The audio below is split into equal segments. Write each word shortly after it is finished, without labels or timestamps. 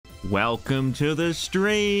Welcome to the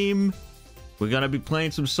stream. We're gonna be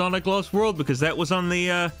playing some Sonic Lost World because that was on the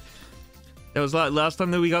that was like last time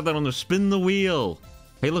that we got that on the spin the wheel.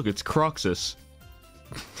 Hey look, it's Croxus.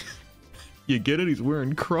 You get it? He's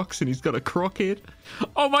wearing Crocs and he's got a croc head.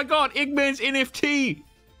 Oh my god, Eggman's NFT!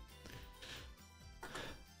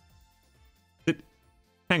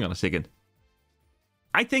 Hang on a second.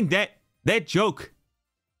 I think that joke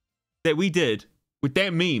that we did with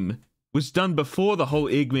that meme was done before the whole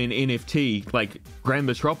Eggman NFT, like, Grand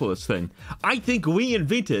Metropolis thing. I think we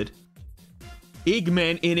invented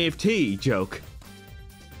Eggman NFT joke.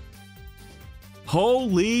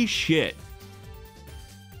 Holy shit.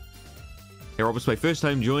 Hey, Rob, it's my first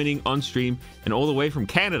time joining on stream and all the way from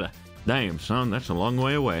Canada. Damn, son, that's a long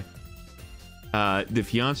way away. The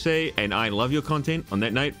fiance and I love your content. On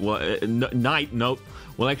that night, well,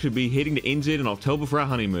 we'll actually be heading to NZ in October for our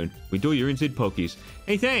honeymoon. We do your NZ pokies.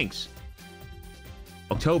 Hey, thanks.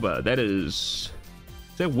 October, that is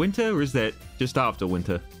that winter or is that just after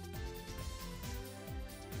winter?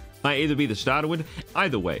 Might either be the start of winter.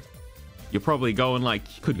 Either way, you're probably going like,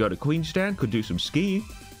 you could go to Queenstown, could do some skiing.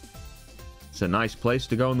 It's a nice place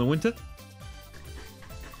to go in the winter.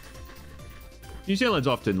 New Zealand's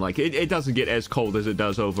often like, it doesn't get as cold as it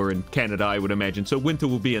does over in Canada, I would imagine. So winter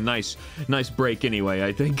will be a nice break anyway,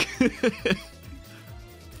 I think.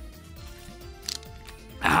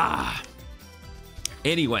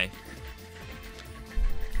 Anyway.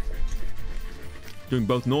 Doing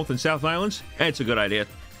both North and South Islands? That's a good idea.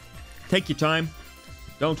 Take your time.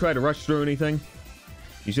 Don't try to rush through anything.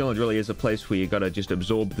 New Zealand really is a place where you gotta just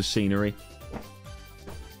absorb the scenery.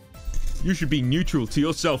 You should be neutral to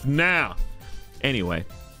yourself now. Anyway.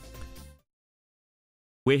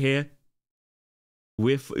 We're here.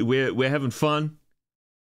 We're having fun.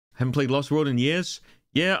 Haven't played Lost World in years.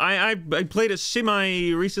 Yeah, I played it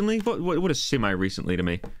semi-recently. What is semi-recently to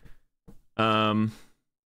me? I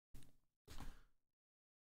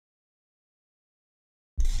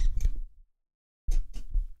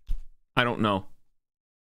don't know.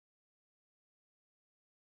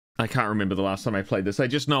 I can't remember the last time I played this. I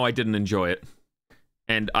just know I didn't enjoy it.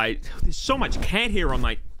 And there's so much cat hair on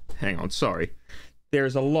my... Hang on, sorry.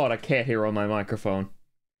 There's a lot of cat hair on my microphone.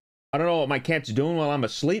 I don't know what my cat's doing while I'm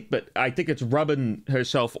asleep, but I think it's rubbing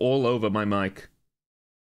herself all over my mic.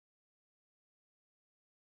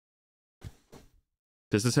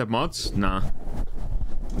 Does this have mods? Nah.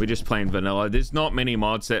 We're just playing vanilla. There's not many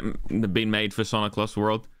mods that have been made for Sonic Lost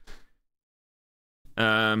World.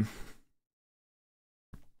 So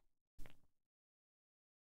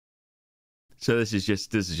this is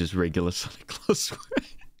just regular Sonic Lost World.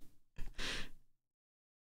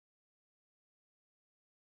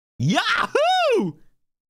 Yahoo!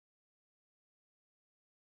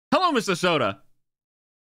 Hello, Mr. Soda.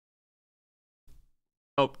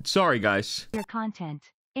 Oh, sorry, guys. Your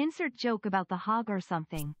content. Insert joke about the hog or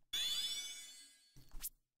something.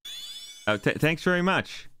 Oh, thanks very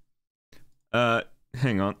much. Hang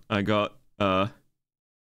on. I got,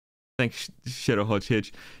 thanks, Shadow Hodge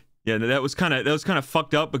Hitch. Yeah, that was kind of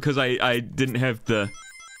fucked up because I didn't have the...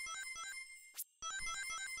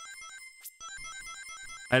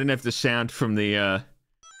 I didn't have the sound from the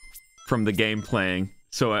game playing,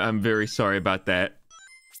 so I'm very sorry about that.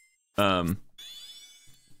 That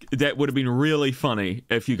would have been really funny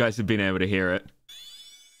if you guys had been able to hear it.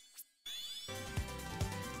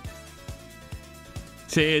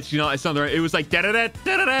 See, it's, you know, it's not the right, it was like da da da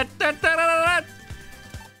da da da da da da.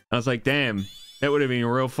 I was like, damn, that would have been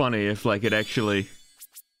real funny if like it actually...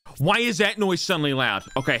 Why is that noise suddenly loud?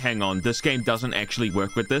 Okay, hang on, this game doesn't actually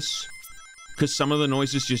work with this. Because some of the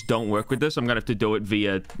noises just don't work with this. I'm gonna have to do it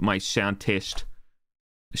via my sound test.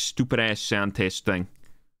 Stupid ass sound test thing.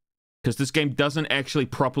 Because this game doesn't actually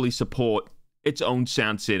properly support its own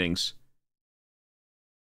sound settings.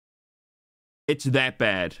 It's that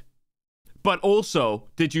bad. But also,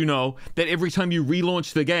 did you know that every time you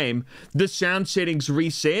relaunch the game, the sound settings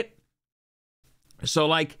reset? So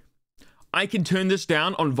like, I can turn this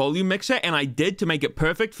down on Volume Mixer, and I did to make it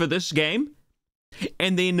perfect for this game.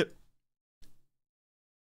 And then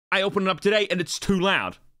I open it up today and it's too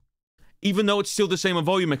loud. Even though it's still the same on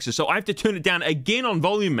Volume Mixer. So I have to turn it down again on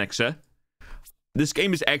Volume Mixer. This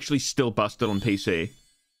game is actually still busted on PC.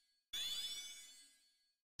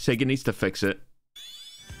 Sega needs to fix it.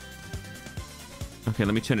 Okay,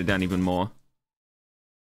 let me turn it down even more.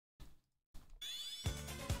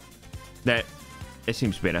 That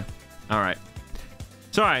seems better. Alright.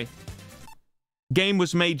 Sorry. Game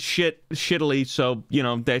was made shittily, so, you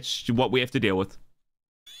know, that's what we have to deal with.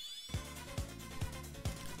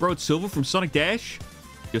 Bro, it's Silver from Sonic Dash?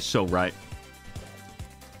 You're so right.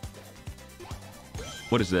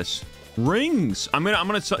 What is this? Rings. I'm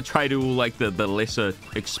gonna try to like the lesser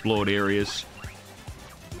explored areas.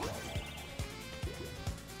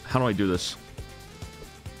 How do I do this?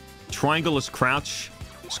 Triangle is crouch.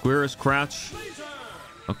 Square is crouch.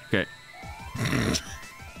 Okay.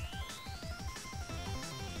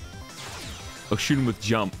 Oh, shoot him with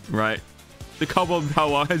jump, right? The cobweb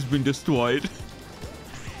tower has been destroyed.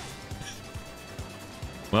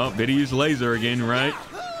 Well, better use laser again, right?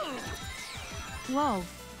 Whoa,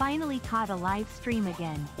 finally caught a live stream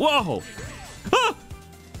again. Whoa! Ah!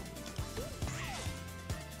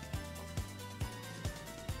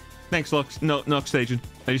 Thanks, Lux. No, Nox Station.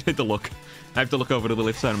 I just hit the look. I have to look over to the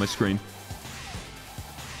left side of my screen.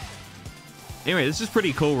 Anyway, this is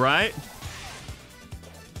pretty cool, right?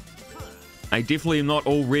 I definitely am not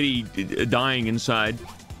already dying inside.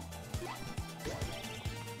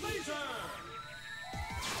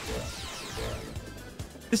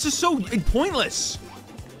 This is so pointless.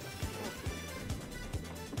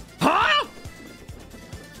 Huh?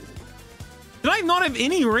 Did I not have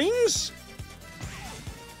any rings?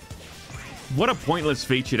 What a pointless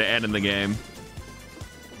feature to add in the game.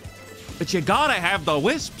 But you gotta have the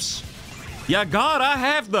wisps. You gotta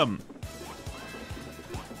have them.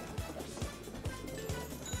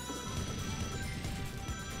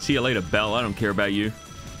 See you later, Belle. I don't care about you.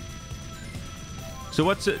 So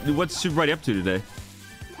what's Super Buddy up to today?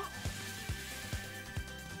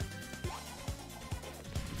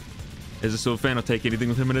 As a Sword fan, I'll take anything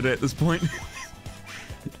with him in it at this point.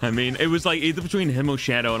 I mean, it was like either between him or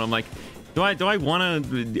Shadow, and I'm like, do I want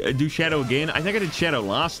to do Shadow again? I think I did Shadow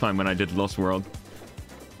last time when I did Lost World.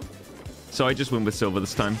 So I just went with Silver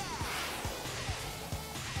this time.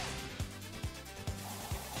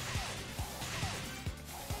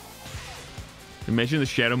 Imagine the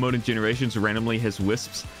Shadow mode in Generations randomly has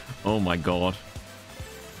wisps. Oh my god.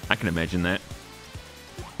 I can imagine that.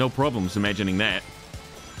 No problems imagining that.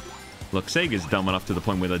 Look, Sega's dumb enough to the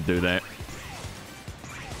point where they'd do that.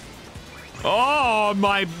 Oh,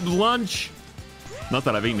 my lunch! Not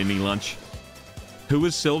that I've eaten any lunch. Who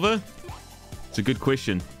is Silver? It's a good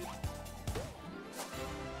question.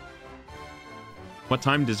 What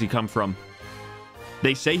time does he come from?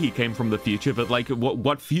 They say he came from the future, but like,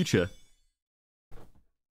 what future?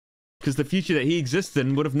 Because the future that he exists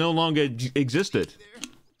in would have no longer existed.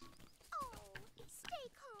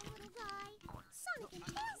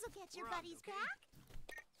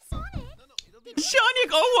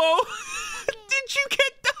 Sawnic, oh, whoa! Did you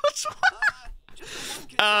get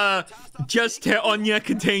those? Just to Anya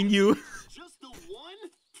contain you. Just the one?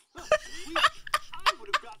 I would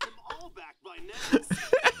have got them all back by now.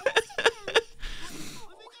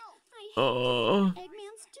 Oh.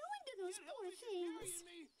 Eggman's doing to those poor things.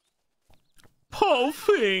 Poor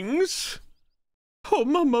things. Oh,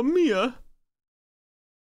 mamma mia.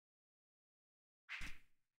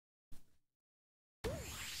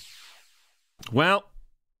 Well.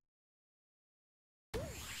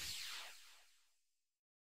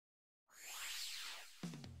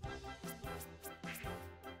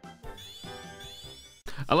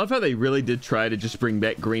 I love how they really did try to just bring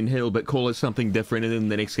back Green Hill, but call it something different, and then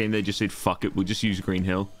the next game they just said, fuck it, we'll just use Green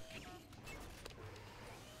Hill.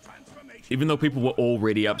 Even though people were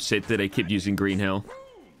already upset that they kept using Green Hill.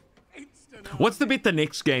 What's the bet the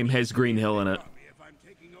next game has Green Hill in it?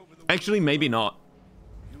 Actually, maybe not.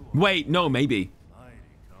 Wait, no, maybe.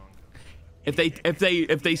 If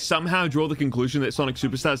they somehow draw the conclusion that Sonic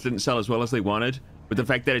Superstars didn't sell as well as they wanted, with the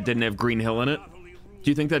fact that it didn't have Green Hill in it,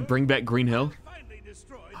 do you think they'd bring back Green Hill?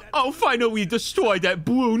 Oh, finally destroyed that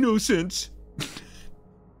blue nuisance.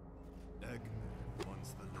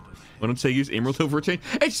 Why don't they use Emerald Hill for a change?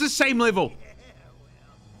 It's the same level.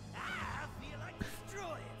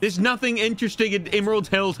 There's nothing interesting in Emerald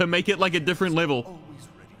Hill to make it like a different level.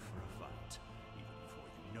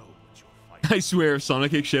 I swear if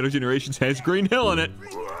Sonic X Shadow Generations has Green Hill in it,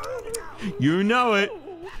 you know it.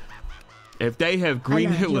 If they have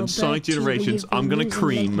Green Hill in Sonic Generations, I'm gonna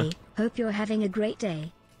cream. Lately. Hope you're having a great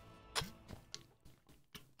day.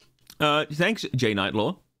 Thanks, J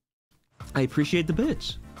Nightlaw. I appreciate the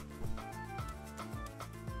bits.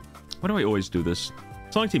 Why do I always do this?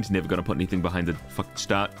 Sonic Team's never gonna put anything behind the fucking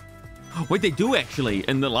start. Wait, they do actually,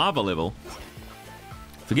 in the lava level.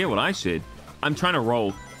 Forget what I said. I'm trying to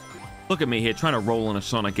roll. Look at me here, trying to roll in a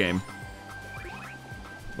Sonic game.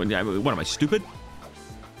 What am I, stupid?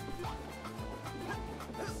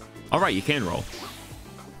 Alright, you can roll.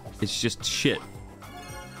 It's just shit.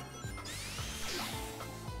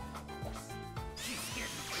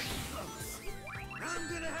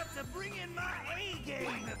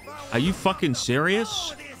 Are you fucking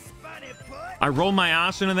serious? I roll my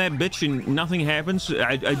ass into that bitch and nothing happens.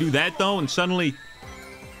 I do that though, and suddenly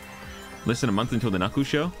less than a month until the Knuckles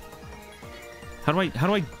show. How do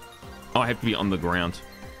I oh, I have to be on the ground.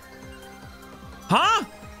 Huh?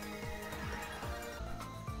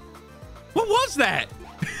 What was that?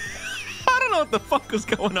 I don't know what the fuck was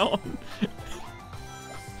going on.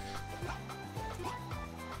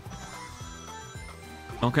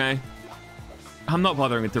 Okay. I'm not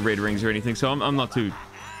bothering with the red rings or anything, so I'm not too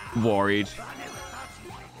worried.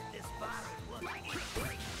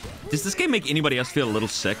 Does this game make anybody else feel a little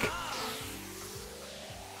sick?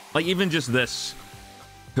 Like, even just this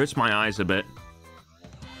hurts my eyes a bit.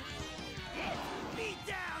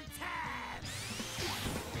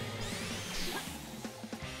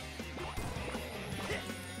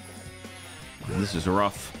 This is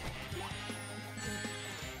rough.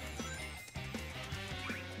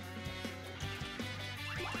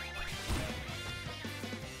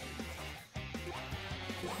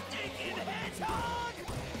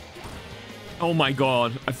 Oh my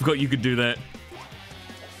god, I forgot you could do that.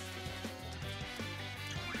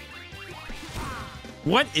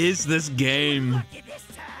 What is this game?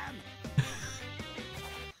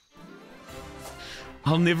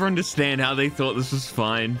 I'll never understand how they thought this was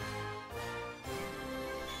fine.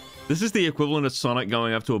 This is the equivalent of Sonic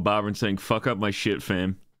going up to a barber and saying, "Fuck up my shit,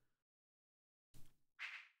 fam."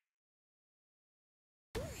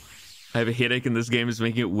 I have a headache and this game is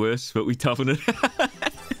making it worse, but we toughen it.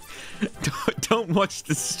 Don't watch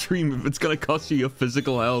the stream if it's gonna cost you your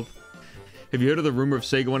physical health. Have you heard of the rumor of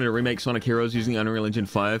Sega wanting to remake Sonic Heroes using Unreal Engine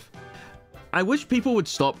 5? I wish people would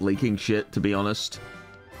stop leaking shit, to be honest.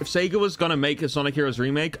 If Sega was gonna make a Sonic Heroes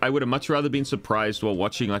remake, I would have much rather been surprised while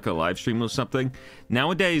watching like a live stream or something.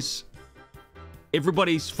 Nowadays,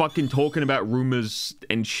 everybody's fucking talking about rumors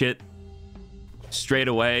and shit straight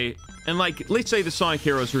away. And like, let's say the Sonic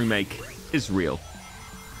Heroes remake is real.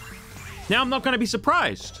 Now I'm not gonna be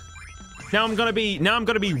surprised. Now I'm gonna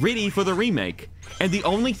be ready for the remake. And the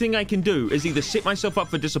only thing I can do is either set myself up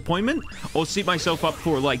for disappointment or set myself up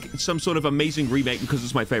for like some sort of amazing remake because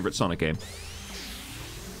it's my favorite Sonic game.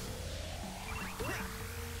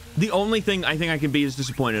 The only thing I think I can be is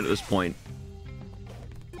disappointed at this point.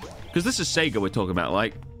 Because this is Sega we're talking about,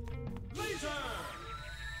 like.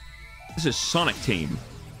 This is Sonic Team.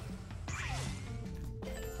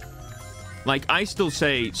 Like, I still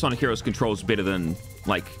say Sonic Heroes controls better than,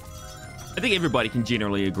 like... I think everybody can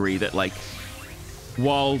generally agree that, like,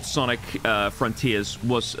 while Sonic Frontiers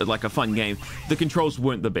was, like, a fun game, the controls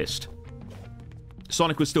weren't the best.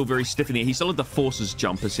 Sonic was still very stiff in the air. He still had the forces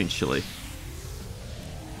jump, essentially.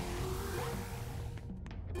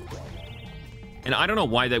 And I don't know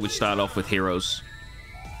why they would start off with Heroes.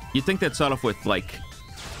 You'd think they'd start off with, like,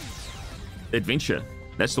 Adventure.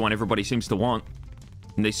 That's the one everybody seems to want.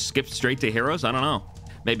 And they skip straight to Heroes? I don't know.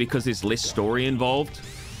 Maybe because there's less story involved.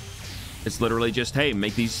 It's literally just, hey,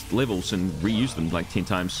 make these levels and reuse them like 10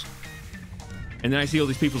 times. And then I see all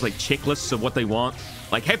these people's like checklists of what they want.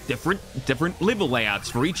 Like, have different level layouts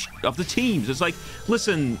for each of the teams. It's like,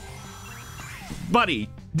 listen, buddy,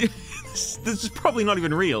 this is probably not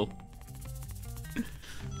even real.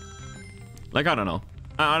 Like, I don't know.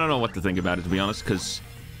 I don't know what to think about it, to be honest, because...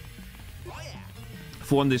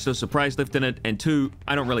 For one, there's no surprise left in it, and two,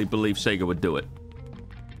 I don't really believe Sega would do it.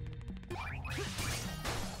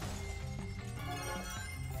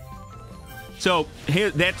 So,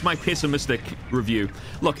 here, that's my pessimistic review.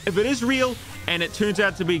 Look, if it is real, and it turns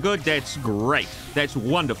out to be good, that's great. That's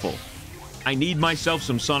wonderful. I need myself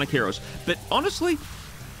some Sonic Heroes. But honestly,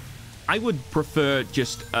 I would prefer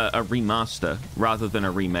just a remaster rather than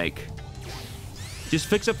a remake. Just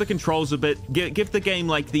fix up the controls a bit. Give the game,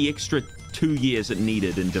 like, the extra 2 years it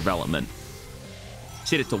needed in development.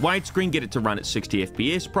 Set it to widescreen, get it to run at 60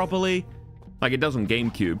 FPS properly, like it does on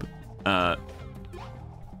GameCube.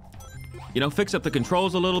 You know, fix up the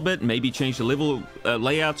controls a little bit, maybe change the level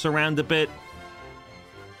layouts around a bit.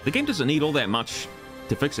 The game doesn't need all that much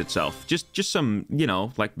to fix itself. Just some, you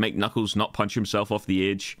know, like make Knuckles not punch himself off the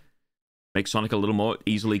edge. Make Sonic a little more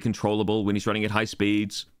easily controllable when he's running at high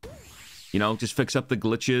speeds. You know, just fix up the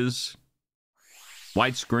glitches.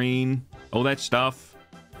 Widescreen, all that stuff.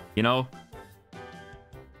 You know?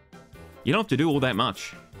 You don't have to do all that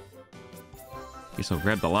much. Guess I'll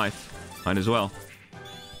grab the life. Might as well.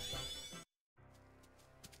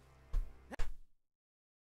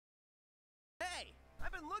 Hey,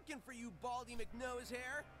 I've been looking for you, Baldy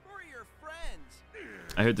McNosehair. Who are your friends?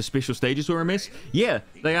 I heard the special stages were a mess. Yeah,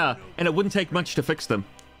 they are. And it wouldn't take much to fix them.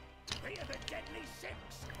 They are the Deadly Six,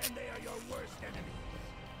 and they are your worst enemies.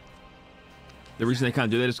 The reason they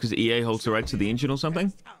can't do that is because EA holds the rights to the engine or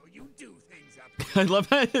something? How you do things up I love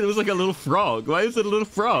how it was like a little frog. Why is it a little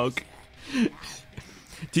frog?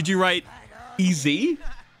 Did you write EZ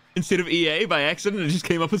instead of EA by accident and it just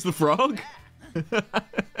came up as the frog? You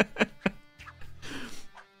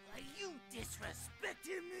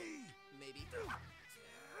disrespecting me. Maybe.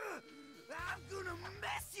 I'm gonna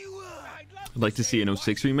mess you up. I'd like to see an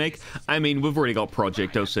 06 remake. I mean, we've already got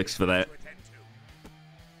Project 06 for that.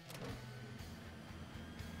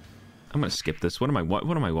 I'm gonna skip this. What am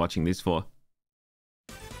I watching these for?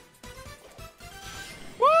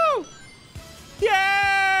 Woo!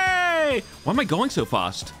 Yay! Why am I going so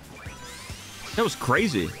fast? That was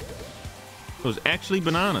crazy. It was actually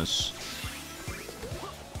bananas.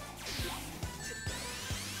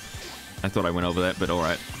 I thought I went over that, but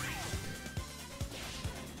alright.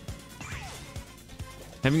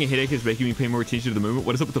 Having a headache is making me pay more attention to the movement.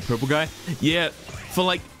 What is up with the purple guy? Yeah, for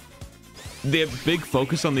like their big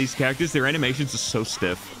focus on these characters, their animations are so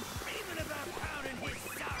stiff.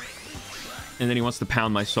 And then he wants to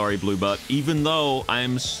pound my sorry blue butt, even though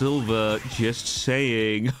I'm silver, just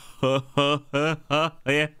saying. The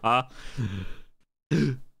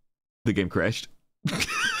game crashed. Okay,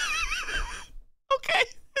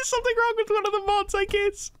 there's something wrong with one of the mods, I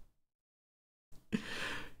guess.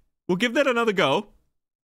 We'll give that another go.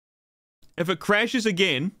 If it crashes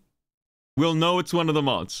again, we'll know it's one of the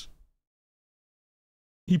mods.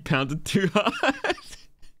 He pounded too hard.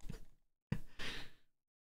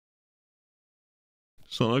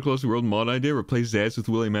 Sonic Lost World mod idea, replace Zaz with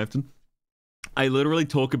William Afton. I literally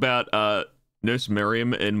talk about Nurse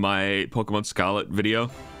Miriam in my Pokemon Scarlet video.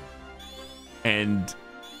 And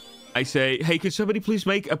I say, hey, could somebody please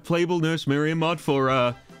make a playable Nurse Miriam mod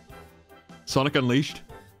for Sonic Unleashed?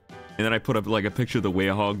 And then I put up like a picture of the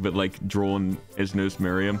Werehog, but like drawn as Nurse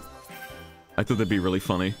Miriam. I thought that'd be really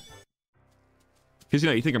funny. Because, you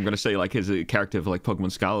know, you think I'm going to say like his a character for like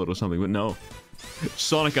Pokemon Scarlet or something, but no.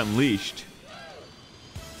 Sonic Unleashed.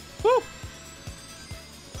 Woo!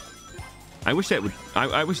 I wish that would...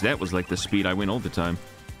 I wish that was like the speed I went all the time.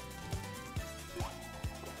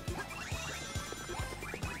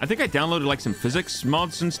 I think I downloaded like some physics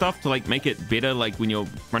mods and stuff to like make it better like when you're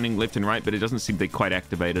running left and right, but it doesn't seem they're quite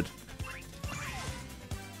activated.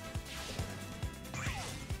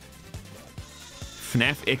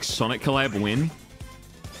 FNAF X Sonic collab win.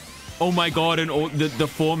 Oh my god, and all the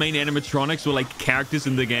four main animatronics were like characters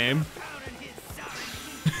in the game.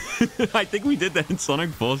 I think we did that in Sonic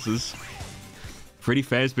Forces. Freddy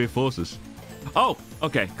Fazbear Forces. Oh,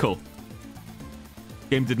 okay, cool.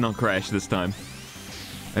 Game did not crash this time.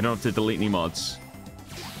 I don't have to delete any mods.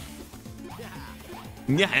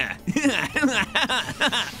 Yeah.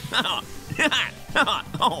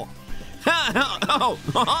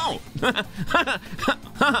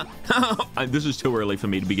 This is too early for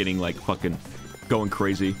me to be getting like fucking going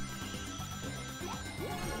crazy.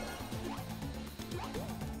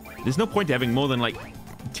 There's no point to having more than like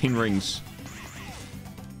 10 rings.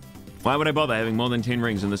 Why would I bother having more than 10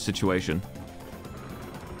 rings in this situation?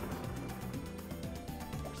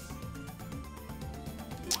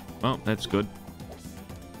 Oh, that's good.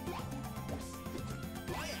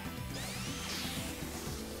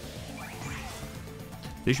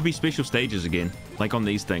 There should be special stages again, like on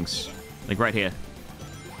these things. Like right here.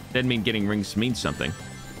 Doesn't mean getting rings means something.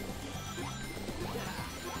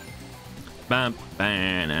 Bam,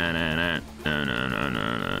 bam, na, na, na, na, na,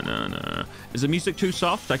 na, na, na. Is the music too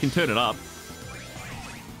soft? I can turn it up.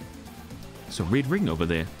 There's a red ring over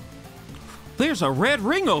there. There's a red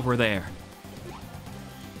ring over there.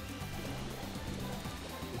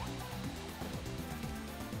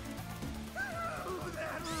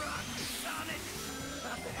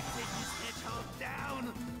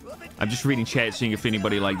 I'm just reading chat, seeing if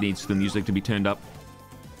anybody like needs the music to be turned up.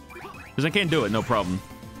 Because I can do it, no problem.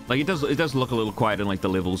 Like it does look a little quiet in like the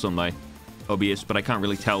levels on my OBS, but I can't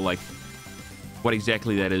really tell like what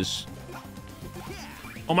exactly that is.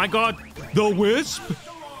 Oh my god, the Wisp!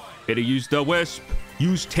 Better use the Wisp.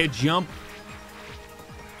 Use Ted Jump.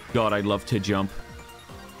 God, I love Ted Jump.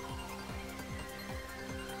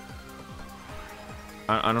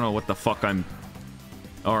 I don't know what the fuck I'm...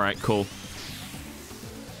 Alright, cool.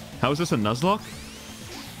 How is this a Nuzlocke?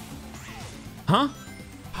 Huh?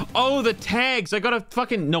 Oh, the tags! I gotta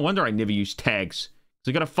fucking... No wonder I never use tags.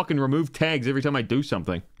 So I gotta fucking remove tags every time I do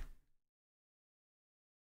something.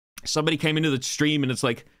 Somebody came into the stream and it's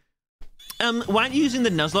like, why aren't you using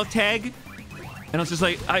the Nuzlocke tag? And I was just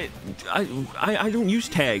like, I don't use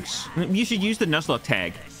tags. You should use the Nuzlocke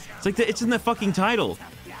tag. It's like, it's in the fucking title.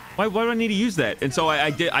 Why do I need to use that? And so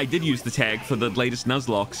I did use the tag for the latest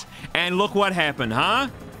Nuzlocks. And look what happened, huh?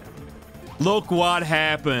 Look what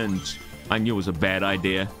happened. I knew it was a bad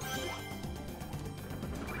idea.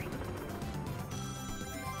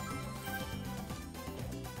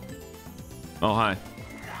 Oh, hi. I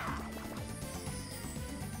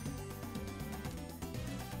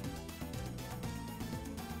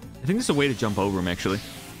think there's a way to jump over him, actually.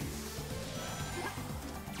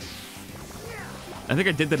 I think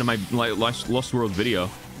I did that in my Lost World video.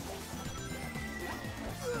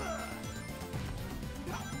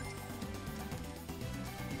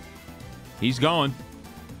 He's going.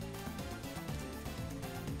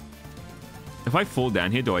 If I fall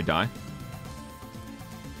down here, do I die?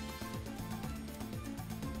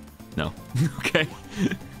 No. Okay.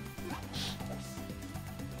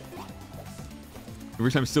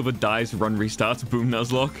 Every time Silver dies, run restarts, boom,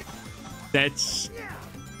 Nuzlocke. That's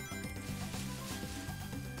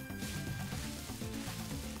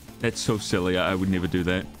so silly. I would never do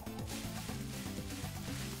that.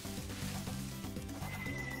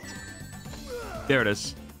 There it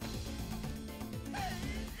is.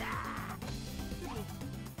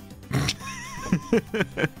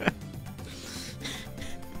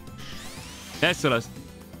 That's what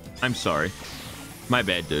I'm sorry. My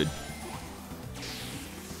bad, dude.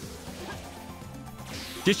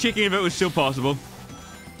 Just checking if it was still possible.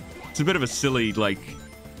 It's a bit of a silly, like...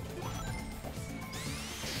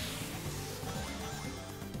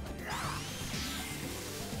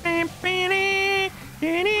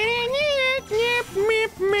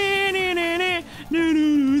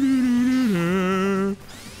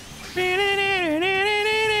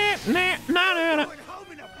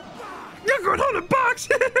 You're going home in a box!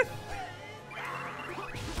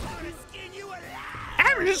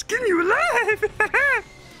 I'm gonna skin you alive!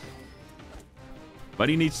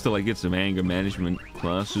 Buddy needs to like get some anger management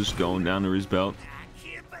classes going down to his belt. I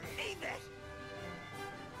can't believe it.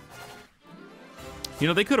 You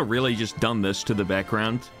know, they could have really just done this to the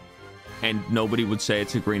background and nobody would say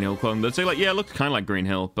it's a Green Hill clone. They'd say like, yeah, it looks kind of like Green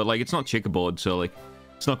Hill, but like it's not checkerboard, so like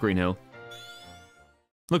it's not Green Hill.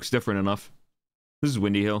 Looks different enough. This is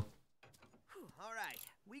Windy Hill. All right,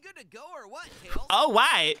 we good to go or what, Tails? Oh,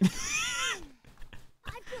 why?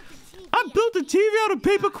 I built a TV out of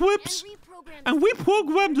paper clips, and we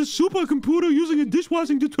programmed a supercomputer using a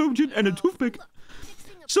dishwashing detergent and a toothpick.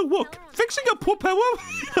 So look, fixing a propeller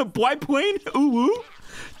in a biplane, ooh,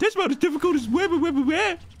 that's about as difficult as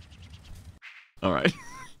where. All right.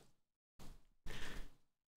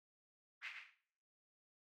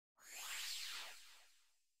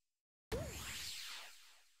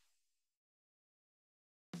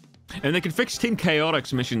 And they could fix Team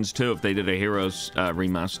Chaotix missions too if they did a Heroes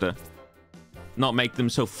remaster. Not make them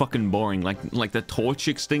so fucking boring, like the torch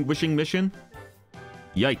extinguishing mission.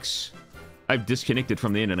 Yikes! I've disconnected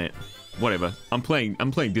from the internet. Whatever. I'm playing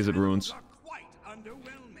Desert Ruins.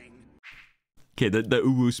 Okay, the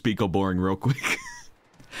uwu speak are boring real quick.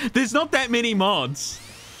 There's not that many mods.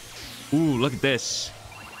 Ooh, look at this.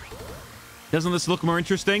 Doesn't this look more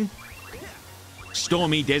interesting?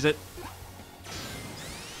 Stormy desert.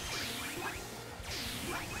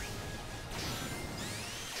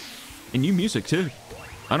 And new music, too.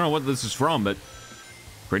 I don't know what this is from, but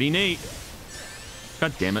pretty neat.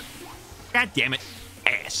 God damn it. God damn it.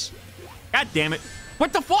 Ass. God damn it.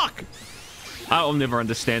 What the fuck? I'll never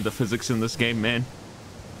understand the physics in this game, man.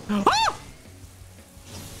 Ah!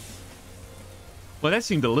 Well, that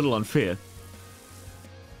seemed a little unfair.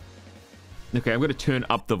 Okay, I'm going to turn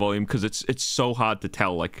up the volume because it's so hard to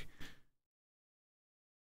tell, like...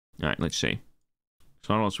 Alright, let's see.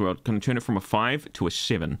 So, I don't know, can I turn it from a 5 to a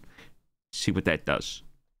 7? See what that does.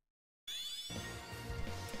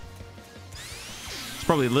 It's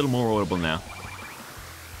probably a little more audible now.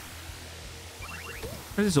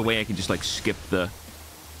 There's a way I can just like skip the...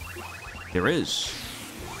 There is.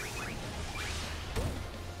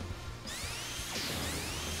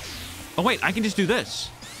 Oh wait, I can just do this.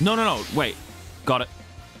 No, wait. Got it.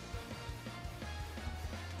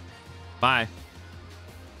 Bye.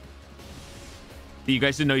 You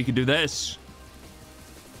guys didn't know you could do this.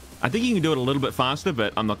 I think you can do it a little bit faster,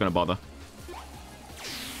 but I'm not going to bother.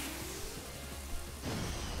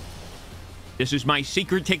 This is my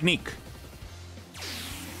secret technique.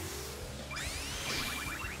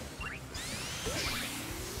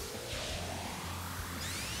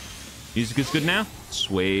 Music is good now?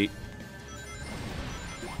 Sweet.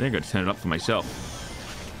 I think I gotta turn it up for myself.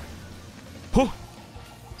 Oh,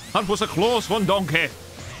 that was a close one, donkey.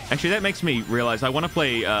 Actually, that makes me realize I want to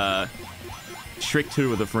play Shrek 2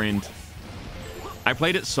 with a friend. I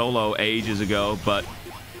played it solo ages ago, but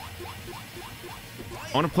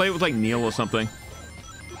I want to play it with like Neil or something.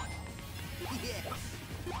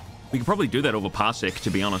 We could probably do that over Parsec, to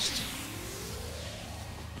be honest.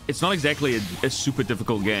 It's not exactly a super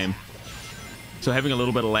difficult game, so having a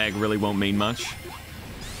little bit of lag really won't mean much.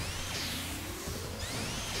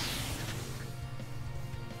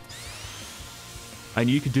 I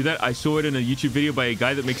knew you could do that. I saw it in a YouTube video by a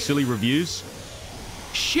guy that makes silly reviews.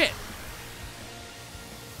 Shit!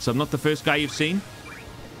 So I'm not the first guy you've seen?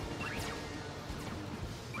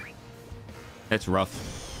 That's rough.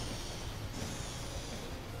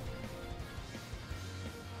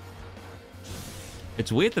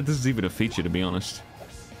 It's weird that this is even a feature, to be honest.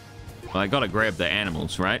 Well, I gotta grab the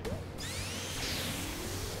animals, right?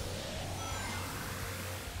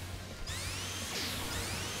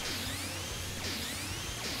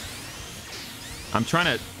 I'm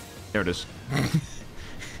trying to... There it is.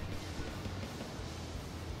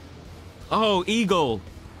 Oh, Eagle!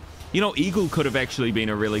 You know, Eagle could have actually been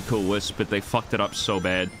a really cool wisp, but they fucked it up so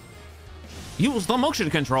bad. Use the motion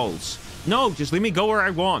controls! No, just let me go where I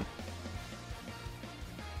want.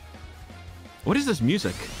 What is this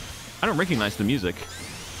music? I don't recognize the music.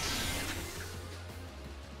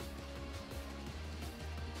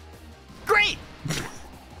 Great!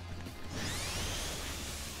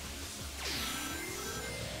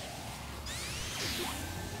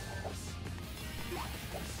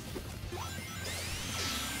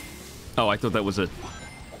 Oh, I thought that was a...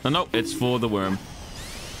 Oh, no, it's for the worm.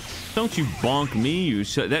 Don't you bonk me, you...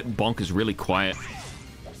 That bonk is really quiet.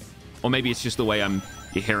 Or maybe it's just the way I'm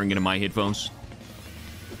hearing it in my headphones.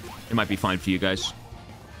 It might be fine for you guys.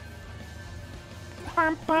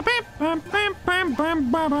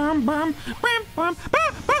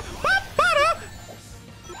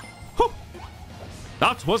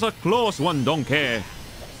 That was a close one, donkey.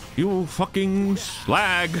 You fucking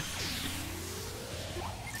slag.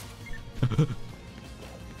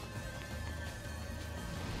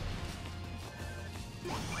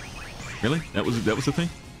 Really? That was the thing?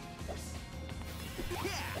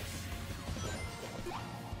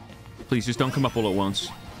 Please just don't come up all at once.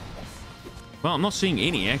 Well, I'm not seeing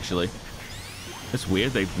any, actually. That's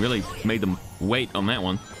weird. They really made them wait on that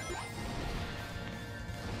one.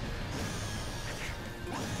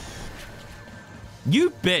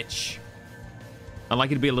 You bitch! I'd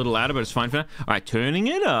like it to be a little louder, but it's fine for now. Alright, turning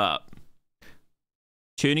it up.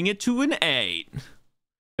 Turning it to an 8.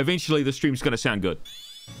 Eventually, the stream's gonna sound good.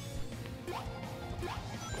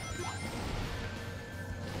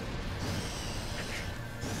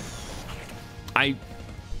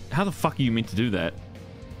 How the fuck are you meant to do that?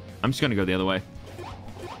 I'm just gonna go the other way.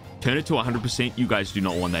 Turn it to 100%. You guys do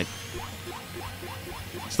not want that.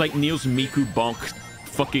 It's like Neil's Miku Bonk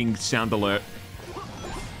fucking sound alert.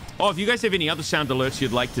 Oh, if you guys have any other sound alerts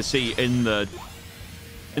you'd like to see in the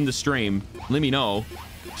stream, let me know.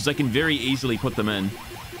 Because I can very easily put them in.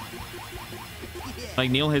 Like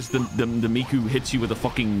Neil has the Miku hits you with a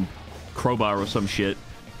fucking crowbar or some shit.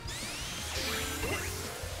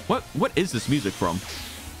 What is this music from?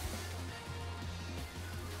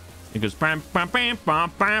 It goes bam bam bam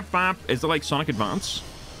bam bam bam. Is it like Sonic Advance?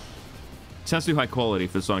 It sounds too high quality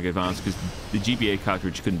for Sonic Advance because the GBA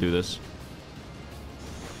cartridge couldn't do this.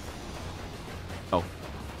 Oh.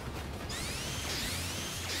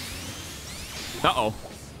 Uh-oh.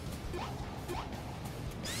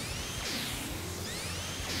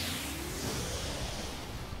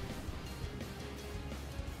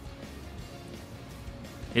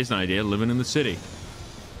 Here's an idea, living in the city.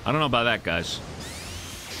 I don't know about that, guys.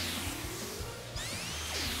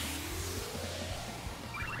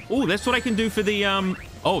 Oh, that's what I can do for the,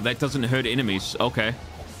 Oh, that doesn't hurt enemies. Okay.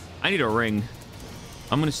 I need a ring.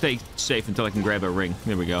 I'm gonna stay safe until I can grab a ring.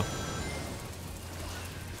 There we go.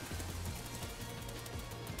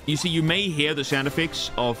 You see, you may hear the sound effects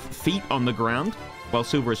of feet on the ground while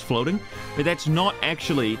Silver is floating, but that's not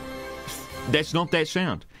actually... That's not that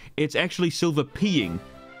sound. It's actually Silver peeing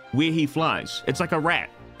where he flies. It's like a rat.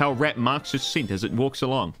 How a rat marks his scent as it walks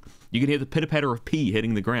along. You can hear the pitter-patter of pee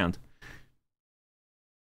hitting the ground.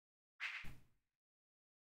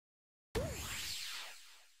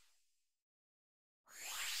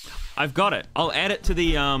 I've got it. I'll add it to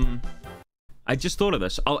the, I just thought of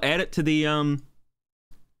this. I'll add it to the,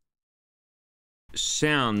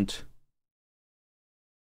 sound.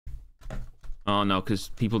 Oh, no, because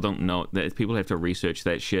people don't know. That people have to research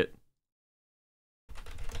that shit.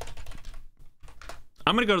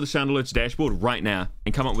 I'm going to go to the Sound Alerts dashboard right now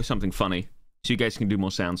and come up with something funny so you guys can do more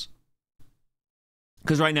sounds.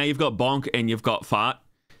 Because right now you've got bonk and you've got fart,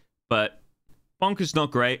 but bonk is not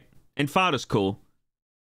great and fart is cool.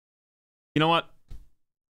 You know what?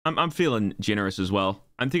 I'm feeling generous as well.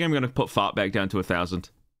 I think I'm going to put fart back down to 1,000.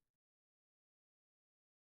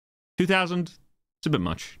 2,000? It's a bit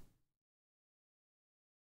much.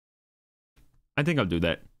 I think I'll do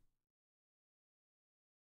that.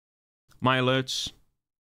 My alerts.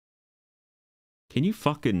 Can you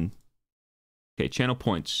fucking... Okay, channel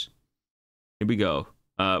points. Here we go.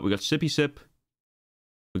 We got Sippy Sip.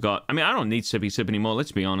 We got... I mean, I don't need Sippy Sip anymore,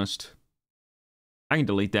 let's be honest. I can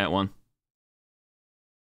delete that one.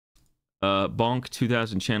 Bonk,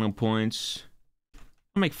 2,000 channel points.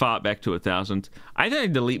 I'll make Fart back to 1,000. I think I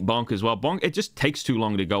delete Bonk as well. Bonk, it just takes too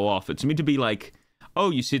long to go off. It's meant to be like,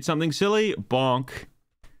 oh, you said something silly? Bonk.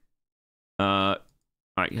 Alright,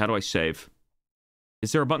 how do I save?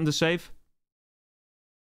 Is there a button to save?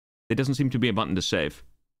 There doesn't seem to be a button to save.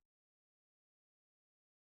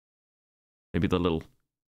 Maybe the little...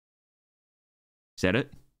 Is that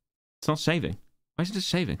it? It's not saving. Why isn't it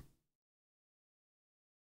saving?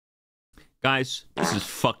 Guys, this is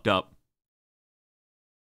fucked up.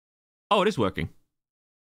 Oh, it is working.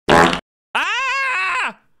 Ah!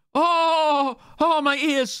 Oh! Oh, my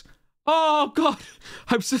ears! Oh, God!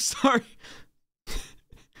 I'm so sorry.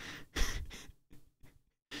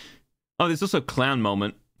 Oh, there's also a clown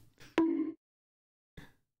moment.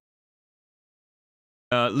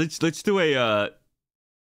 Let's do a,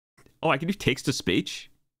 Oh, I can do text-to-speech.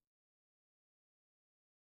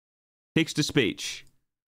 Text-to-speech.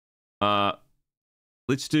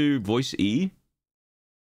 Let's do voice E.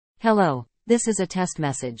 Hello, this is a test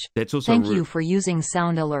message. That's also Thank you for using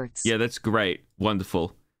sound alerts. Yeah, that's great.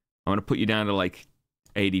 Wonderful. I'm gonna put you down to like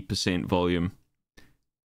 80% volume.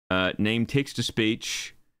 Name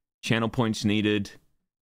text-to-speech. Channel points needed.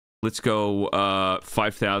 Let's go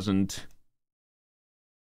 5,000.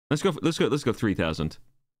 Let's go 3,000.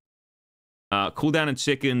 Cooldown in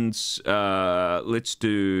seconds. Let's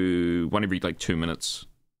do one every like 2 minutes.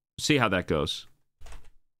 See how that goes.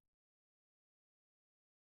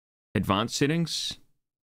 Advanced settings.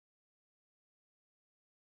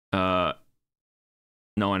 No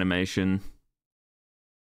animation.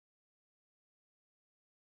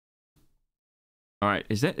 All right,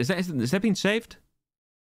 is that been saved?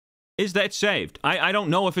 Is that saved? I don't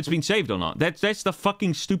know if it's been saved or not. That's the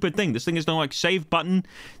fucking stupid thing. This thing has no like save button.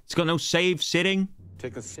 It's got no save setting.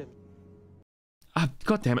 Take a sip.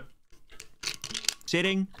 God damn it.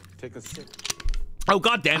 Setting. Take a sip. Oh,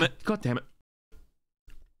 god damn it. God damn it.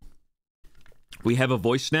 We have a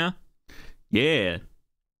voice now? Yeah.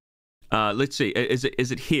 Let's see. Is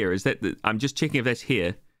it here? Is that I'm just checking if that's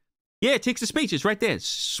here. Yeah, text-to-speech. It's right there.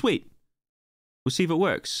 Sweet. We'll see if it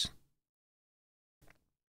works.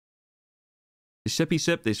 There's Sippy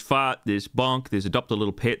Sip, there's Fart, there's Bonk, there's Adopt a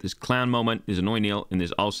Little Pet, there's Clown Moment, there's Annoy Neil, and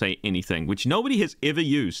there's I'll Say Anything, which nobody has ever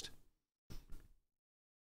used.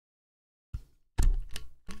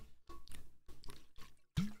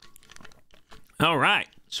 All right,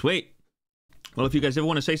 sweet. Well, if you guys ever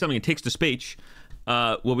want to say something in text-to-speech,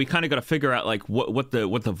 well, we kind of got to figure out like what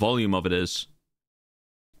the volume of it is.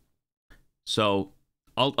 So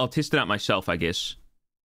I'll test it out myself, I guess.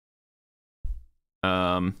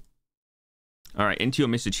 All right, into your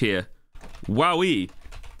message here. Wowie.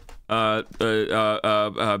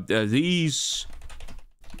 These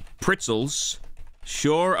pretzels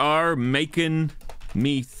sure are making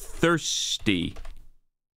me thirsty.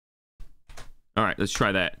 All right, let's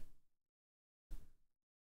try that.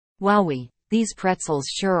 Wowie, these pretzels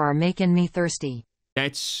sure are making me thirsty.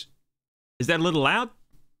 Is that a little loud?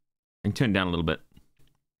 I can turn it down a little bit.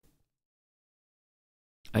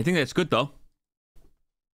 I think that's good, though.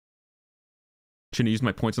 Shouldn't have used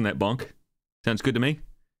my points on that bonk. Sounds good to me.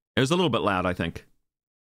 It was a little bit loud, I think.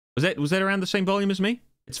 Was that around the same volume as me?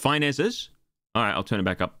 It's fine as is. All right, I'll turn it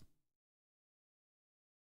back up.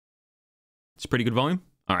 It's pretty good volume.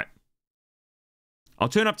 All right. I'll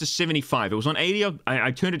turn it up to 75. It was on 80.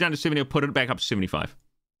 I turned it down to 70. I'll put it back up to 75.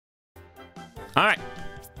 All right.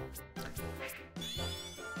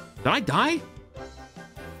 Did I die?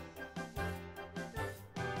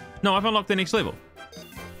 No, I've unlocked the next level.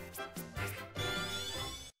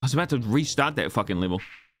 I was about to restart that fucking level.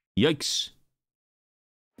 Yikes.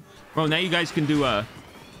 Well, now you guys can do,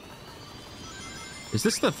 Is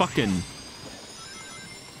this the fucking...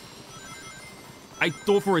 I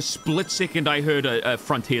thought for a split second I heard a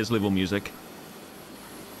Frontiers level music.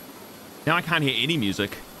 Now I can't hear any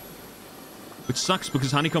music. Which sucks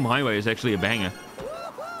because Honeycomb Highway is actually a banger.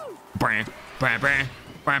 I'll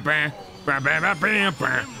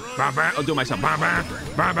do it myself.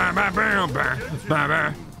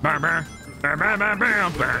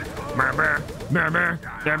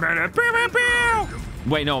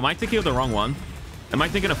 Wait, no, am I thinking of the wrong one? Am I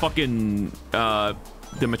thinking of fucking,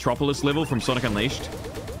 the Metropolis level from Sonic Unleashed?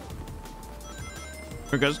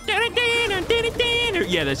 Where it goes...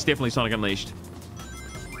 Yeah, that's definitely Sonic Unleashed.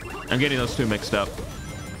 I'm getting those two mixed up.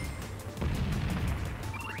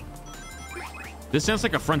 This sounds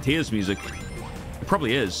like a Frontiers music. It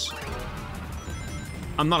probably is.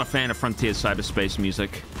 I'm not a fan of Frontiers cyberspace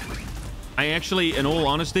music. I actually, in all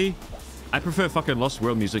honesty, I prefer fucking Lost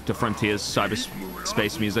World music to Frontiers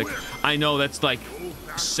cyberspace music. I know that's like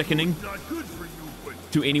sickening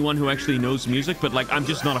to anyone who actually knows music, but like I'm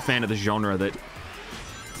just not a fan of the genre that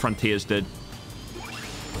Frontiers did.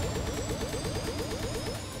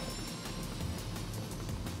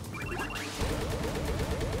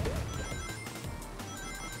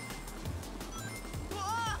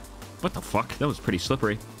 What the fuck? That was pretty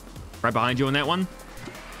slippery. Right behind you on that one.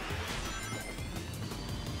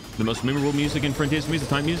 The most memorable music in Frontiers music,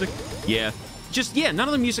 time music? Yeah. Just, yeah, none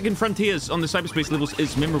of the music in Frontiers on the cyberspace levels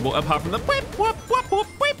is memorable apart from the whip, whoop, whoop, whoop,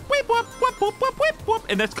 whip, whip, whoop, whoop, whoop, whoop, whip, whoop.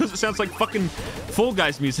 And that's because it sounds like fucking Fall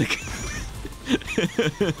Guys music.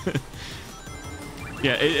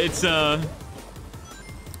 Yeah, it's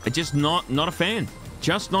just not a fan.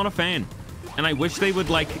 Just not a fan. And I wish they would,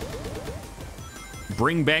 like,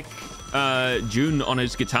 bring back June on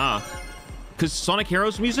his guitar. Because Sonic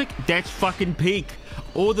Heroes music, that's fucking peak.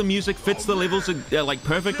 All the music fits the levels like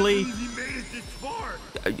perfectly.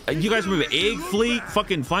 You guys remember Egg Fleet,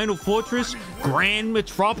 fucking Final Fortress, Grand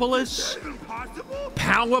Metropolis,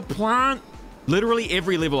 Power Plant? Literally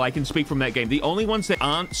every level I can speak from that game. The only ones that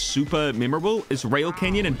aren't super memorable is Rail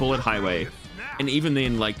Canyon and Bullet Highway. And even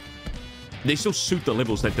then, like, they still suit the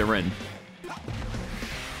levels that they're in.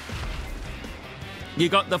 You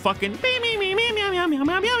got the fucking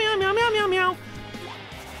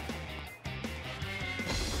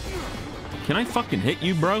Can I fucking hit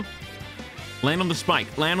you, bro? Land on the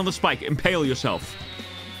spike. Land on the spike. Impale yourself.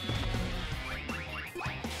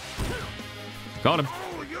 Got him.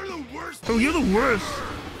 Oh, you're the worst. Oh, you're the worst.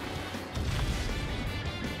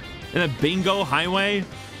 And a bingo highway.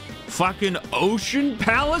 Fucking Ocean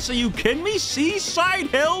Palace? Are you kidding me? Seaside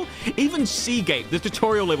Hill? Even Seagate, the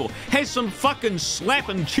tutorial level, has some fucking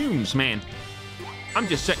slapping tunes, man. I'm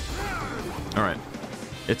just saying. All right.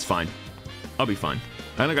 It's fine. I'll be fine.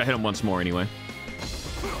 I only got hit him once more anyway.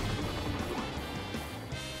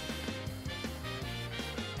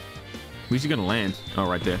 Where's he gonna land? Oh,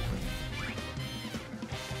 right there.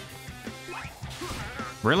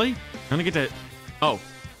 Really? I'm gonna get that. Oh.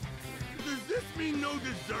 Does this mean no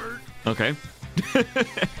dessert? Okay.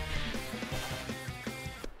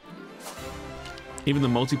 Even the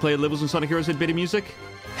multiplayer levels in Sonic Heroes had better music?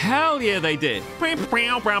 Hell yeah, they did.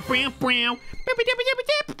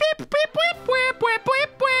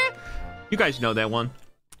 You guys know that one.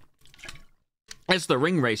 That's the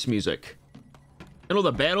ring race music. And all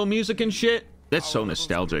the battle music and shit. That's so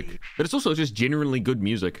nostalgic. But it's also just genuinely good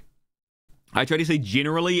music. I tried to say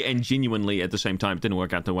generally and genuinely at the same time. It didn't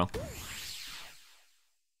work out too well.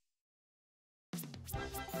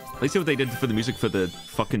 Let's see what they did for the music for the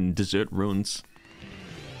fucking Desert Ruins.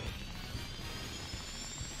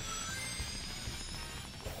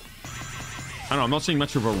 I don't know, I'm not seeing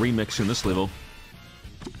much of a remix in this level.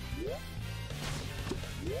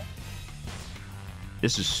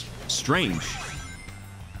 This is strange.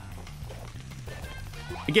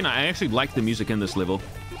 Again, I actually like the music in this level.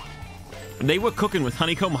 They were cooking with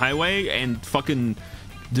Honeycomb Highway and fucking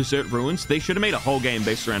Desert Ruins. They should have made a whole game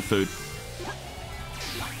based around food.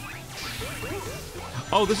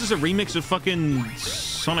 Oh, this is a remix of fucking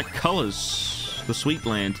Sonic Colors, the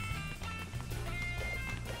Sweetland.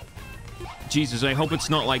 Jesus, I hope it's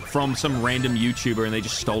not like from some random YouTuber and they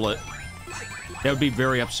just stole it. That would be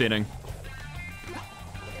very upsetting.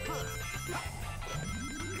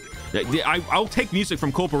 I'll take music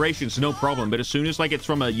from corporations, no problem, but as soon as like it's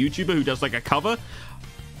from a YouTuber who does like a cover,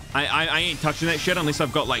 I ain't touching that shit unless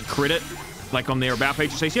I've got like credit, like on their about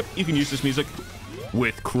page that says, yep, you can use this music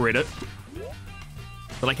with credit.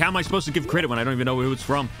 But like, how am I supposed to give credit when I don't even know who it's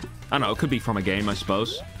from? I don't know, it could be from a game, I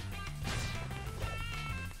suppose.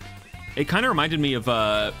 It kind of reminded me of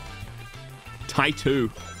Tai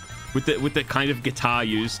 2 with the kind of guitar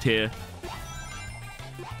used here.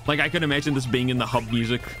 Like, I could imagine this being in the hub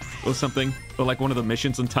music or something, or like one of the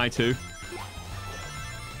missions in Tai 2.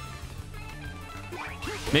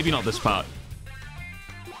 Maybe not this part.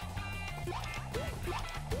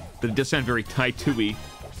 But it does sound very Tai 2-y.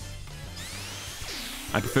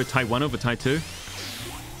 I prefer Tai 1 over Tai 2.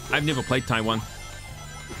 I've never played Tai 1.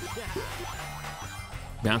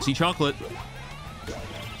 Bouncy chocolate.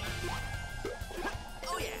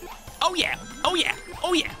 Oh yeah. Oh yeah. Oh yeah.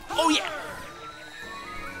 Oh yeah. Oh yeah.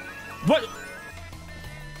 What?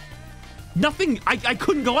 Nothing. I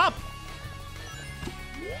couldn't go up.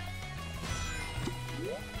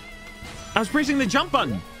 I was pressing the jump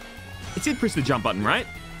button. It said press the jump button, right?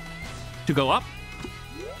 To go up.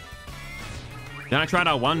 Then I tried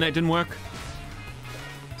R1, that didn't work.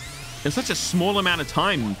 In such a small amount of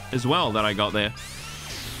time as well that I got there.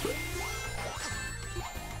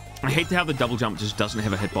 I hate how the double jump just doesn't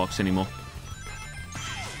have a hitbox anymore.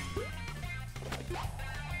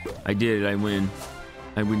 I did it. I win.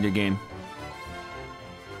 I win the game.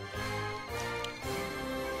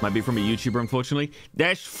 Might be from a YouTuber, unfortunately.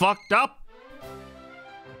 That's fucked up.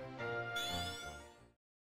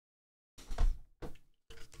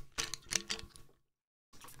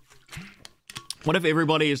 What if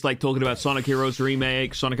everybody is like talking about Sonic Heroes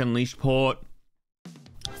Remake, Sonic Unleashed port,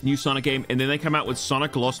 new Sonic game, and then they come out with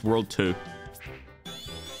Sonic Lost World 2.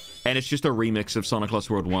 And it's just a remix of Sonic Lost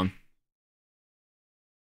World 1.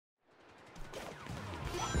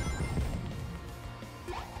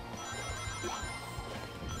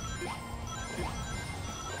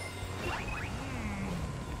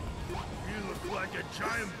 You look like a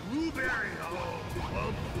giant blueberry. Hello,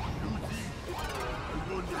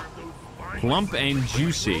 Plump and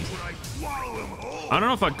juicy. I don't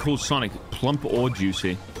know if I'd call Sonic plump or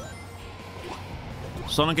juicy.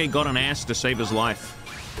 Sonic ain't got an ass to save his life.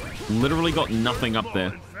 Literally got nothing up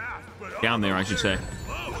there. Down there, I should say.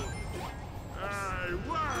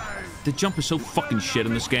 The jump is so fucking shit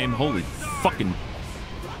in this game. Holy fucking...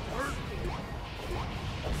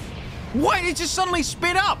 Why did it just suddenly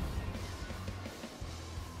speed up?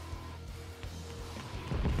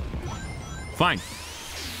 Fine.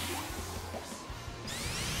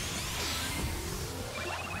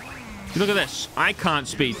 Look at this. I can't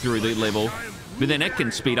speed through the level, but then it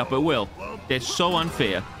can speed up at will. That's so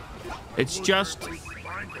unfair. It's just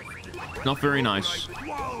not very nice.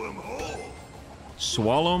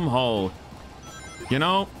 Swallow 'em whole. You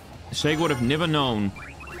know, Sega would have never known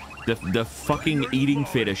the fucking eating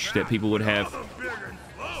fetish that people would have.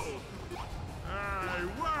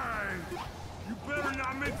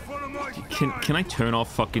 Can I turn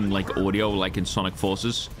off fucking like audio like in Sonic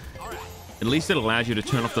Forces? At least it allows you to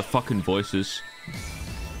turn off the fucking voices.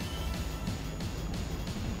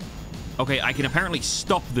 Okay, I can apparently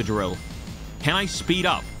stop the drill. Can I speed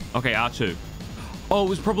up? Okay, R2. Oh, it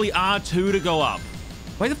was probably R2 to go up.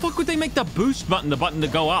 Why the fuck would they make the boost button the button to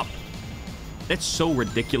go up? That's so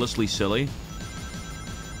ridiculously silly.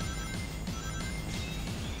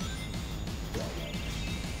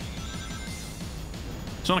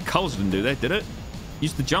 Sonic Colors didn't do that, did it?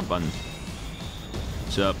 Use the jump button.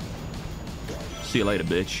 What's up? See you later,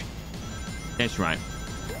 bitch. That's right.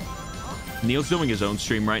 Neil's doing his own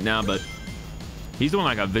stream right now, but he's doing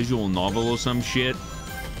like a visual novel or some shit.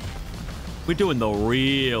 We're doing the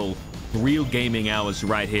real gaming hours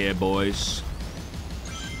right here, boys.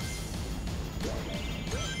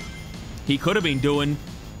 He could have been doing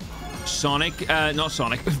Sonic, not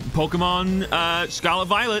Sonic, Pokemon Scarlet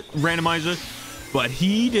Violet randomizer, but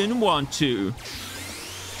he didn't want to.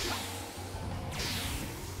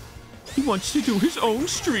 He wants to do his own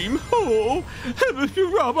stream. Oh,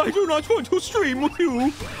 Mr. Rob, I do not want to stream with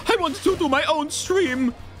you. I want to do my own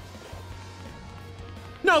stream.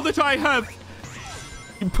 Now that I have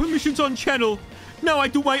permissions on channel, now I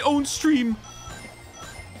do my own stream.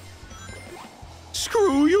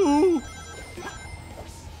 Screw you.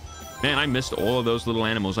 Man, I missed all of those little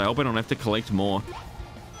animals. I hope I don't have to collect more.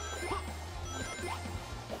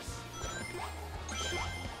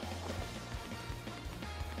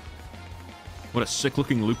 What a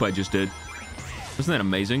sick-looking loop I just did. Isn't that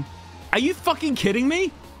amazing? Are you fucking kidding me?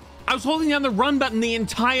 I was holding down the run button the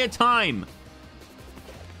entire time.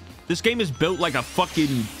 This game is built like a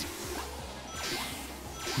fucking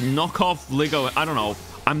knockoff Lego. I don't know.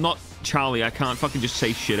 I'm not Charlie. I can't fucking just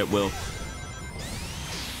say shit at will.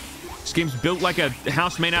 This game's built like a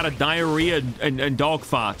house made out of diarrhea and dog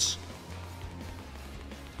farts.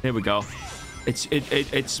 There we go.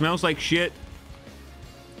 It smells like shit.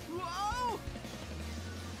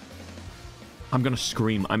 I'm gonna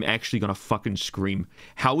scream. I'm actually gonna fucking scream.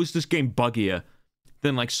 How is this game buggier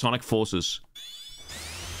than like Sonic Forces?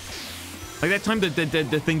 Like that time the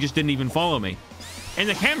thing just didn't even follow me. And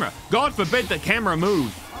the camera. God forbid the camera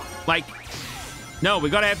move. Like, no, we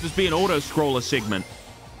gotta have this be an auto-scroller segment.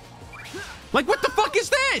 Like, what the fuck is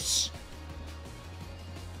this?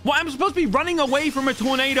 Well, I'm supposed to be running away from a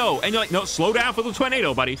tornado. And you're like, no, slow down for the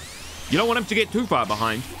tornado, buddy. You don't want him to get too far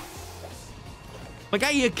behind. Like,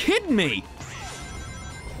 are you kidding me?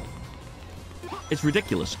 It's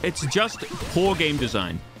ridiculous. It's just poor game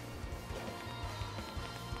design.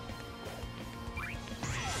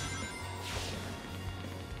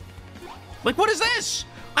 Like, what is this?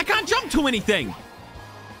 I can't jump to anything.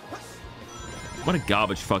 What a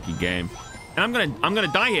garbage fucking game. And I'm gonna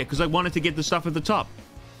die here because I wanted to get the stuff at the top.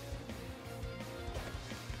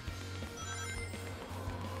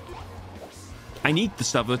 I need the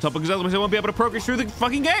stuff at the top because otherwise I won't be able to progress through the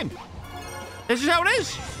fucking game. This is how it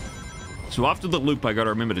is. So after the loop, I gotta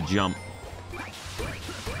remember to jump.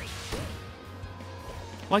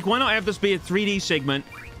 Like, why not have this be a 3D segment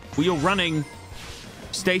where you're running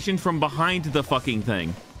stationed from behind the fucking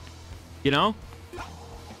thing? You know?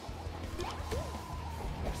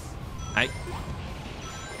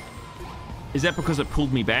 Is that because it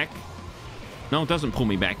pulled me back? No, it doesn't pull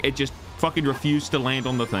me back. It just fucking refused to land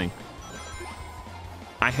on the thing.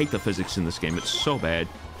 I hate the physics in this game. It's so bad.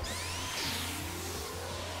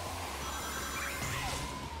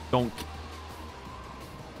 Don't.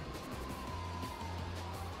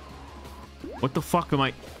 What the fuck am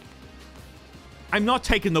I? I'm not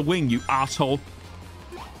taking the wing, you asshole.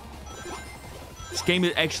 This game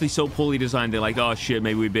is actually so poorly designed. They're like, oh shit,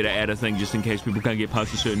 maybe we better add a thing just in case people can't get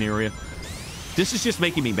past a certain area. This is just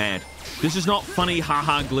making me mad. This is not funny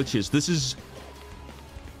haha glitches. This is...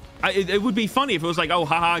 It would be funny if it was like, oh,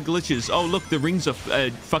 haha glitches. Oh, look, the rings are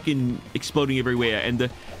fucking exploding everywhere. And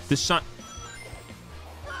the sun...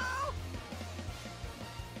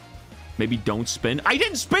 Maybe don't spin. I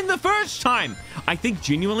didn't spin the first time! I think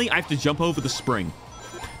genuinely I have to jump over the spring.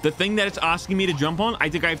 The thing that it's asking me to jump on, I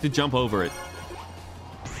think I have to jump over it.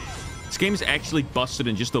 This game is actually busted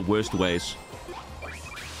in just the worst ways.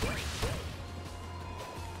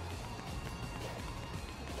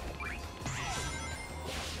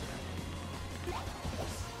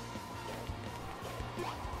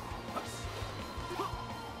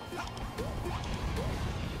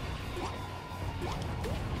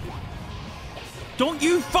 Don't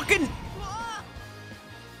you fucking...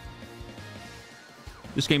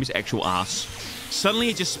 This game is actual ass. Suddenly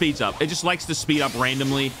it just speeds up. It just likes to speed up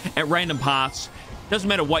randomly at random parts. Doesn't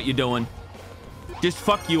matter what you're doing. Just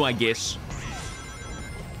fuck you, I guess.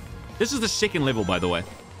 This is the second level, by the way.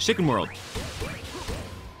 Second world.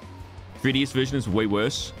 3DS version is way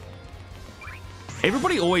worse.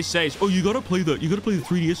 Everybody always says, oh, you gotta play the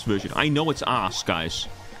 3DS version. I know it's ass, guys.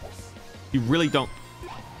 You really don't...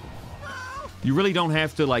 You really don't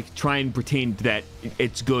have to, like, try and pretend that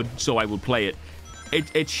it's good, so I will play it.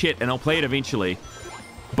 It's shit, and I'll play it eventually.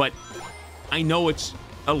 But I know it's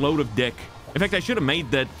a load of dick. In fact, I should have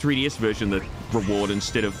made that 3DS version the reward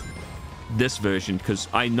instead of this version, because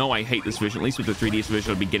I know I hate this version. At least with the 3DS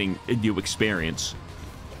version, I'd be getting a new experience.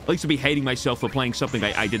 At least I'd be hating myself for playing something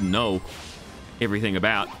I didn't know everything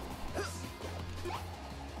about.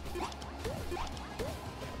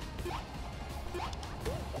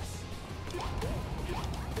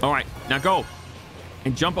 Alright, now go.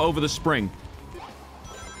 And jump over the spring.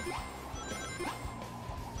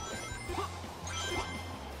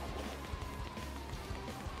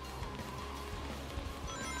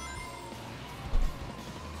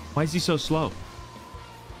 Why is he so slow?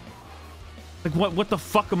 Like, what the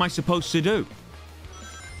fuck am I supposed to do?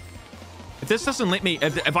 If this doesn't let me...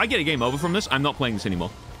 If I get a game over from this, I'm not playing this anymore.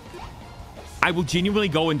 I will genuinely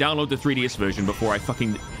go and download the 3DS version before I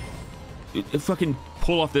fucking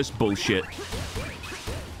pull off this bullshit.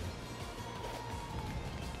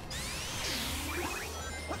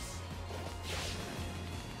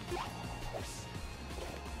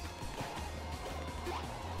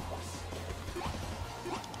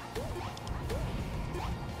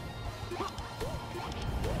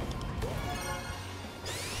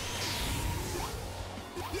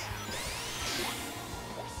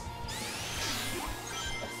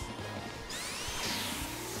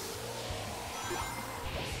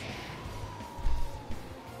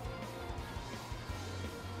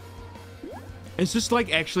 It's just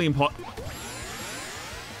like actually impossible.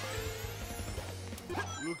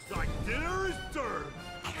 Looks like dinner is served.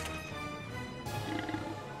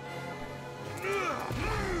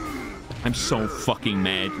 I'm so fucking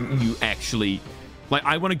mad. You actually... Like,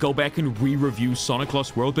 I want to go back and re-review Sonic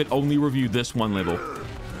Lost World, but only review this one level.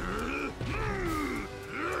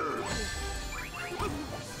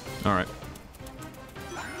 Alright.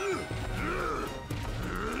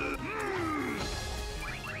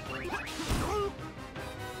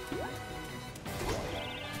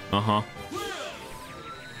 Uh-huh.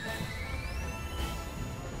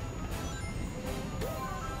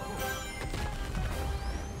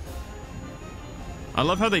 I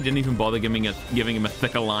love how they didn't even bother giving him a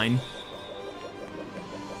thicker line.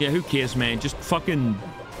 Yeah, who cares, man? Just fucking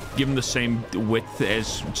give him the same width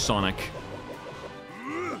as Sonic.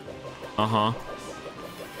 Uh-huh.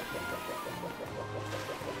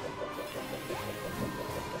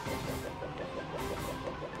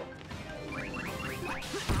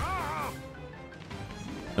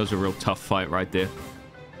 That was a real tough fight right there.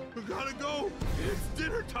 We gotta go. It's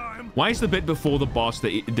dinner time. Why is the bit before the boss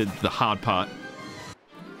the hard part?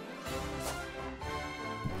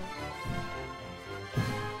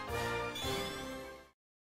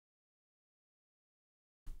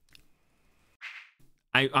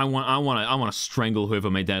 I want to strangle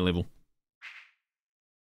whoever made that level.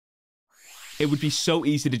 It would be so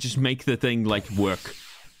easy to just make the thing, like, work.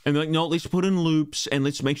 And they're like, no, let's put in loops, and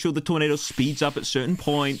let's make sure the tornado speeds up at certain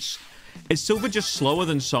points. Is Silver just slower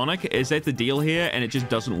than Sonic? Is that the deal here, and it just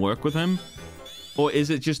doesn't work with him? Or is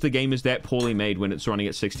it just the game is that poorly made when it's running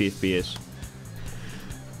at 60 FPS?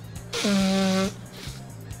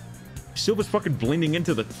 Silver's fucking blending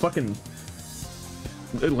into the fucking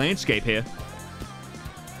landscape here.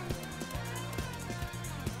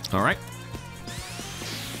 Alright.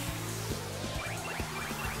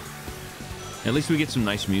 At least we get some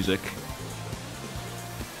nice music.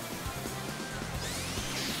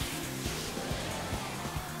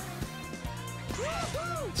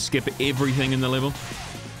 Skip everything in the level.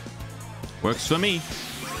 Works for me.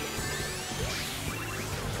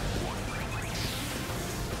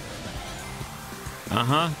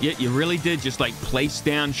 Uh-huh. Yeah, you really did just, like, place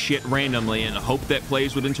down shit randomly and hope that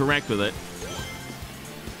players would interact with it.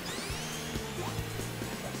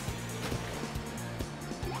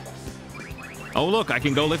 Oh, look, I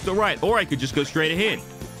can go left or right, or I could just go straight ahead.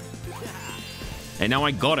 And now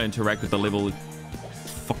I gotta interact with the level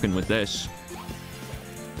fucking with this.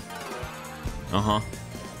 Uh-huh.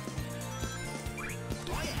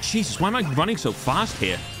 Jesus, why am I running so fast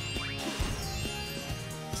here?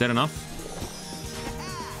 Is that enough?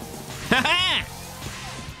 Ha-ha!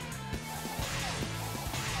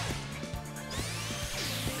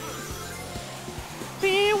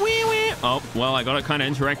 Oh, well, I gotta kind of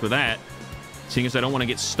interact with that. Seeing as I don't want to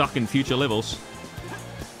get stuck in future levels.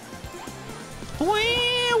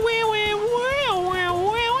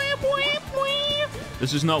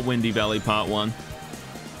 This is not Windy Valley Part 1.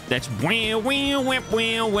 That's you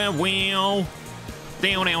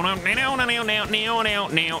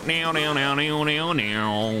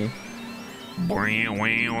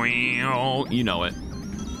know it.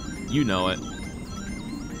 You know it.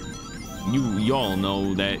 Y'all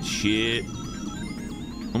know that shit.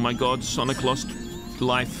 Oh my god, Sonic lost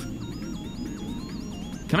life.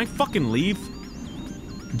 Can I fucking leave?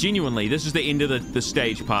 Genuinely, this is the end of the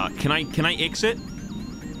stage part. Can I exit?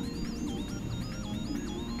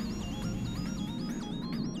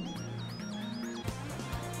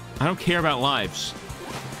 I don't care about lives.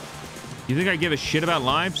 You think I give a shit about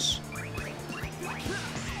lives?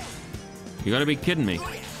 You gotta be kidding me.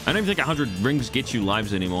 I don't even think 100 rings get you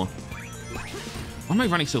lives anymore. Why am I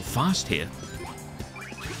running so fast here?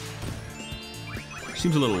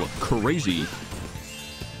 Seems a little crazy.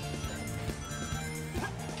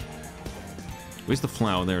 Where's the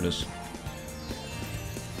flower? There it is.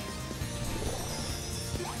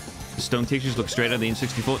 The stone textures look straight out of the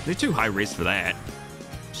N64. They're too high res for that.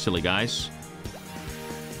 Silly guys.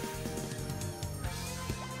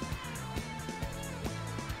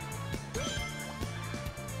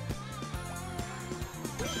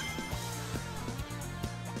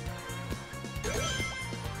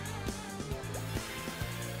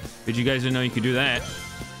 Did you guys know you could do that?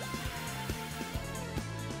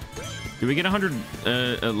 Do we get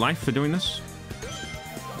 100 life for doing this?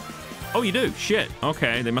 Oh, you do? Shit.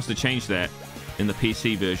 Okay, they must have changed that in the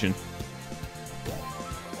PC version.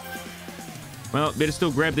 Well, better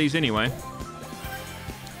still grab these anyway.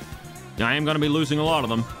 I am going to be losing a lot of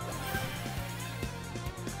them.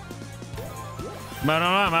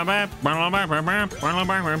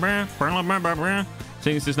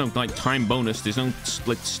 Seeing as there's no, like, time bonus, there's no,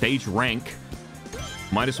 like, stage rank.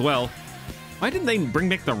 Might as well. Why didn't they bring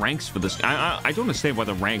back the ranks for this? I don't understand why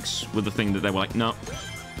the ranks were the thing that they were like, no,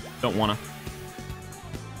 don't wanna.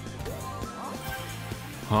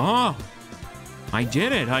 Oh, I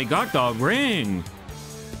did it. I got the ring.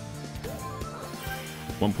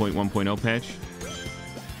 1.1.0 patch.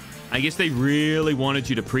 I guess they really wanted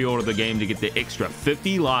you to pre-order the game to get the extra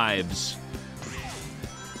 50 lives.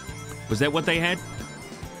 Was that what they had?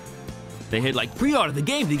 They had, like, pre-order the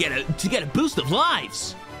game to get a boost of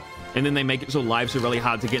lives. And then they make it so lives are really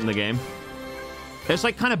hard to get in the game. It's,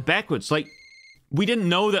 like, kind of backwards. Like, we didn't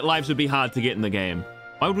know that lives would be hard to get in the game.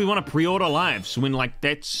 Why would we want to pre-order lives when, like,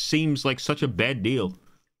 that seems like such a bad deal?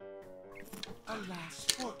 Alas,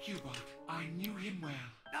 poor Cuba. I knew him well.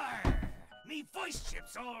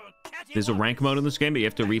 There's a rank mode in this game, but you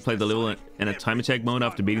have to replay the level in a time attack mode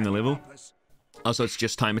after beating the level. Also, it's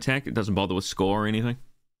just time attack. It doesn't bother with score or anything.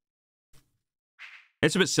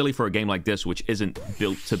 It's a bit silly for a game like this, which isn't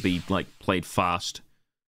built to be, like, played fast.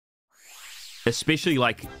 Especially,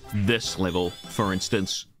 like, this level, for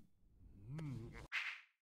instance.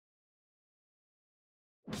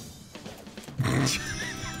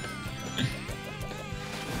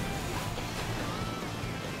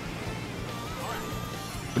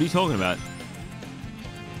 What are you talking about?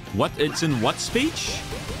 What? It's in what speech?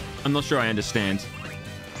 I'm not sure I understand.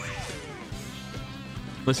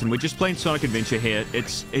 Listen, we're just playing Sonic Adventure here.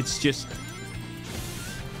 It's just...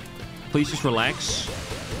 Please just relax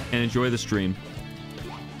and enjoy the stream.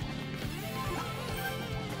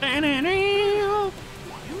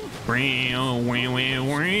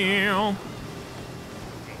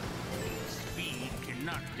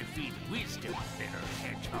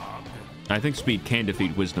 I think speed can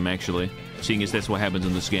defeat wisdom, actually. Seeing as that's what happens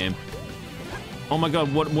in this game. Oh my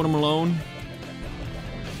god, what am alone?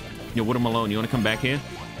 Yo, what am alone? You want to come back here?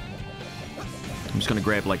 I'm just gonna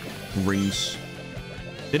grab, like, rings.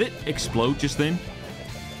 Did it explode just then?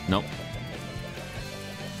 Nope.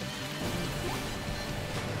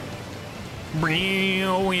 I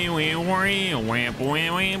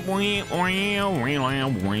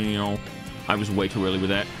was way too early with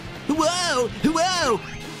that. Whoa! Whoa!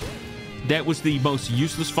 That was the most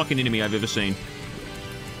useless fucking enemy I've ever seen.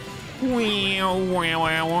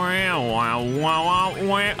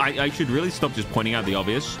 I should really stop just pointing out the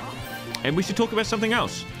obvious. And we should talk about something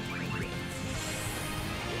else.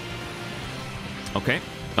 Okay.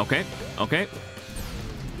 Okay. Okay.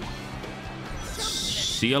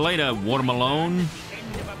 See you later, Watermelon.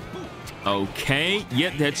 Okay.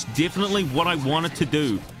 Yeah, that's definitely what I wanted to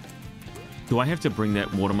do. Do I have to bring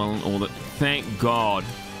that watermelon or that? Thank God.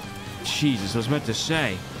 Jesus, I was about to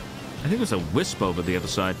say. I think there's a wisp over the other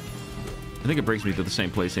side. I think it brings me to the same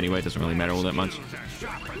place anyway. It doesn't really matter all that much.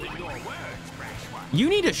 You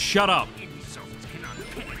need to shut up.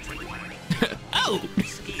 Oh!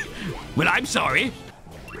 Well, I'm sorry.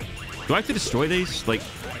 Do I have to destroy these? Like,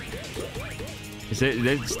 is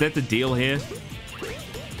that the deal here?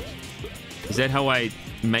 Is that how I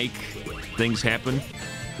make things happen?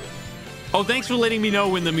 Oh, thanks for letting me know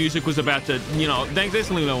when the music was about to, you know, thanks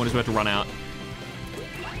for letting me know when it's about to run out.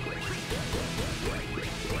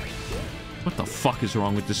 What the fuck is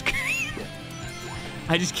wrong with this game?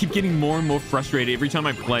 I just keep getting more and more frustrated every time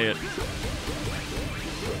I play it.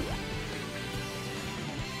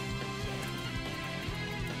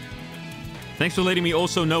 Thanks for letting me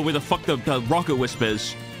also know where the fuck the rocket wisp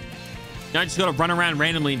is. Now I just gotta run around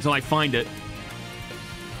randomly until I find it.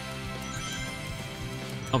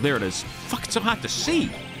 Oh, there it is. Fuck, it's so hard to see.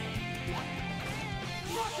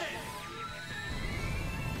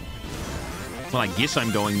 Well, I guess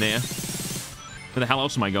I'm going there. Where the hell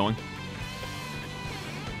else am I going?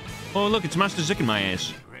 Oh, look, it's Master Zikin my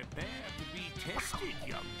ass.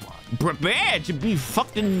 Prepare to be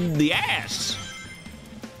fucked in the ass.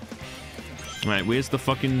 Alright, where's the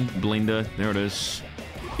fucking blender? There it is.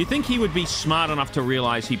 You'd think he would be smart enough to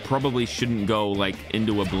realize he probably shouldn't go, like,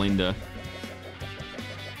 into a blender.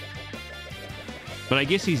 But I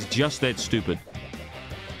guess he's just that stupid.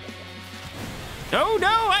 Oh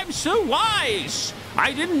no, I'm so wise!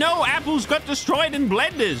 I didn't know apples got destroyed in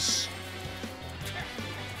blenders.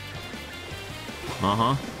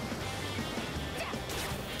 Uh-huh.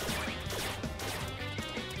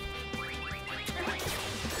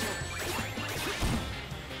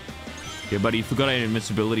 Yeah, buddy, you forgot I had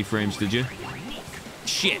invincibility frames, did you?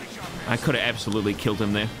 Shit! I could have absolutely killed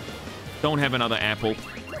him there. Don't have another apple.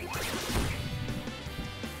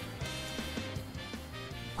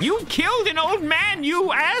 You killed an old man,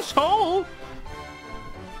 you asshole!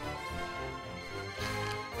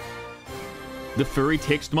 The furry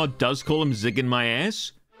text mod does call him Zikin my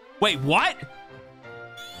ass? Wait, what?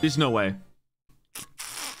 There's no way.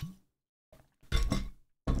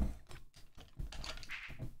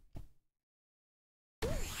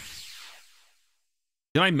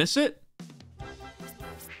 Did I miss it?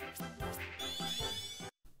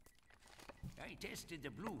 I tested the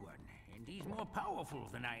blue one, and he's more powerful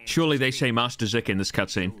than I am. Surely they say Master Zik in this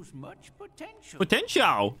cutscene. Much potential.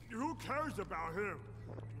 Potential? Who cares about him?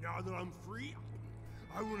 Now that I'm free,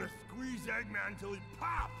 I want to squeeze Eggman till he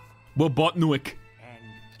pops. Robotnik. And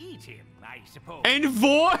eat him, I suppose. And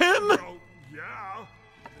for him? Oh, yeah.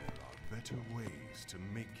 There are better ways to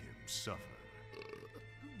make him suffer.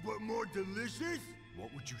 But more delicious?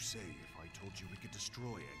 What would you say if I told you we could destroy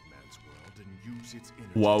Eggman's world and use its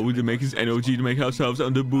energy? Wow, to make his energy to make ourselves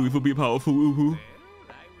unbelievably be powerful. Well,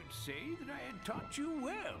 I would say that I had taught you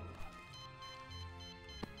well.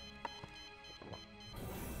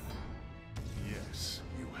 Yes,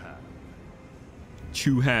 you have.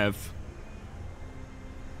 You have.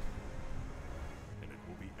 And it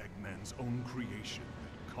will be Eggman's own creation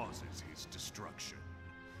that causes his destruction.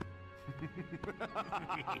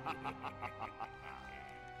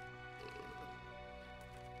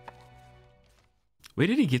 Where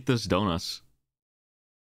did he get those donuts?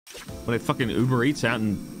 What, they fucking Uber Eats out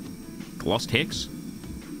in Lost Hex?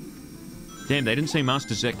 Damn, they didn't say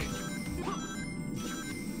Master Zik.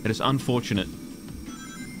 It is unfortunate.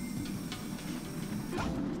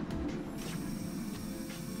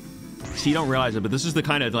 See, you don't realize it, but this is the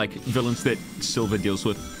kind of, like, villains that Silver deals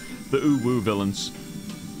with. The Wouwd villains.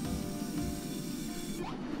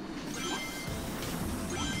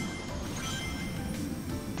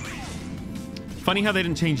 Funny how they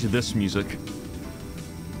didn't change this music.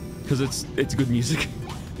 Because it's good music.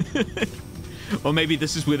 Or maybe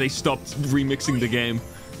this is where they stopped remixing the game.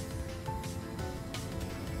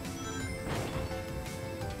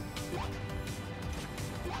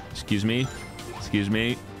 Excuse me. Excuse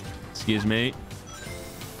me. Excuse me.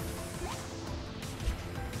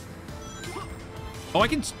 Oh, I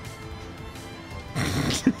can...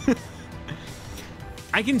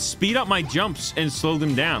 I can speed up my jumps and slow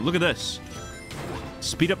them down. Look at this.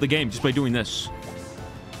 Speed up the game just by doing this.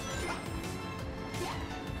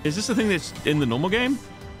 Is this the thing that's in the normal game?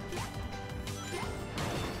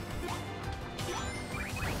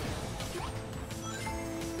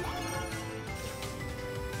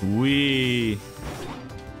 Wee.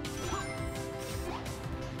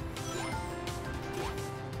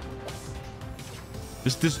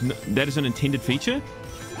 That is an intended feature?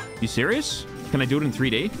 You serious? Can I do it in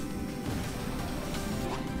 3D?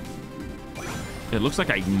 It looks like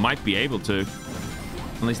I might be able to.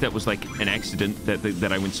 Unless that was like an accident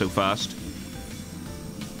that I went so fast.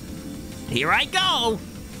 Here I go!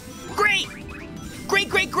 Great! Great,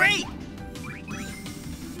 great, great!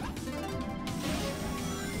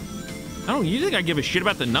 Oh, you think I give a shit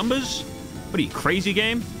about the numbers? What are you, crazy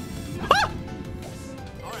game? Ah!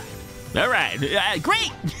 All right,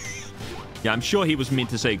 great! Yeah, I'm sure he was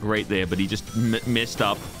meant to say great there, but he just messed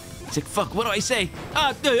up. He's like, fuck, what do I say?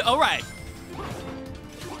 All right.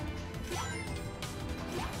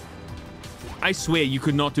 I swear you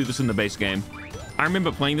could not do this in the base game. I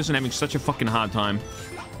remember playing this and having such a fucking hard time.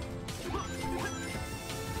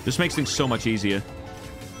 This makes things so much easier.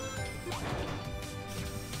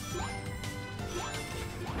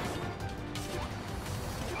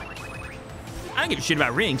 I don't give a shit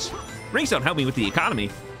about rings. Rings don't help me with the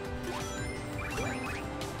economy.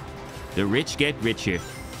 The rich get richer.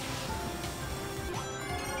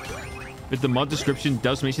 But the mod description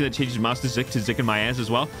does mention that changes Master Zik to Zikin Miaz as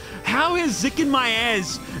well. How has Zikin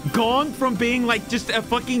Miaz gone from being like just a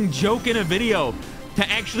fucking joke in a video to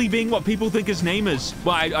actually being what people think his name is?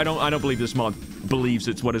 Well, I don't believe this mod believes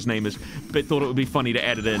it's what his name is, but thought it would be funny to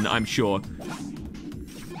add it in, I'm sure.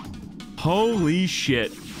 Holy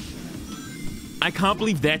shit. I can't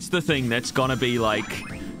believe that's the thing that's gonna be like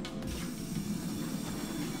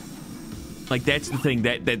that's the thing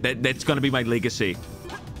that's gonna be my legacy.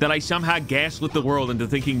 That I somehow gaslit the world into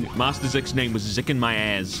thinking Master Zik's name was Zikin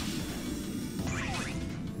Miaz.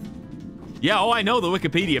 Yeah, oh, I know the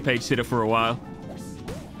Wikipedia page said it for a while.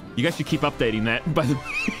 You guys should keep updating that, by the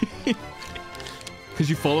way. Because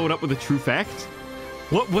you follow it up with a true fact?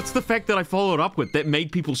 What's the fact that I followed up with that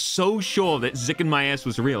made people so sure that Zikin Miaz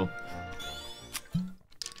was real?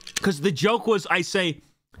 Because the joke was, I say...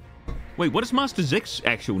 Wait, what is Master Zik's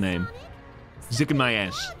actual name? Zikin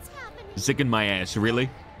Miaz. Zikin Miaz, really?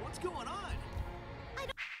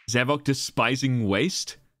 Zavok despising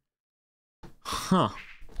waste? Huh.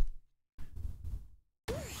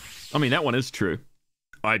 I mean, that one is true.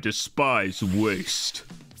 I despise waste.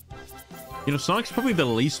 You know, Sonic's probably the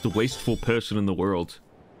least wasteful person in the world.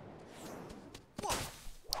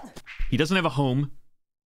 He doesn't have a home.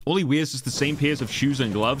 All he wears is the same pairs of shoes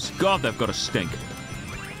and gloves. God, they've got to stink.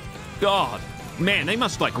 God. Man, they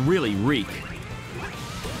must, like, really reek.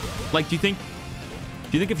 Like, do you think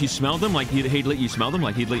if you smelled them, like, he'd let you smell them?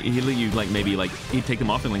 Like, he'd let you, like, maybe, like, he'd take them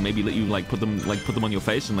off and, like, maybe let you, like, put them on your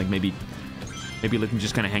face and, like, maybe let them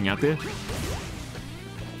just kind of hang out there?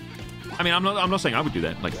 I mean, I'm not saying I would do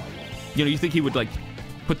that. Like, you know, you think he would, like,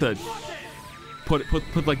 put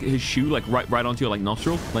like, his shoe, like, right onto your, like,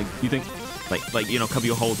 nostril? Like, you think, like, you know, cover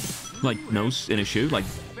your whole, like, nose in a shoe? Like,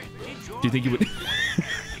 do you think he would...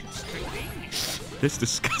 That's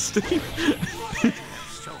disgusting.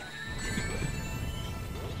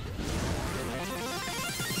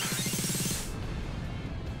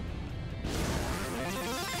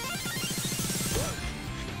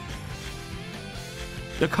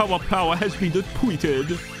 The co-op power has been depleted.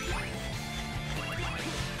 Do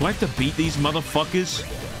I have to beat these motherfuckers?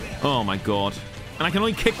 Oh my god. And I can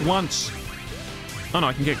only kick once. Oh no,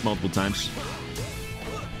 I can kick multiple times.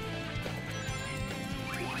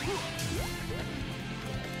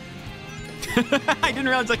 I didn't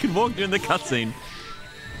realize I could walk during the cutscene.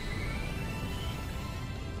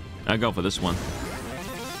 I'll go for this one.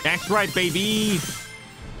 That's right, baby!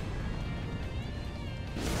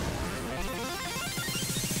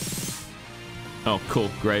 Oh, cool.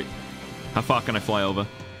 Great. How far can I fly over?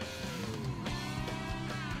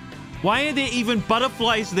 Why are there even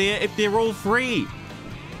butterflies there if they're all free?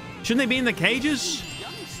 Shouldn't they be in the cages?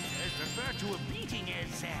 Youngsters refer to a beating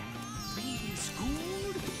as being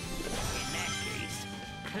schooled. In that case,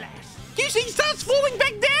 class. You see, he starts falling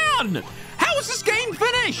back down! How is this game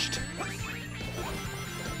finished?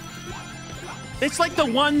 It's like the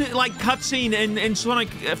one, like, cutscene in Sonic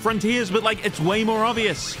Frontiers, but, like, it's way more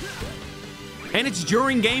obvious. And it's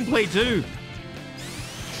during gameplay, too.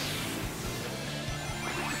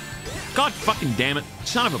 God fucking damn it.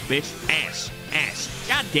 Son of a bitch. Ass. Ass.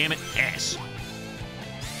 God damn it. Ass.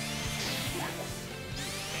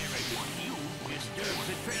 You disturb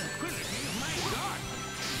the tranquility of my garden.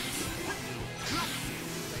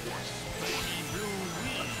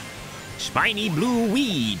 Spiny blue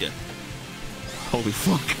weed. Holy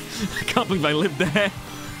fuck. I can't believe I lived there.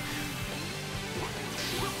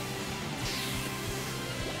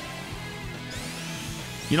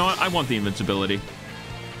 You know what? I want the invincibility.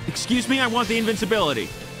 Excuse me, I want the invincibility.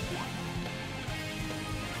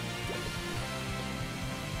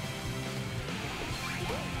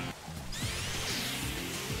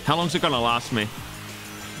 How long's it gonna last me?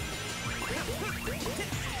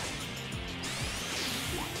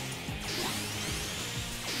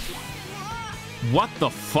 What the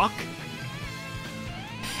fuck?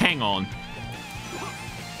 Hang on.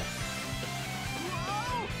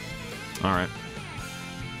 All right.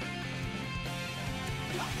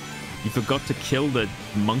 You forgot to kill the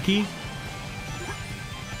monkey?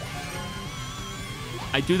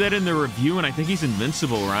 I do that in the review, and I think he's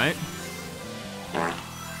invincible, right?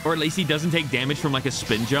 Or at least he doesn't take damage from, like, a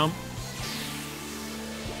spin jump.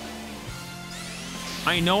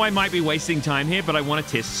 I know I might be wasting time here, but I want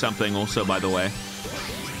to test something also, by the way.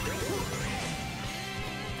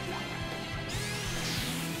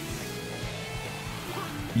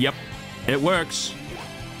 Yep, it works.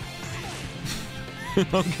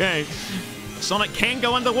 Okay. Sonic can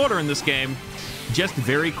go underwater in this game. Just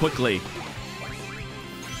very quickly.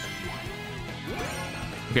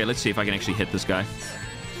 Okay, let's see if I can actually hit this guy.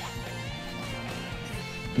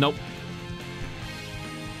 Nope.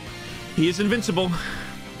 He is invincible.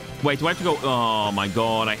 Wait, do I have to go? Oh my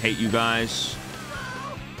god, I hate you guys.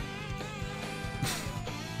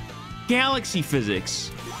 Galaxy physics.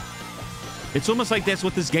 It's almost like that's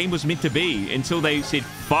what this game was meant to be until they said,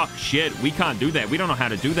 fuck, shit, we can't do that. We don't know how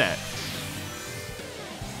to do that.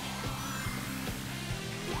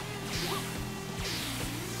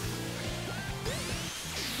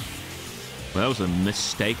 Well, that was a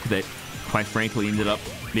mistake that, quite frankly, ended up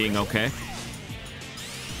being okay.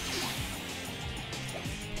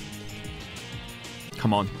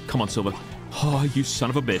 Come on. Come on, Silver. Oh, you son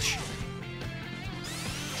of a bitch.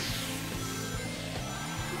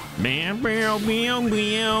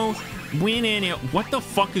 What the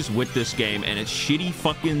fuck is with this game and it's shitty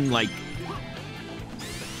fucking, like,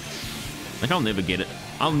 I'll never get it.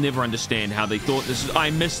 I'll never understand how they thought this is.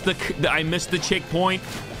 I missed the checkpoint.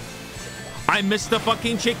 I missed the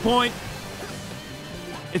fucking checkpoint.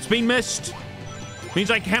 It's been missed.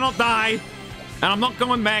 Means I cannot die. And I'm not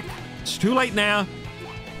going back. It's too late now.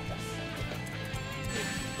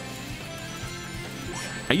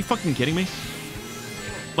 Are you fucking kidding me?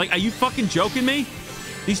 Like, are you fucking joking me?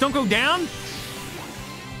 These don't go down?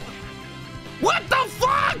 What the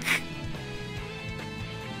fuck?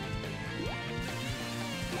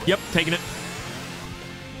 Yep, taking it.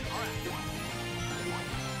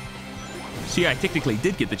 See, I technically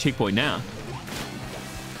did get the checkpoint now.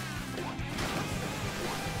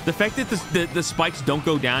 The fact that the spikes don't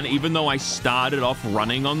go down even though I started off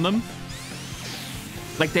running on them,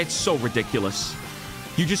 like, that's so ridiculous.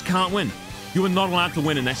 You just can't win. You are not allowed to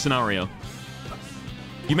win in that scenario.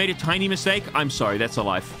 You made a tiny mistake? I'm sorry, that's a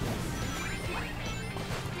life.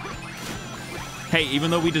 Hey,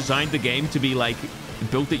 even though we designed the game to be, like,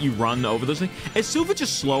 built that you run over those things, is Silver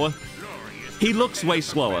just slower? He looks way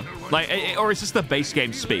slower. Like, or is this the base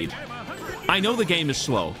game speed? I know the game is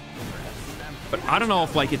slow, but I don't know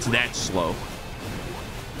if, like, it's that slow.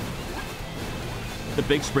 The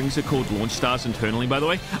big springs are called launch stars internally, by the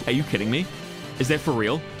way. Are you kidding me? Is that for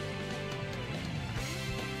real?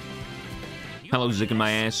 Hello, Zikin my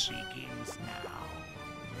ass.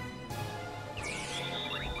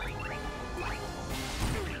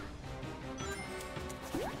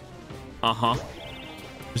 Uh-huh.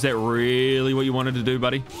 Is that really what you wanted to do,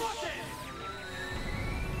 buddy?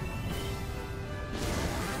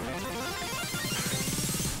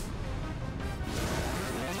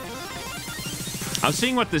 I was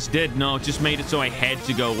seeing what this did. No, it just made it so I had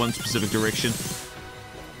to go one specific direction.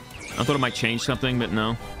 I thought it might change something, but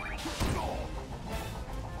no.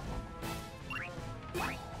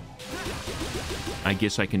 I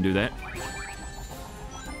guess I can do that.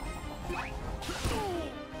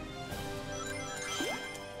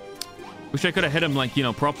 Wish I could have hit him, like, you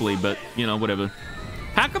know, properly, but, you know, whatever.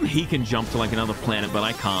 How come he can jump to, like, another planet, but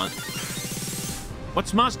I can't?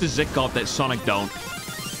 What's Master Zik got that Sonic don't?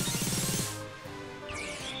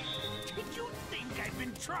 Did you think I've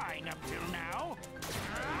been trying up till now?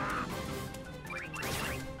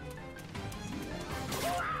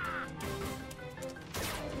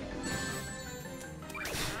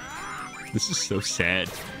 This is so sad.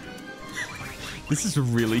 This is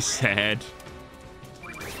really sad.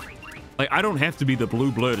 Like, I don't have to be the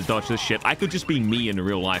blue blur to dodge this shit. I could just be me in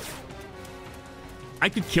real life. I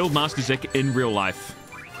could kill Master Zik in real life.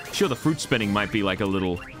 Sure, the fruit spinning might be like a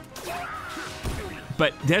little...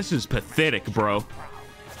 But this is pathetic, bro.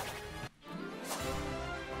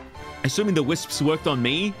 Assuming the wisps worked on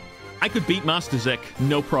me, I could beat Master Zik,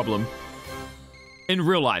 no problem. In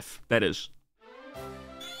real life, that is.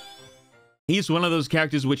 He's one of those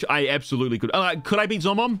characters which I absolutely could... could I beat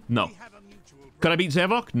Zombom? No. Could I beat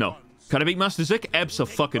Zavok? No. Could I beat Master Zik?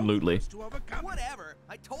 Abso-fucking-lutely. Whatever.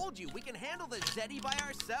 I told you, we can handle the Zeddy by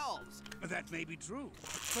ourselves. That may be true,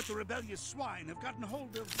 but the rebellious swine have gotten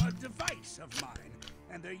hold of a device of mine,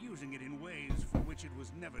 and they're using it in ways for which it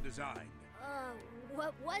was never designed.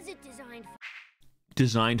 What was it designed for?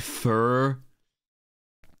 Designed for...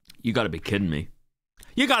 You gotta be kidding me.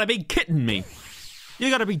 You gotta be kidding me. You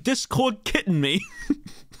gotta be Discord kidding me.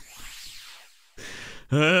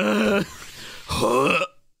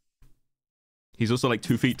 He's also like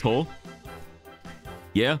 2 feet tall.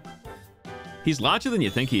 Yeah. He's larger than you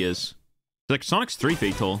think he is. Like, Sonic's 3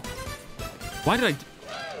 feet tall. Why did I...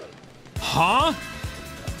 Huh?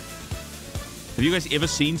 Have you guys ever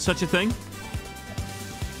seen such a thing?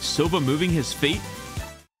 Silver moving his feet?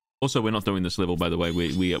 Also, we're not doing this level, by the way.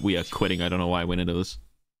 We are quitting. I don't know why I went into this.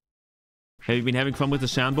 Have you been having fun with the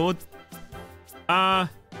soundboard?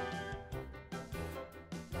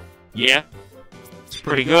 Yeah. It's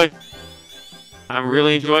pretty good. I'm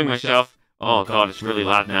really enjoying myself. Oh god, it's really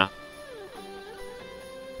loud now.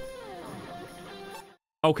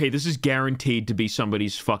 Okay, this is guaranteed to be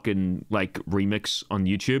somebody's fucking, like, remix on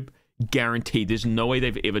YouTube. Guaranteed. There's no way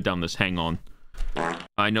they've ever done this. Hang on.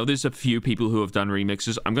 I know there's a few people who have done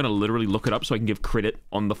remixes. I'm gonna literally look it up so I can give credit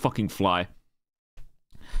on the fucking fly.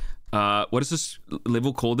 What is this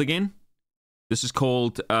level called again? This is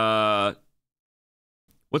called, what's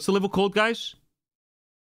the level called, guys?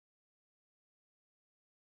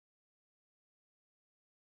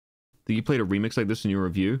 Did you play a remix like this in your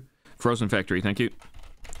review? Frozen Factory, thank you.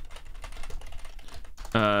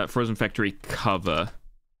 Frozen Factory cover.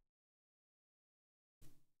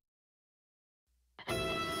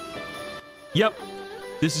 Yep.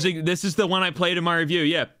 This is the one I played in my review,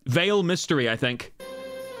 yeah. Veil Mystery, I think.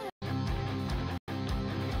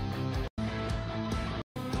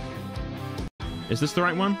 Is this the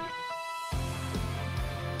right one?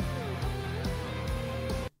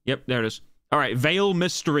 Yep, there it is. Alright, Veil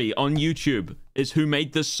Mystery on YouTube is who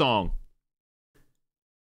made this song.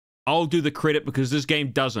 I'll do the credit because this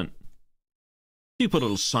game doesn't. You put a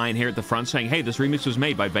little sign here at the front saying, hey, this remix was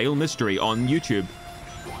made by Veil Mystery on YouTube.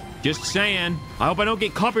 Just saying. I hope I don't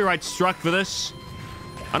get copyright struck for this.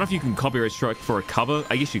 I don't know if you can copyright strike for a cover.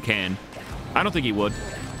 I guess you can. I don't think he would.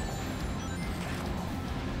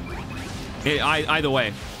 Either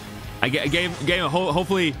way. I gave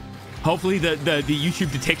hopefully the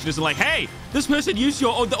YouTube detection isn't like, hey, this person used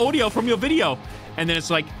the audio from your video. And then it's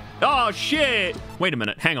like, oh, shit. Wait a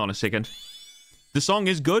minute. Hang on a second. The song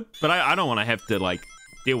is good, but I don't want to have to, like,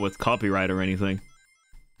 deal with copyright or anything.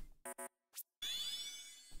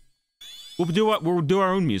 We'll do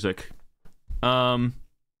our own music. We'll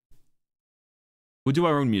do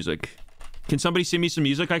our own music. Can somebody send me some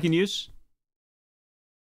music I can use?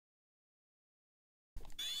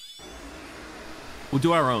 We'll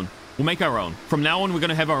do our own. We'll make our own. From now on, we're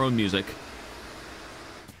gonna have our own music.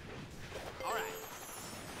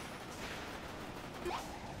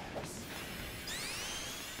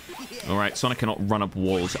 Alright, Sonic cannot run up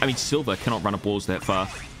walls. I mean, Silver cannot run up walls that far.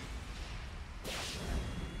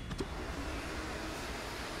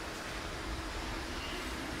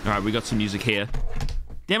 Alright, we got some music here.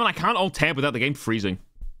 Damn it, I can't alt-tab without the game freezing.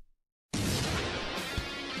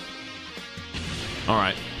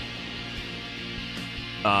 Alright.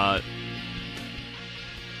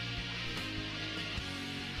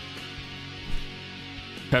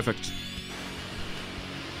 Perfect.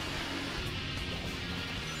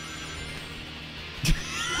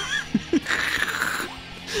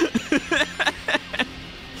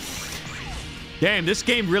 Damn, this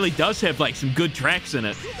game really does have, like, some good tracks in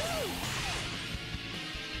it.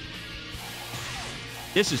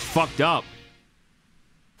 This is fucked up.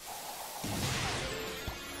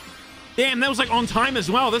 Damn, that was like on time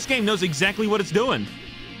as well. This game knows exactly what it's doing.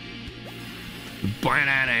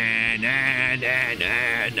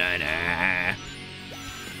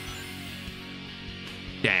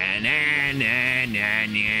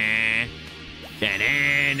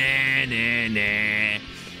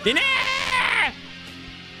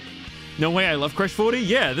 No way, I love Crush 40?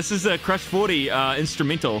 Yeah, this is a Crush 40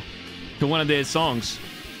 instrumental to one of their songs.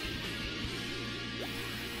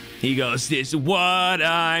 He goes, this is what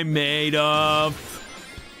I'm made of.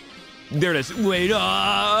 There it is. Made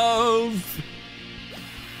of.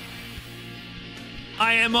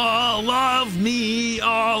 I am all of me,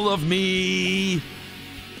 all of me.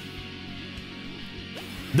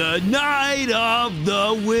 The night of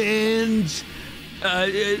the wind.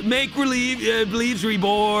 Make believes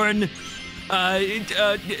reborn.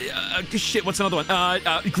 Shit, what's another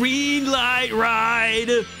one? Green light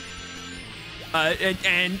ride.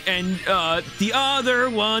 And the other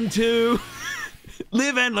one too.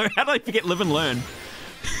 Live and learn. How did I forget live and learn?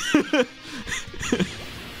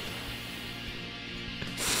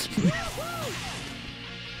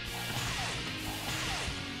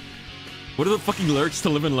 What are the fucking lyrics to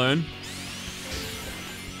live and learn?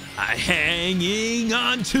 Hanging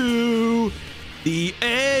on to the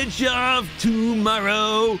edge of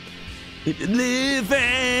tomorrow. Live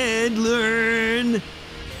and learn.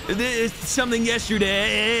 There's something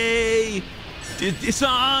yesterday.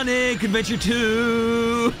 Sonic Adventure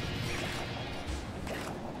 2.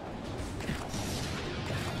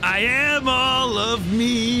 I am all of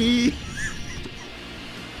me.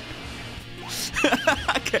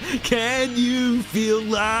 Can you feel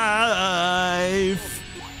life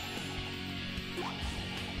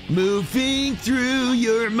moving through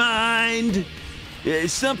your mind?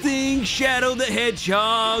 Something Shadow the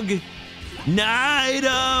Hedgehog. Night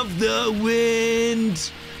of the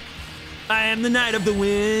wind. I am the night of the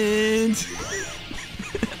wind.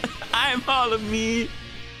 I am all of me.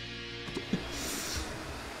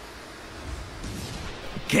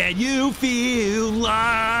 Can you feel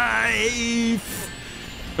life?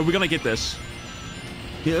 Are we gonna get this?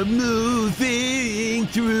 You're moving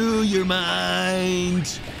through your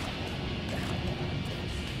mind.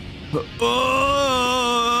 Oh,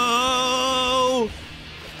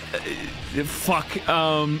 fuck.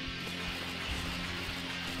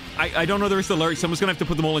 I don't know the rest of the lyrics. Someone's gonna have to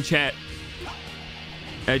put them all in chat.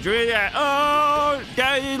 Oh,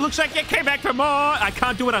 it looks like you came back for more. I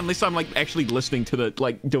can't do it unless I'm like actually listening to the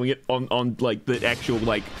like doing it on like the actual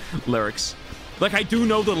like lyrics. Like I do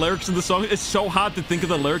know the lyrics of the song. It's so hard to think of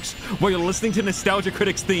the lyrics while you're listening to Nostalgia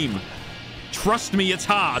Critic's theme. Trust me, it's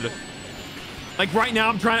hard. Like right now,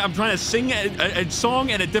 I'm trying to sing a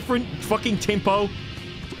song at a different fucking tempo.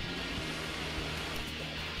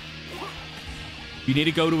 You need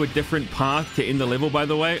to go to a different path to end the level, by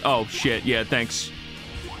the way. Oh shit, yeah, thanks.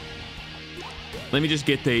 Let me just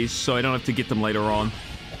get these so I don't have to get them later on.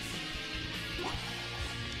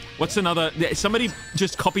 What's another? Somebody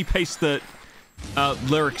just copy paste the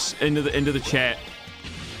lyrics into the chat.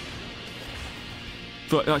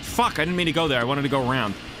 Fuck! I didn't mean to go there. I wanted to go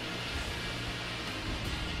around.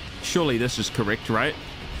 Surely this is correct, right?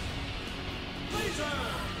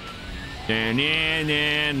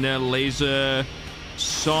 And the laser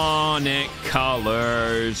Sonic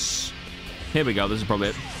colors. Here we go. This is probably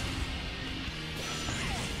it.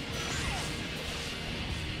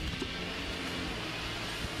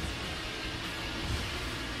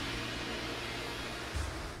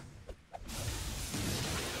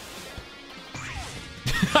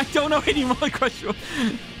 I don't know any more questions.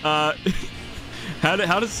 How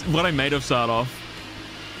does what I made of start off?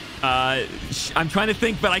 I'm trying to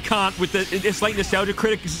think, but I can't. With it's like Nostalgia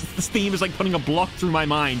Critic's theme is like putting a block through my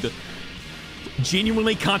mind.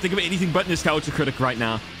 Genuinely can't think of anything but Nostalgia Critic right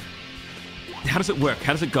now. How does it work?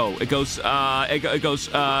 How does it go? It goes. It goes.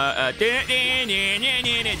 Hey,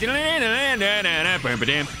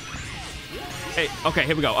 okay,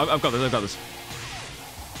 here we go. I've got this. I've got this.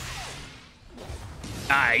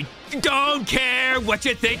 I don't care what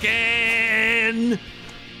you're thinking.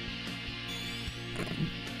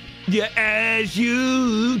 Yeah, as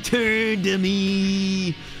you turn to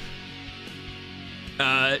me.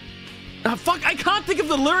 Fuck, I can't think of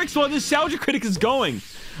the lyrics while this Nostalgia Critic is going.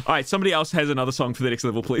 All right, somebody else has another song for the next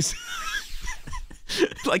level, please.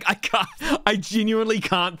 Like, I genuinely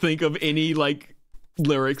can't think of any, like,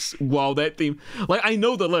 lyrics while that theme. Like, I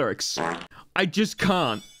know the lyrics. I just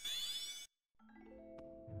can't.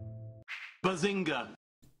 Bazinga.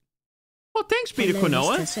 Well, thanks, Peter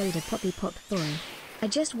Quinoa. Soda Poppy Pop Boy. I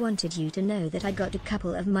just wanted you to know that I got a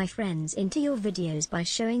couple of my friends into your videos by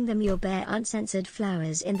showing them your bare uncensored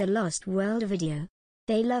flowers in the Lost World video.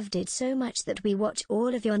 They loved it so much that we watch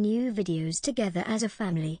all of your new videos together as a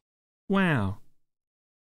family. Wow.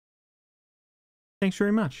 Thanks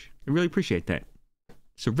very much. I really appreciate that.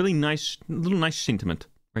 It's a really nice, little nice sentiment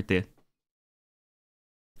right there.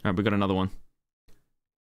 Alright, we got another one.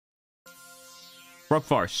 Rock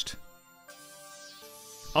Forest.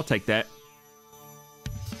 I'll take that.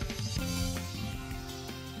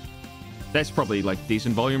 That's probably like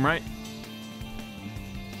decent volume, right?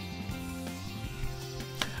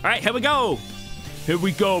 Alright, here we go! Here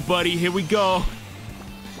we go, buddy, here we go!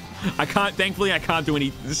 Thankfully I can't do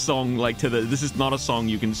any song like to the... This is not a song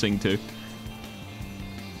you can sing to.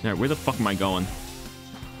 Alright, where the fuck am I going?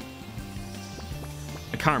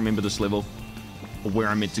 I can't remember this level. Or where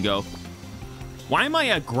I'm meant to go. Why am I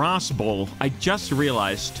a grass ball? I just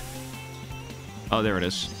realized. Oh, there it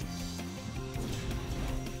is.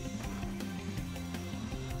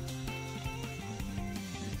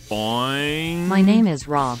 Boing. My name is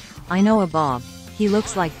Rob. I know a Bob. He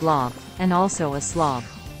looks like Blob, and also a slob.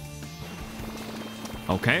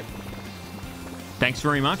 Okay. Thanks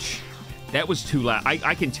very much. That was too loud.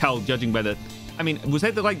 I can tell, judging by the... I mean, was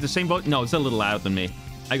that like the same volume? No, it's a little louder than me.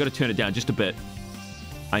 I gotta turn it down just a bit.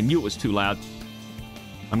 I knew it was too loud.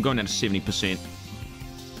 I'm going down to 70%.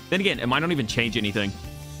 Then again, it might not even change anything.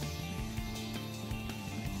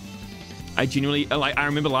 I genuinely... Like, I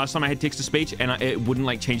remember last time I had text-to-speech, and it wouldn't,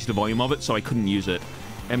 like, change the volume of it, so I couldn't use it.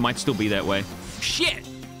 It might still be that way. Shit!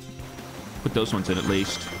 Put those ones in at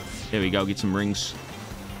least. There we go, get some rings.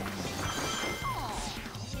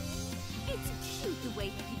 It's cute the way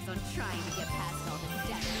he keeps on trying to get past all the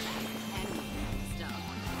death and stuff.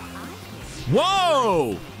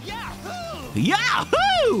 Whoa! Yahoo!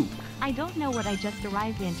 Yahoo! I don't know what I just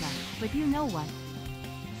arrived into, but you know what?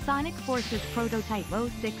 Sonic Forces prototype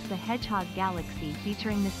 06 The Hedgehog Galaxy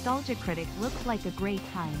featuring Nostalgia Critic looks like a great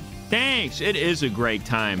time. Thanks, it is a great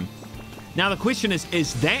time. Now the question is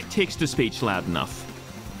that text-to-speech loud enough?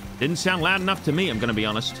 Didn't sound loud enough to me, I'm gonna be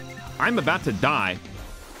honest. I'm about to die.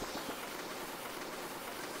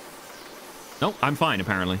 Nope, I'm fine,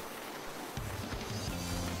 apparently.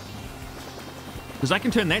 Because I can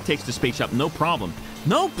turn that text-to-speech up, no problem.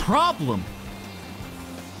 No problem!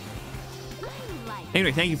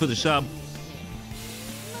 Anyway, thank you for the sub.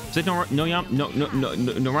 Is it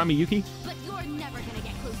Norami Yuki? But you're never gonna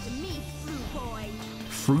get close to me, Fruit Boy.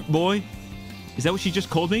 Fruit Boy? Is that what she just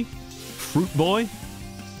called me? Fruit Boy?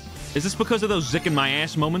 Is this because of those Zikin my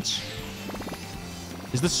ass moments?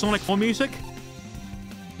 Is this Sonic 4 music?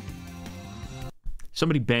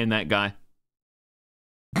 Somebody ban that guy.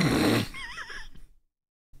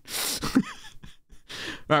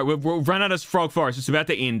 Alright, we've run out of Frog Forest. It's about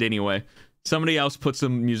to end anyway. Somebody else put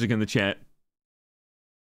some music in the chat.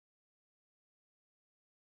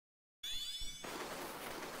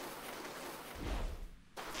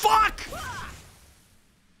 Fuck!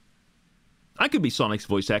 I could be Sonic's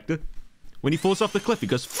voice actor. When he falls off the cliff, he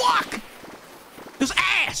goes, fuck! His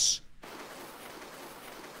ass!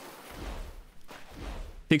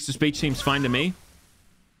 Text-to-speech seems fine to me.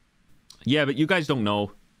 Yeah, but you guys don't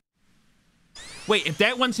know. Wait, if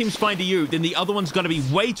that one seems fine to you, then the other one's gotta be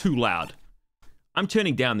way too loud. I'm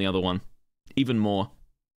turning down the other one. Even more.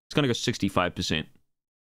 It's gonna go 65%.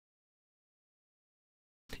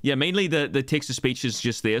 Yeah, mainly the text-to-speech is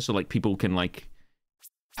just there so, like, people can, like,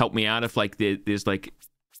 help me out if, like, there's, like...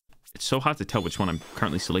 It's so hard to tell which one I'm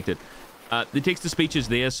currently selected. The text-to-speech is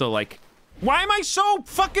there so, like... Why am I so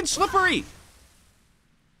fucking slippery?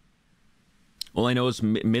 All I know is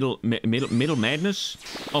Middle Madness?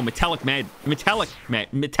 Oh, Metallic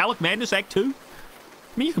Madness Act 2? I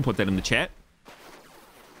mean, you can put that in the chat.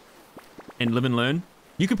 And Live and Learn.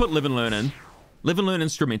 You can put Live and Learn in. Live and Learn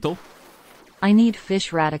instrumental. I need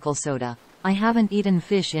fish radical soda. I haven't eaten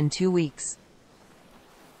fish in 2 weeks.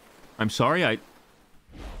 I'm sorry, What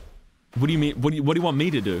do you mean? What do you want me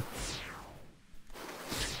to do?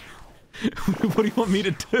 What do you want me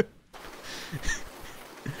to do?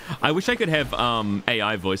 I wish I could have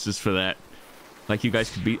AI voices for that. Like you guys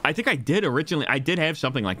could be. I think I did originally. I did have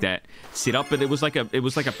something like that set up, but it was like a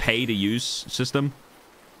pay to use system.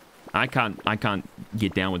 I can't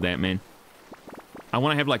get down with that, man. I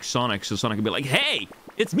want to have like Sonic, so Sonic can be like, "Hey,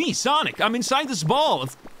 it's me, Sonic. I'm inside this ball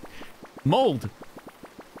of mold.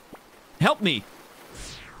 Help me."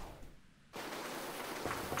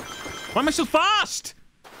 Why am I so fast?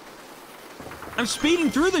 I'm speeding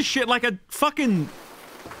through this shit like a fucking...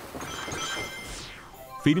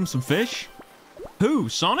 Feed him some fish? Who?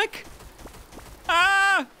 Sonic?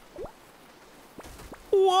 Ah!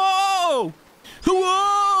 Whoa!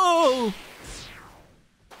 Whoa!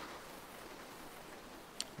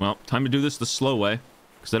 Well, time to do this the slow way.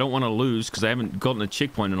 Because I don't want to lose, because I haven't gotten a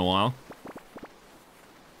checkpoint in a while.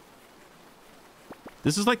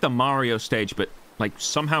 This is like the Mario stage, but, like,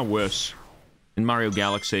 somehow worse. In Mario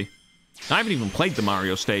Galaxy. I haven't even played the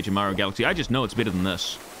Mario stage in Mario Galaxy. I just know it's better than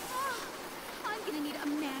this. I'm gonna need a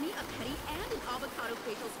mani, a pedi, and an avocado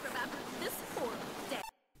facial scrub after this horrible day.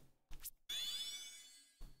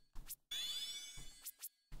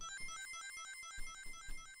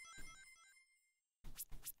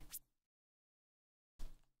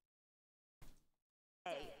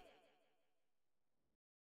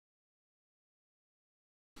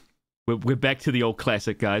 We're back to the old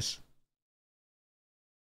classic, guys.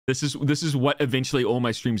 This is what eventually all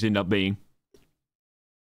my streams end up being.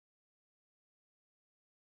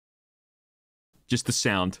 Just the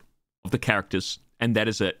sound of the characters, and that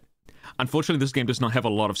is it. Unfortunately, this game does not have a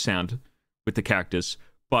lot of sound with the characters,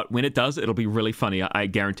 but when it does, it'll be really funny, I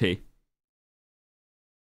guarantee.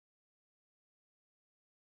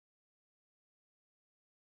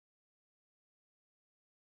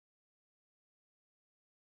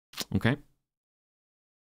 Okay.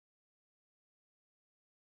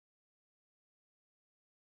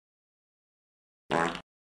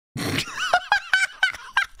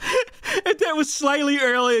 If that was slightly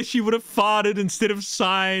earlier, she would have farted instead of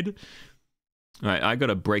sighed. Alright, I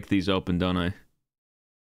gotta break these open, don't I?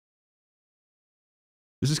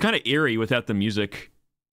 This is kind of eerie without the music.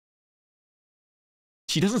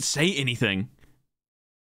 She doesn't say anything.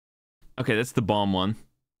 Okay, that's the bomb one.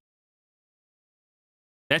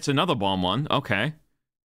 That's another bomb one. Okay.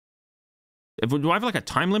 Do I have like a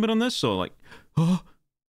time limit on this? Or like... Oh.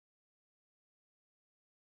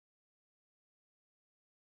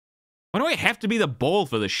 Why do I have to be the ball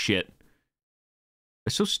for this shit?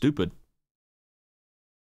 It's so stupid.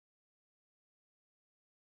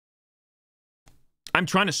 I'm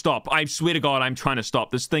trying to stop. I swear to God, I'm trying to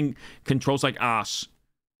stop. This thing controls like ass.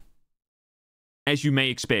 As you may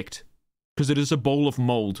expect. Because it is a bowl of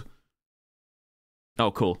mold.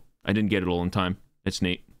 Oh, cool. I didn't get it all in time. It's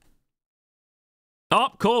neat. Oh,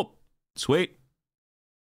 cool. Sweet.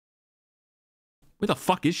 Where the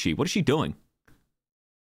fuck is she? What is she doing?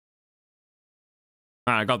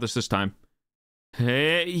 Alright, I got this time.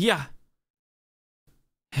 Hey, yeah.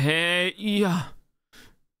 Hey, yeah.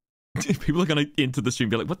 People are gonna enter the stream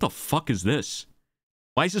and be like, what the fuck is this?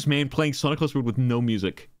 Why is this man playing Sonic Lost World with no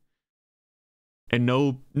music? And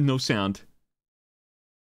no sound?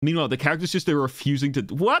 Meanwhile, the characters just are refusing to...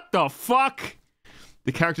 What the fuck?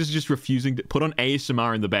 The characters are just refusing to put on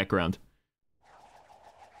ASMR in the background.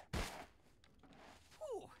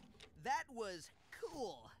 Ooh, that was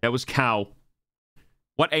cool. That was cow.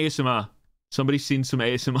 What ASMR? Somebody send some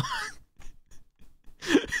ASMR.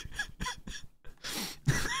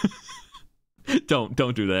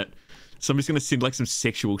 Don't do that. Somebody's gonna send like some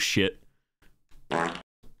sexual shit.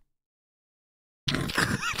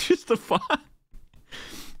 Just the fuck.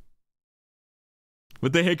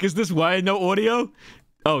 What the heck is this? Why no audio?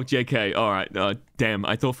 Oh, JK. Alright. Damn,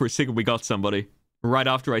 I thought for a second we got somebody. Right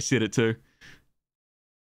after I said it too.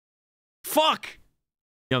 Fuck!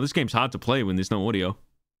 Yo, this game's hard to play when there's no audio.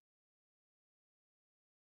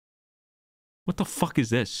 What the fuck is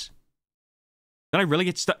this? Did I really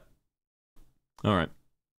get stuck? Alright.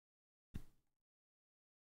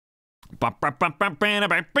 I'll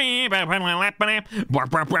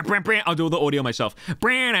do the audio myself.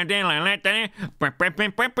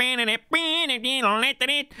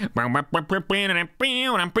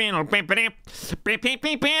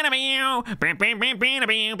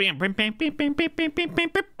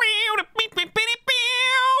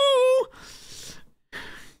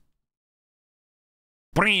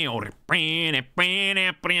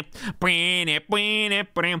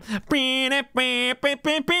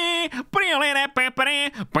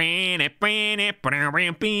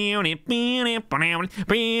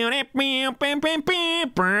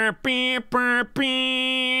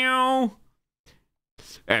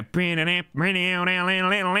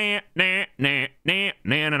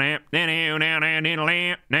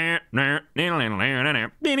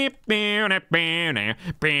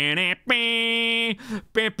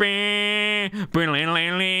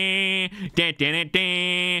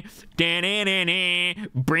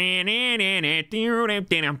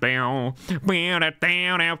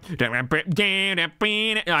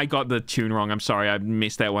 I got the tune wrong. I'm sorry. I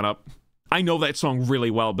messed that one up. I know that song really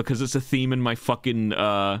well because it's a theme in my fucking,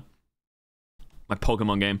 my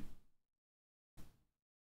Pokemon game.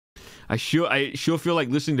 I sure feel like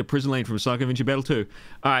listening to Prison Lane from Sonic Adventure Battle 2.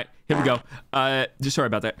 Alright, here we go. Just sorry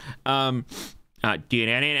about that. Hang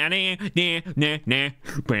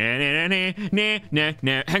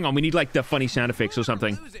on, we need like the funny sound effects or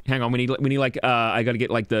something. Hang on, we need like I gotta get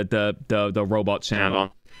like the robot sound on.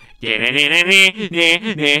 I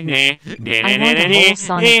want a whole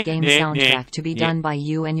Sonic game soundtrack to be done by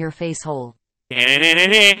you and your face hole. That's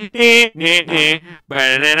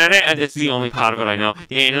the only part of it I know.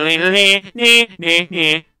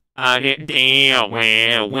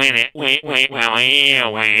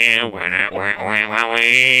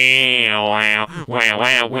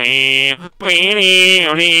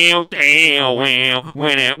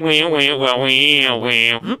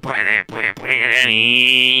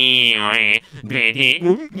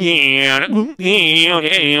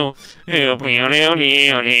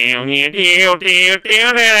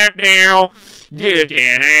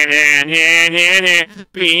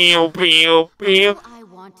 I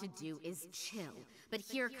want to do is chill, but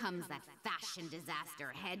here comes that fashion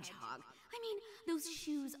disaster hedgehog. I mean, those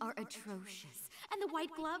shoes are atrocious, and the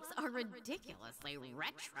white gloves are ridiculously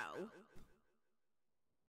retro.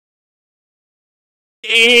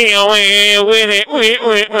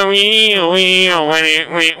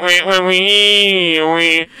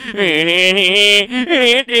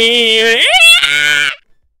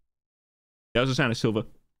 That was the sound of Silver.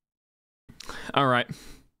 All right.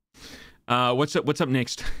 What's up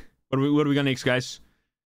next? What do we got next, guys?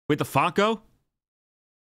 Where'd the fart go?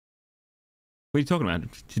 What are you talking about?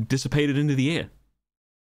 It dissipated into the air.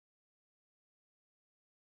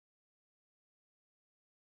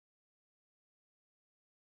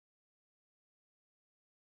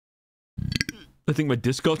 I think my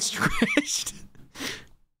disc got scratched.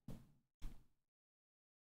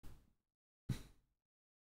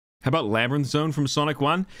 How about Labyrinth Zone from Sonic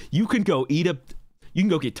 1? You can go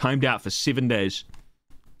get timed out for 7 days.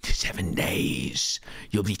 7 days.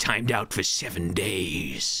 You'll be timed out for 7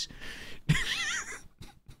 days.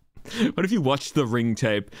 What if you watched the Ring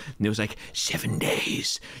tape and it was like, 7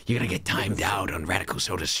 days. You're gonna get timed out on Radical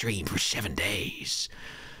Soda Stream for 7 days.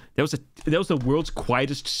 That was the world's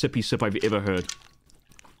quietest sippy sip I've ever heard.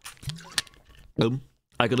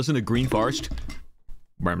 I could listen to Green Forest.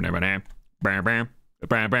 Wait,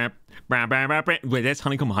 that's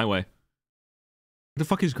Honeycomb Highway. What the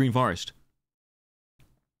fuck is Green Forest?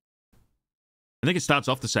 I think it starts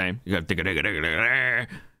off the same. You go, that's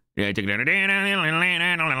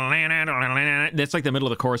like the middle of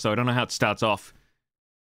the chorus, though. I don't know how it starts off.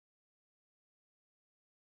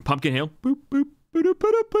 Pumpkin Hill. Boop, boop. You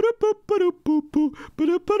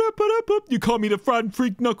call me the fried and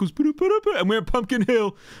freak Knuckles. And we're at Pumpkin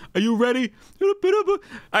Hill. Are you ready?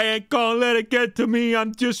 I ain't gonna let it get to me.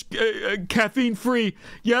 I'm just caffeine free.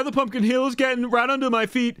 Yeah, the Pumpkin Hill is getting right under my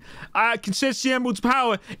feet. I can sense the Emerald's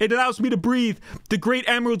power. It allows me to breathe. The great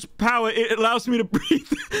Emerald's power. It allows me to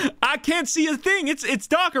breathe. I can't see a thing. It's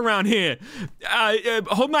dark around here.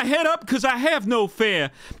 Hold my head up because I have no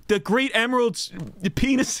fear. The great Emerald's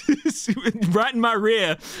penis is right in my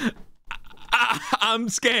rear. I'm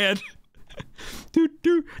scared.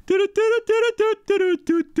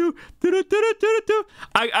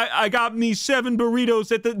 I got me 7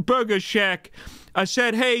 burritos at the Burger Shack. I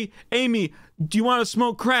said, hey, Amy, do you want to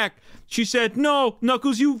smoke crack? She said, no,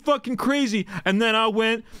 Knuckles, you fucking crazy. And then I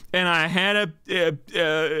went and I had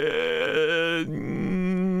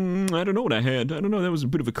I don't know what I had. I don't know. That was a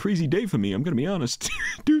bit of a crazy day for me. I'm going to be honest.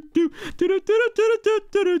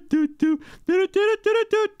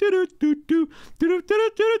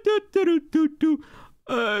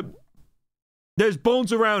 There's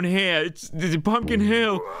bones around here. It's a Pumpkin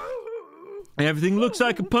Hill. Everything looks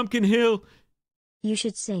like a Pumpkin Hill. You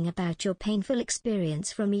should sing about your painful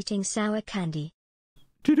experience from eating sour candy.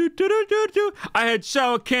 I had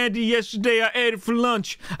sour candy yesterday. I ate it for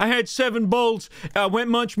lunch. I had 7 bowls. I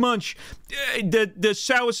went munch munch. The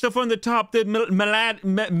sour stuff on the top, the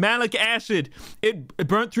malic acid, it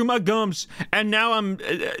burnt through my gums, and now I'm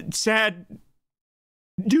sad.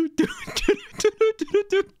 I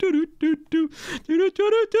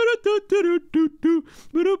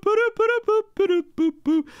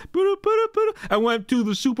went to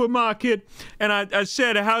the supermarket and I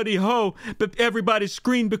said howdy ho, but everybody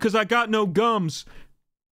screamed because I got no gums.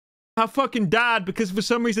 I fucking died because for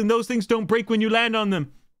some reason those things don't break when you land on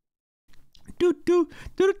them. Can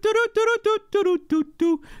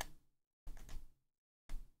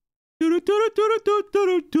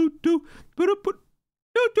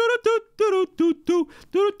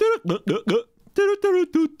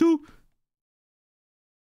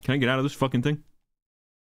I get out of this fucking thing?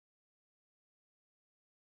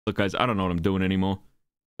 Look, guys, I don't know what I'm doing anymore.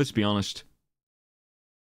 Let's be honest.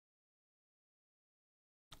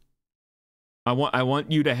 I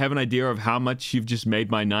want you to have an idea of how much you've just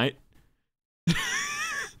made my night.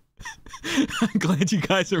 I'm glad you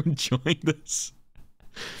guys are enjoying this.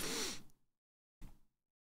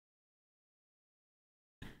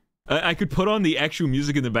 I could put on the actual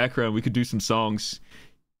music in the background. We could do some songs.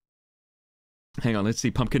 Hang on, let's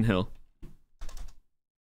see. Pumpkin Hill.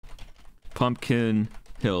 Pumpkin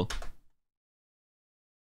Hill.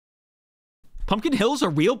 Pumpkin Hill's a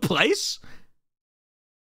real place?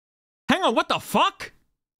 Hang on, what the fuck?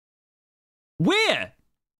 Where?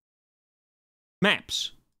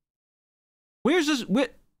 Maps. Where's this? Where?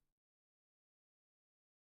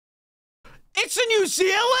 It's in New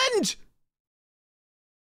Zealand!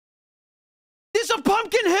 There's a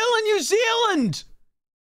Pumpkin Hill in New Zealand!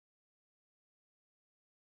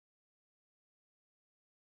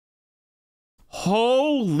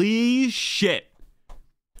 Holy shit.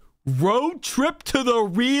 Road trip to the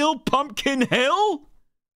real Pumpkin Hill?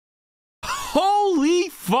 Holy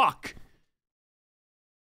fuck.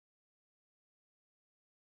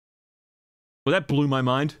 Well, that blew my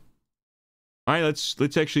mind. All right,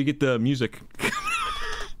 let's actually get the music.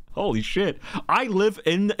 Holy shit. I live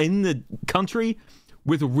in the country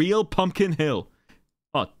with real Pumpkin Hill.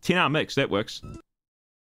 Oh, 10-hour mix. That works.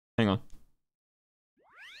 Hang on.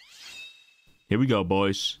 Here we go,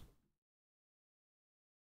 boys.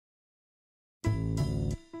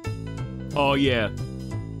 Oh, yeah.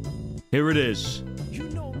 Here it is.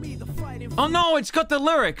 Oh, no, it's got the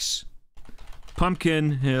lyrics.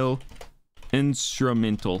 Pumpkin Hill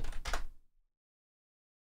instrumental.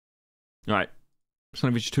 All right. Son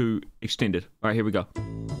of a bitch 2 extended. All right, here we go.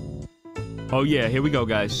 Oh, yeah, here we go,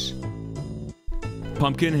 guys.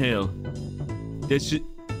 Pumpkin Hill. This is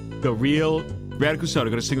the real Radical Soda.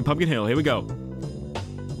 Gonna sing the Pumpkin Hill. Here we go.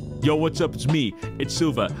 Yo, what's up? It's me. It's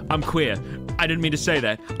Silver. I'm queer. I didn't mean to say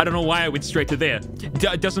that. I don't know why I went straight to there.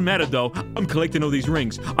 It doesn't matter, though. I'm collecting all these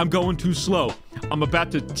rings. I'm going too slow. I'm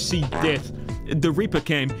about to see death. The Reaper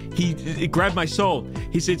came. He grabbed my soul.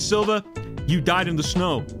 He said, Silver, you died in the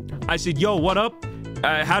snow. I said, yo, what up?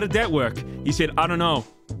 How did that work? He said, I don't know.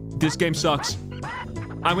 This game sucks.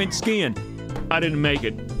 I went skiing. I didn't make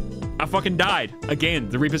it. I fucking died. Again,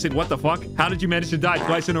 the Reaper said, what the fuck? How did you manage to die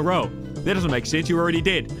twice in a row? That doesn't make sense. You already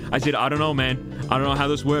did. I said, I don't know, man. I don't know how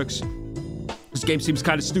this works. This game seems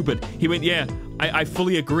kind of stupid. He went, yeah, I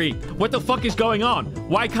fully agree. What the fuck is going on?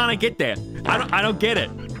 Why can't I get there? I don't get it.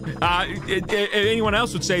 Anyone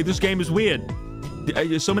else would say this game is weird.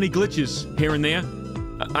 There's so many glitches here and there.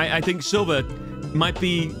 I think Silver might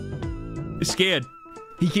be scared.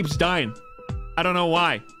 He keeps dying. I don't know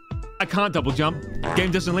why. I can't double jump.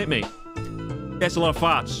 Game doesn't let me. That's a lot of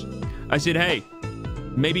farts. I said, hey,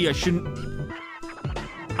 maybe I shouldn't.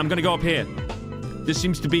 I'm gonna go up here. This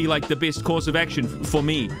seems to be like the best course of action for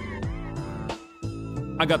me.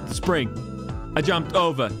 I got the spring. I jumped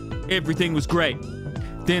over. Everything was great.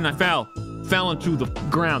 Then I fell into the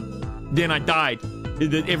ground. Then I died.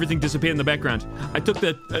 Everything disappeared in the background. I took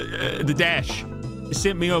the dash. It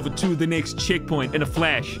sent me over to the next checkpoint in a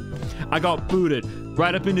flash. I got booted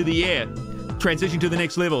right up into the air. Transitioned to the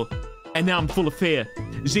next level. And now I'm full of fear.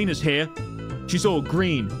 Xena's here. She's all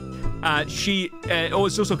green. She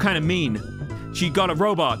is also kind of mean. She got a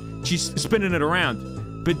robot. She's spinning it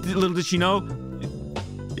around. But little did she know,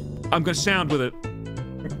 I'm gonna sound with it.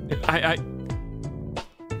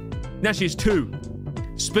 Now she has 2.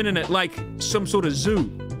 Spinning it like some sort of zoo.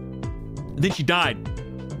 Then she died.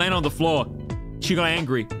 Laying on the floor. She got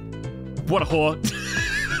angry. What a whore.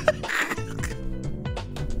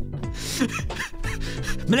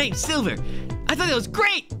 My name's Silver. I thought that was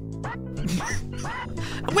great.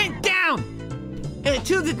 I went down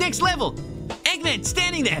to the next level. Eggman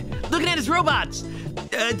standing there, looking at his robots.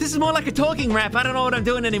 This is more like a talking rap. I don't know what I'm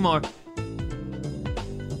doing anymore.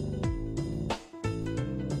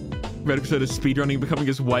 Radical Soda speedrunning, becoming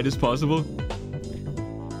as white as possible.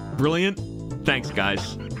 Brilliant. Thanks,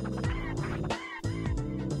 guys.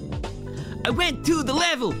 I went to the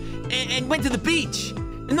level and went to the beach.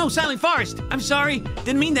 No, Silent Forest. I'm sorry.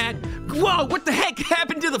 Didn't mean that. Whoa, what the heck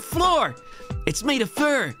happened to the floor? It's made of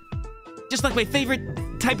fur. Just like my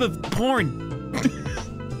favorite type of porn.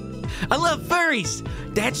 I love furries.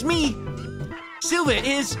 That's me. Silver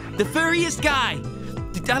is the furriest guy.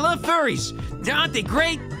 I love furries. Aren't they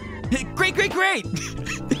great? Great, great, great.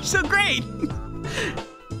 They're so great.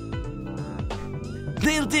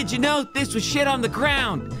 Little did you know this was shit on the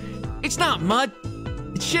ground. It's not mud.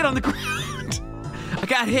 It's shit on the ground. I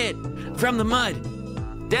got hit from the mud.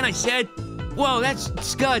 Then I said, whoa, that's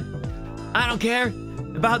scud. I don't care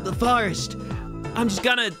about the forest. I'm just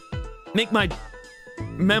gonna make my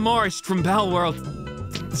memoirist from Bell World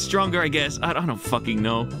stronger, I guess. I don't fucking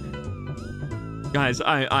know. Guys,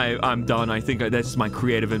 I'm done. I think that's my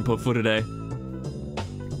creative input for today.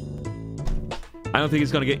 I don't think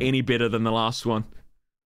it's gonna get any better than the last one.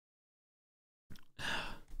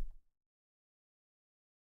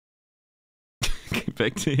 Get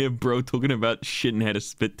back to here, bro, talking about shit and had a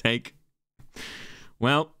spit take.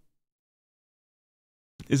 Well,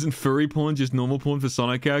 isn't furry porn just normal porn for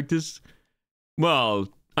Sonic characters? Well,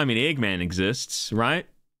 I mean, Eggman exists, right?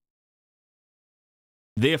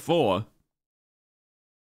 Therefore...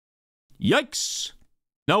 Yikes!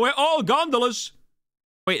 No, we're all gondolas!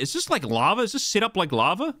 Wait, is this like lava? Is this set up like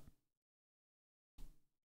lava?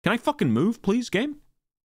 Can I fucking move, please, game?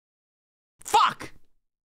 Fuck!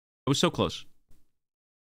 I was so close.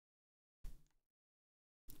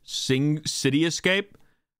 Sing City Escape?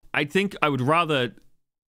 I think I would rather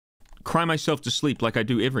cry myself to sleep like I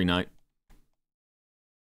do every night.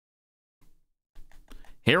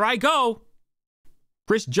 Here I go!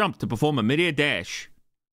 Press jump to perform a mid-air dash.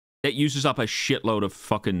 That uses up a shitload of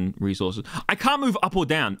fucking resources. I can't move up or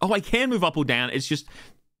down. Oh, I can move up or down. It's just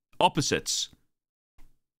opposites.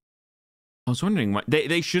 I was wondering why.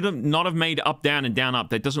 They should have not have made up, down, and down,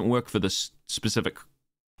 up. That doesn't work for this specific...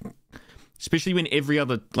 Especially when every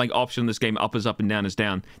other like option in this game, up is up and down is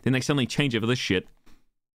down. Then they suddenly change it for this shit.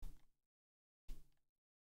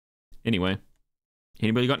 Anyway.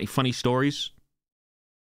 Anybody got any funny stories?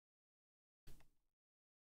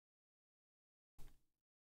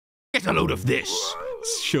 Get a load of this!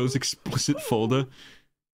 Shows explicit folder.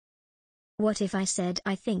 What if I said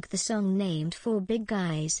I think the song named Four Big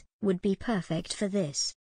Guys would be perfect for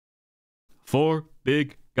this? 4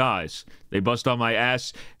 big guys. They bust on my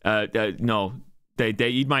ass. No. They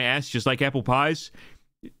eat my ass just like apple pies.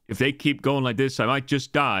 If they keep going like this, I might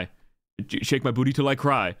just die. Shake my booty till I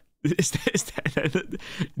cry.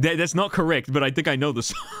 That's not correct, but I think I know the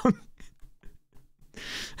song.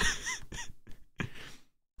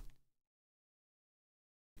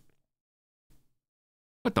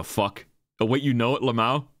 What the fuck? Oh, wait, you know it,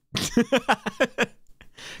 Lamau?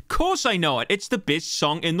 Of course I know it. It's the best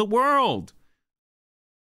song in the world.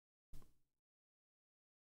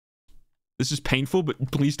 This is painful,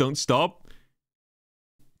 but please don't stop.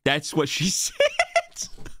 That's what she said.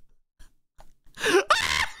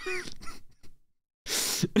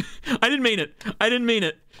 I didn't mean it. I didn't mean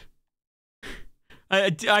it.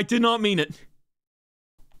 I did not mean it.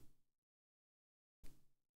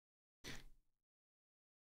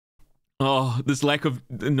 Oh, this lack of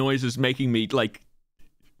noise is making me, like,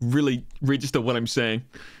 really register what I'm saying.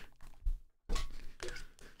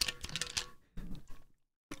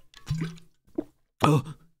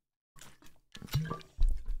 Oh.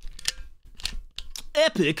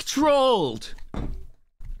 Epic trolled!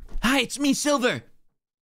 Hi, it's me, Silver!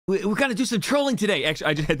 We're gonna do some trolling today.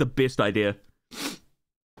 Actually, I just had the best idea.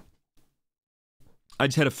 I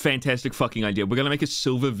just had a fantastic fucking idea. We're gonna make a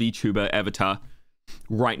Silver VTuber avatar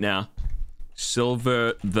right now.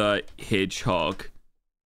 Silver the Hedgehog.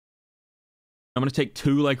 I'm gonna take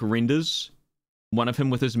 2, like, renders. One of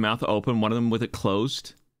him with his mouth open, one of them with it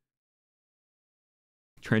closed.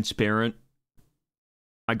 Transparent.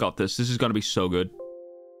 I got this. This is gonna be so good.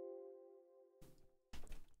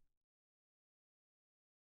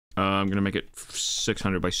 I'm gonna make it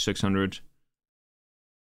 600 by 600.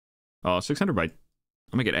 Oh, 600 by...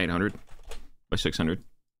 I'll make it 800 by 600.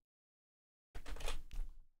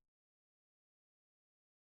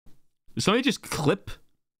 Did somebody just clip?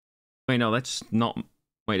 Wait, no, that's not...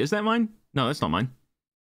 Wait, is that mine? No, that's not mine.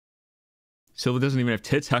 Silver doesn't even have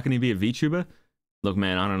tits. How can he be a VTuber? Look,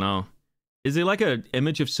 man, I don't know. Is there like an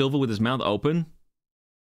image of Silver with his mouth open?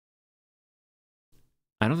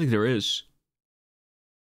 I don't think there is.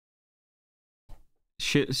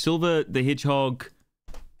 Silver the Hedgehog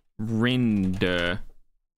render.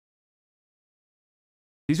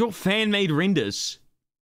 These are all fan-made renders.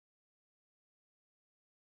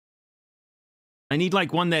 I need,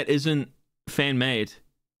 like, one that isn't fan-made.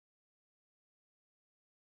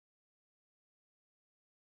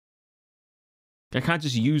 I can't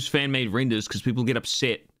just use fan-made renders because people get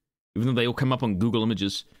upset, even though they all come up on Google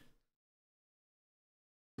Images.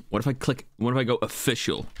 What if I click... What if I go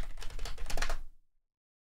official?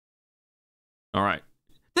 Alright.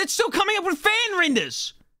 That's still coming up with fan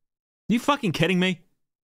renders! You fucking kidding me?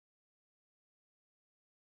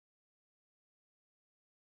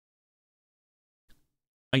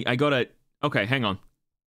 I gotta... Okay, hang on.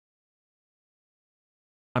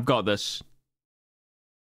 I've got this.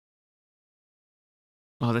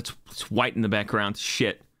 Oh, that's white in the background.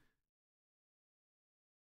 Shit.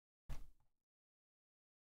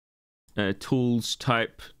 Tools,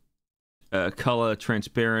 type, color,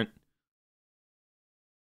 transparent.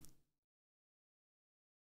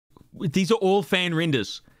 These are all fan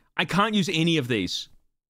renders. I can't use any of these.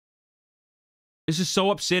 This is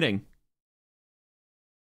so upsetting.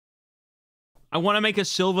 I want to make a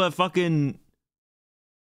silver fucking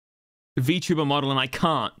VTuber model and I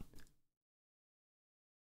can't.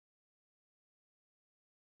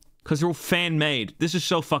 Because they're all fan-made. This is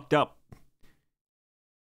so fucked up.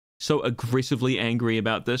 So aggressively angry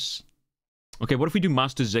about this. Okay, what if we do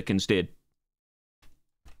Master Zik instead?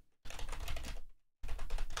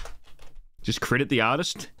 Just credit the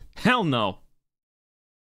artist? Hell no.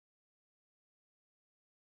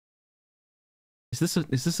 Is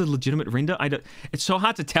this a legitimate render? It's so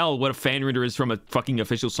hard to tell what a fan render is from a fucking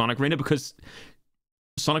official Sonic render because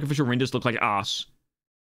Sonic official renders look like ass.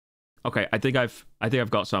 Okay, I think I've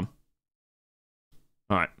got some.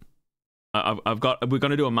 All right. We're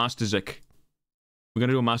gonna do a Master Zik. We're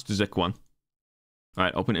gonna do a Master Zik one. All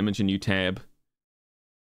right, open image, a new tab.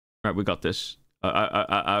 All right, we got this.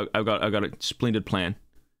 I've got a splendid plan.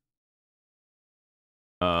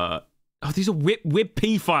 Oh, these are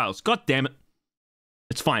WebP files. God damn it.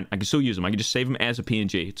 It's fine. I can still use them. I can just save them as a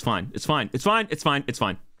PNG. It's fine. It's fine. It's fine. It's fine. It's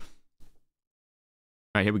fine.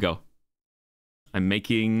 All right, here we go. I'm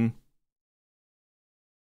making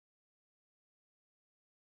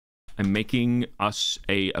us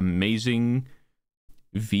a amazing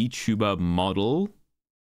VTuber model.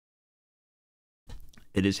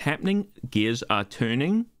 It is happening. Gears are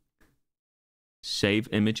turning. Save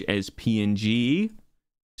image as PNG.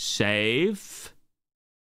 Save.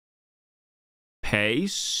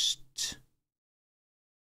 Paste.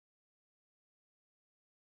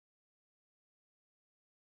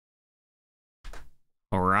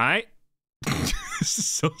 All right. This is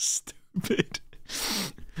so stupid.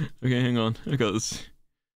 Okay, hang on. I got this.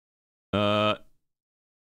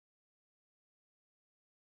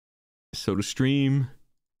 So to stream.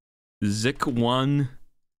 Zik1.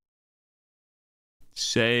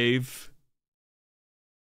 Save.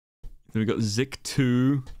 Then we got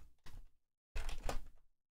Zik2.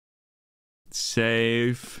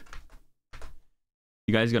 Save.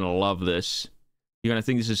 You guys are gonna love this. You're gonna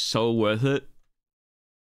think this is so worth it.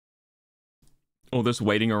 All this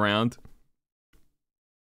waiting around.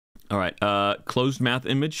 Alright, closed mouth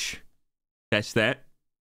image. That's that.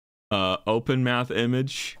 Open mouth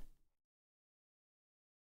image.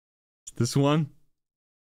 This one.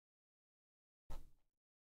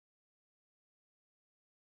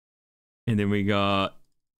 And then we got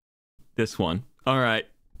this one. Alright.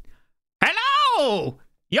 Hello,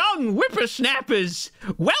 young whippersnappers!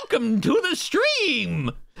 Welcome to the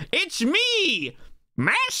stream! It's me,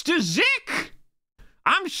 Master Zik!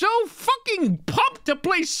 I'm so fucking pumped to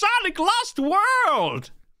play Sonic Lost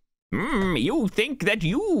World! You think that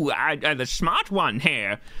you are the smart one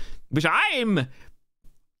here, but I'm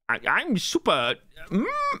super...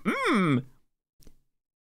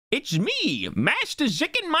 It's me, Master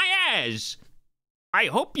Zikin Miaz! I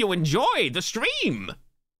hope you enjoy the stream!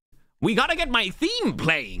 We gotta get my theme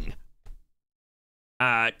playing.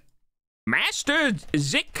 Master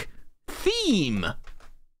Zik theme.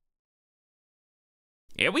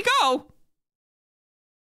 Here we go.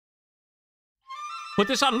 Put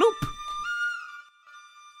this on loop.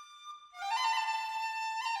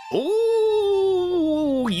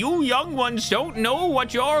 Ooh, you young ones don't know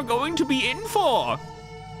what you're going to be in for.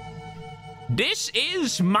 This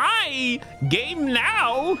is my game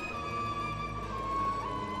now.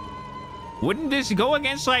 Wouldn't this go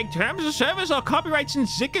against, like, terms of service or copyright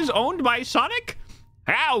since Zik is owned by Sonic?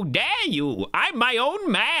 How dare you? I'm my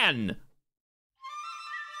own man.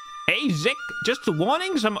 Hey, Zik, just a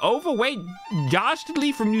warning, some overweight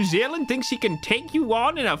dastardly from New Zealand thinks he can take you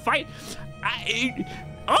on in a fight.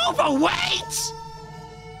 Overweight?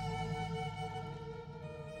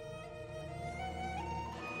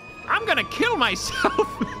 I'm gonna kill myself.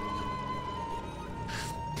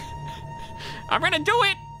 I'm gonna do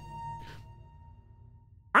it.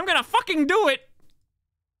 I'm gonna fucking do it.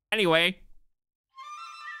 Anyway.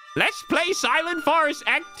 Let's play Silent Forest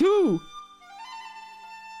Act 2.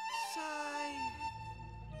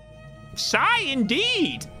 Sigh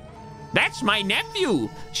indeed. That's my nephew,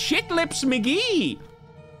 Shitlips McGee.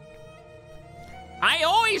 I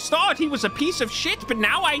always thought he was a piece of shit, but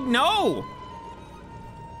now I know.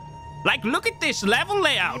 Like, look at this level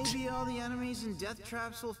layout. Maybe all the enemies and death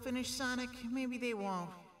traps will finish Sonic. Maybe they won't.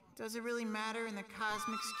 Does it really matter in the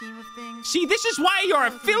cosmic scheme of things? See, this is why you're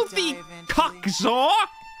a filthy cocksaw.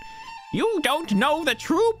 You don't know the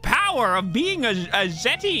true power of being a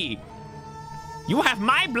Zeti. You have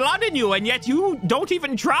my blood in you, and yet you don't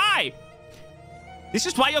even try. This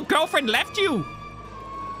is why your girlfriend left you.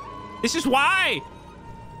 This is why.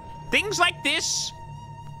 Things like this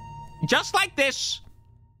Just like this.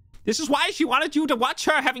 This is why she wanted you to watch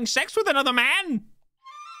her having sex with another man.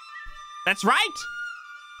 That's right.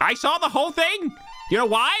 I saw the whole thing. You know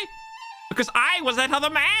why? Because I was that other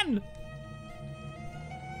man.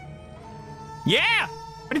 Yeah.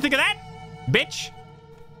 What do you think of that, bitch?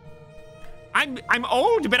 I'm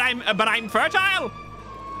old, but I'm fertile.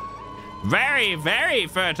 Very, very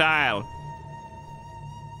fertile.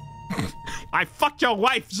 I fucked your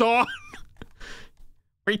wife, Zor. What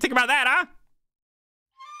do you think about that, huh?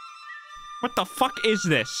 What the fuck is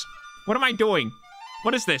this? What am I doing?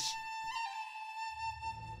 What is this?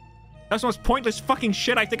 That's the most pointless fucking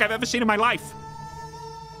shit I think I've ever seen in my life.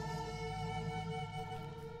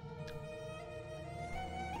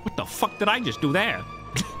 What the fuck did I just do there?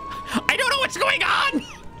 I don't know what's going on!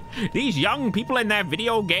 These young people in their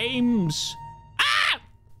video games. Ah!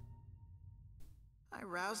 I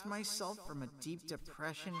roused myself from a deep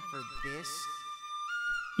depression for this.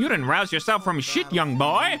 You didn't rouse yourself from shit, young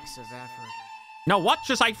boy. Now watch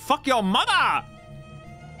as I fuck your mother.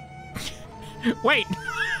 Wait,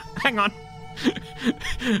 hang on.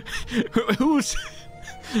 Who's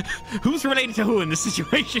related to who in this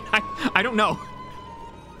situation? I don't know.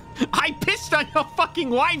 I pissed on your fucking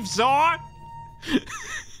wife, Zor.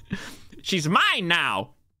 She's mine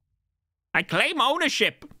now. I claim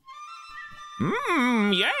ownership.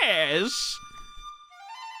 Yes.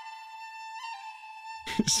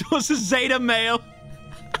 Source is Zeta male.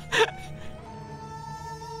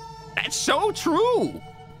 That's so true.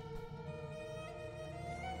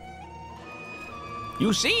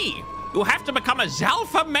 You see, you have to become a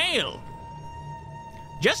Zalpha male.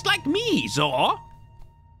 Just like me, Zor.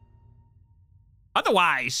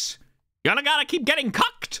 Otherwise, you're gonna gotta keep getting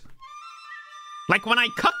cucked. Like when I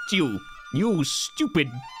cucked you, you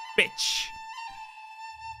stupid bitch.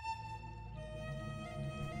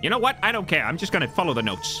 You know what? I don't care. I'm just gonna follow the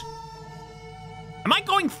notes. Am I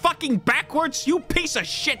going fucking backwards? You piece of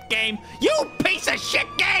shit game! You piece of shit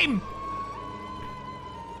game!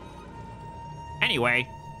 Anyway.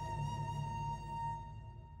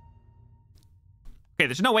 Okay,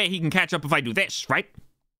 there's no way he can catch up if I do this, right?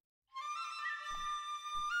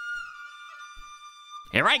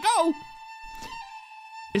 Here I go!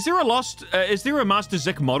 Is there a Master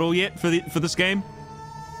Zik model yet for this game?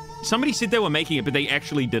 Somebody said they were making it, but they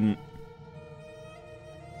actually didn't.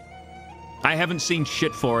 I haven't seen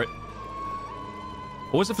shit for it.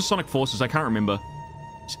 Or was it for Sonic Forces? I can't remember.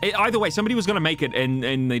 Either way, somebody was gonna make it,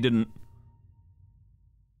 and they didn't.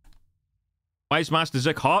 Why is Master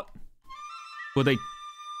Zik hot? Well,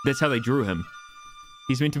 that's how they drew him.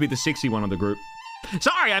 He's meant to be the sexy one of the group.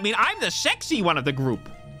 Sorry, I mean, I'm the sexy one of the group.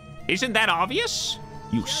 Isn't that obvious?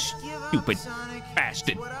 You stupid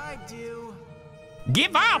bastard.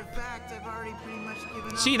 Give up!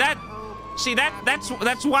 See that? See that?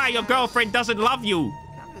 That's why your girlfriend doesn't love you.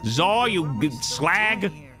 Zor, you slag.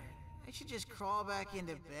 I should just crawl back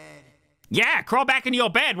into bed. Yeah, crawl back into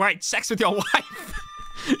your bed where I had sex with your wife.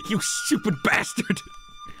 You stupid bastard.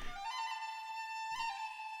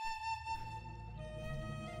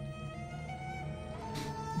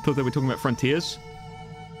 I thought they were talking about Frontiers.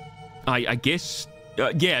 I guess.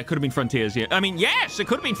 Yeah, it could have been Frontiers, yeah. I mean, yes, it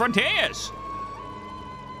could have been Frontiers.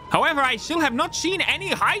 However, I still have not seen any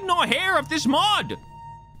hide nor hair of this mod.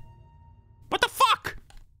 What the fuck?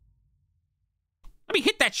 Let me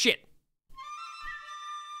hit that shit.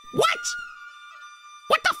 What?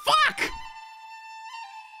 What the fuck?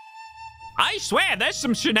 I swear, there's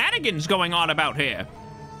some shenanigans going on about here.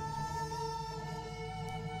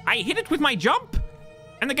 I hit it with my jump,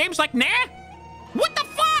 and the game's like, nah? What the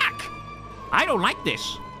fuck? I don't like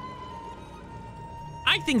this.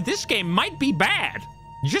 I think this game might be bad.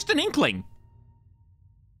 Just an inkling.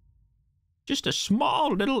 Just a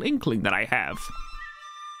small little inkling that I have.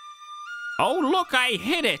 Oh, look, I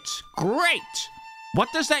hit it. Great. What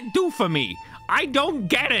does that do for me? I don't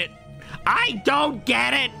get it. I don't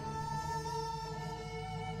get it.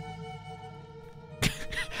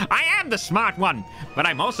 I am the smart one, but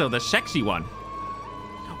I'm also the sexy one.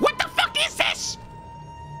 What the fuck is this?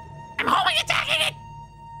 I'm homing attacking it.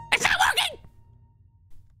 It's not working.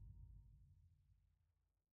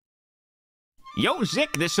 Yo,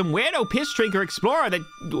 Zik, there's some weirdo piss drinker explorer that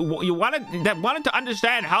wanted to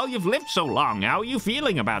understand how you've lived so long. How are you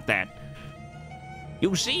feeling about that?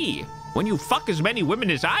 You see, when you fuck as many women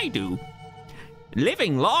as I do,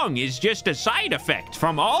 living long is just a side effect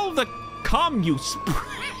from all the cum you spread.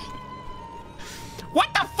 What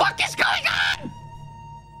the fuck is going on?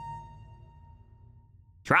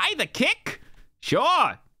 Try the kick?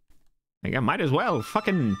 Sure. I might as well.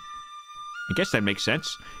 Fucking... I guess that makes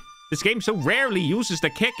sense. This game so rarely uses the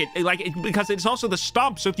kick. Because it's also the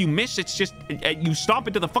stomp, so if you miss, it's just... you stomp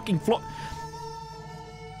into the fucking floor.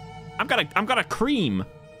 I'm gonna cream.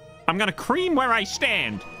 I'm gonna cream where I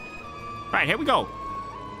stand. All right, here we go.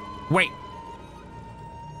 Wait.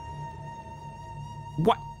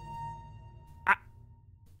 What?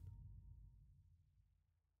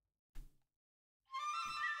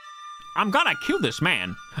 I'm gonna kill this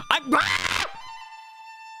man.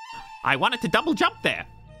 I wanted to double jump there.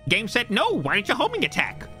 Game said, no, why don't you homing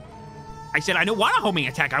attack? I said, I don't want a homing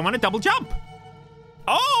attack. I want to double jump.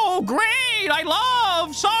 Oh, great. I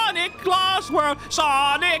love Sonic Lost World.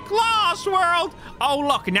 Sonic Lost World. Oh,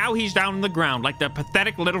 look, now he's down on the ground like the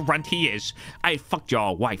pathetic little runt he is. I fucked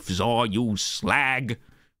your wife, Zor, you slag.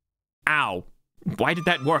 Ow. Why did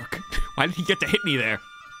that work? Why did he get to hit me there?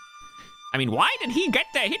 I mean, why did he get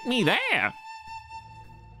to hit me there? All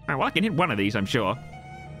right, well, I can hit one of these, I'm sure.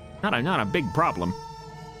 Not a big problem.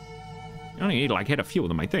 I only need to, like, hit a few of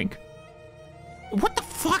them, I think. What the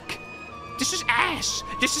fuck? This is ass.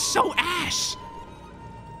 This is so ass.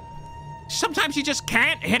 Sometimes you just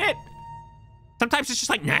can't hit it. Sometimes it's just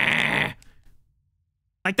like, nah.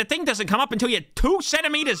 Like, the thing doesn't come up until you're 2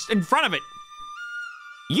 centimeters in front of it.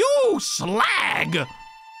 You slag!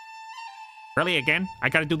 Really, again? I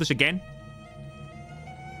gotta do this again?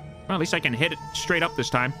 Well, at least I can hit it straight up this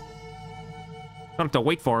time. Don't have to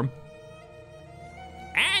wait for him.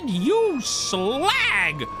 And you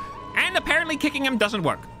slag! And apparently kicking him doesn't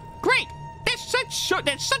work. Great!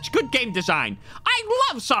 That's such good game design. I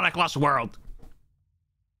love Sonic Lost World.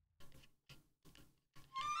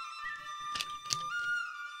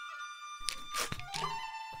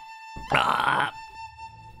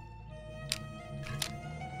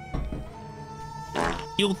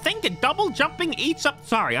 You'll think that double jumping eats up...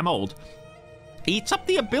 Sorry, I'm old. Eats up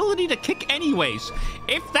the ability to kick anyways.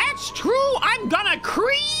 If that's true, I'm gonna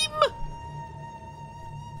cream!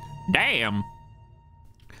 Damn.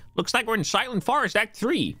 Looks like we're in Silent Forest Act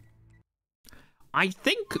 3. I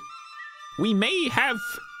think we may have...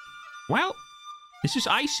 Well, this is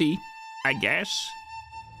icy, I guess.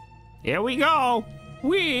 Here we go.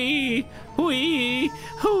 Wee, wee,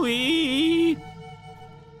 wee.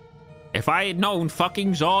 If I had known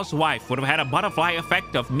fucking Zor's wife would have had a butterfly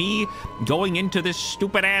effect of me going into this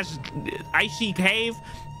stupid-ass icy cave,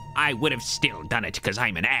 I would have still done it because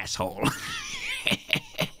I'm an asshole.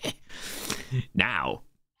 Now.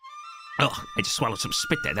 Oh, I just swallowed some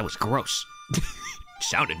spit there. That was gross.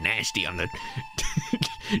 Sounded nasty on the...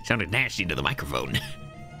 Sounded nasty into the microphone.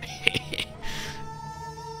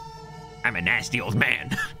 I'm a nasty old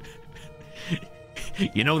man.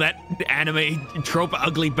 You know that anime trope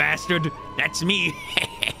ugly bastard? That's me.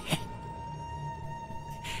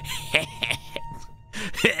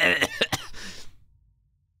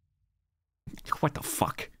 What the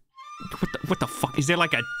fuck? What the fuck? Is there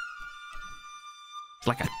like a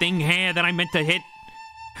thing here that I meant to hit?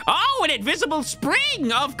 Oh, an invisible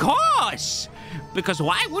spring, of course! Because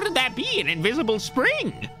why wouldn't that be an invisible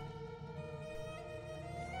spring?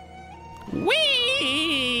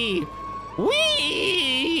 Whee!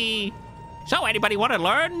 Whee! So, anybody want to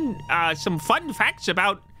learn some fun facts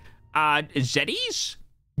about Zeddies?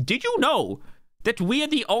 Did you know that we are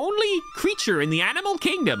the only creature in the animal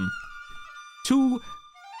kingdom to,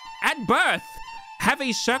 at birth, have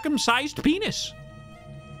a circumcised penis?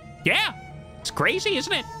 Yeah, it's crazy,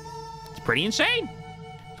 isn't it? It's pretty insane.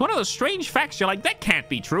 It's one of those strange facts you're like, that can't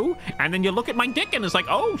be true. And then you look at my dick and it's like,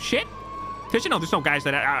 oh, shit. Because, you know, there's no guys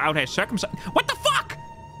that are out here circumcised. What the fuck?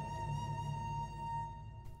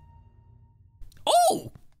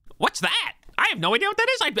 Oh, what's that? I have no idea what that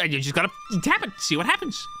is. I just gotta tap it, see what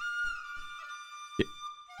happens.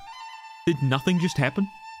 Did nothing just happen?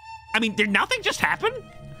 I mean, did nothing just happen?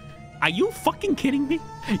 Are you fucking kidding me?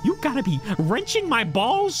 You gotta be wrenching my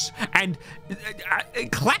balls and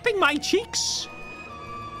clapping my cheeks.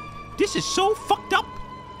 This is so fucked up.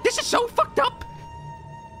 This is so fucked up.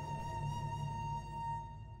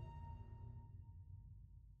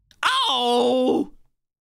 Oh!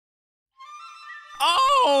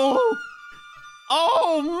 Oh!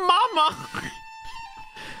 Oh, mama!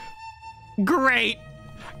 Great.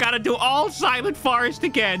 Gotta do all Silent Forest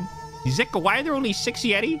again. Zika, why are there only 6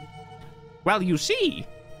 Yeti? Well, you see,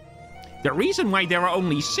 the reason why there are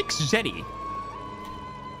only 6 Zeddy,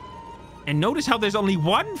 and notice how there's only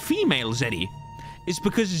 1 female Zeddy, is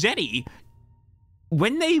because Zeddy,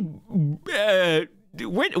 when they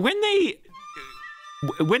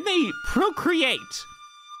procreate,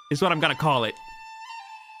 is what I'm gonna call it.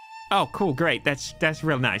 Oh, cool, great. That's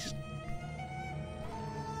real nice.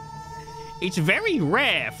 It's very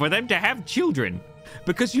rare for them to have children.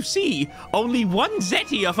 because you see, only one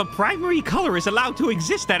Zeti of a primary color is allowed to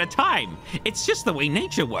exist at a time. It's just the way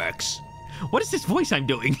nature works. What is this voice I'm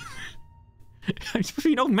doing? I'm supposed to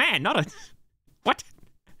be an old man, not a... What?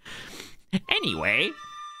 Anyway...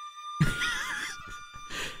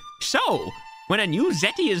 So, when a new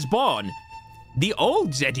Zeti is born, the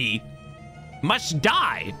old Zeti must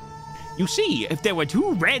die. You see, if there were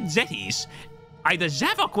two red Zetis, either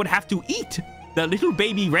Zavok would have to eat the little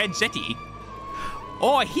baby red Zeti,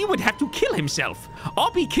 or he would have to kill himself,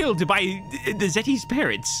 or be killed by the Zeti's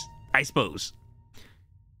parents, I suppose.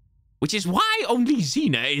 Which is why only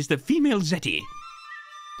Xena is the female Zeti.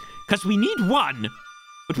 Because we need one,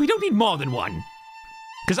 but we don't need more than one.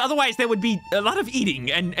 Because otherwise there would be a lot of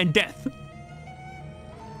eating and death.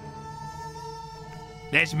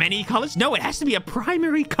 There's many colors? No, it has to be a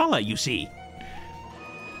primary color, you see.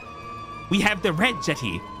 We have the red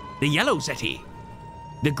Zeti, the yellow Zeti,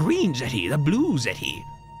 the green Zeti, the blue Zeti,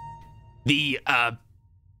 the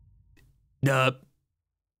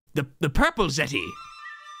purple Zeti.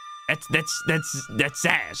 That's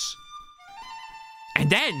Zaz. And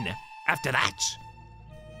then, after that,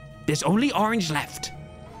 there's only orange left.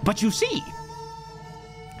 But you see,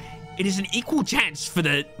 it is an equal chance for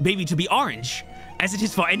the baby to be orange as it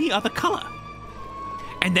is for any other color.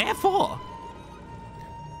 And therefore,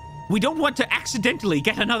 we don't want to accidentally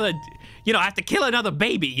get another, have to kill another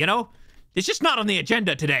baby, you know? It's just not on the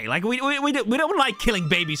agenda today. Like, we don't like killing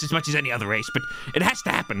babies as much as any other race, but it has to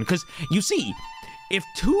happen, because, you see, if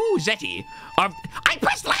two Zeti are... I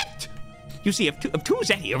pressed left! You see, if two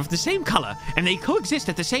Zeti are of the same color, and they coexist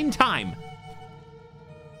at the same time...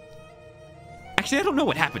 Actually, I don't know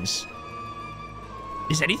what happens.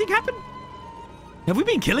 Does anything happen? Have we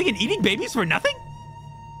been killing and eating babies for nothing?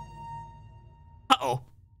 Uh-oh.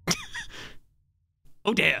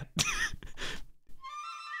 Oh, dear.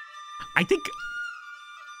 I think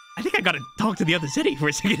I gotta talk to the other city for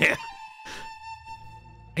a second here.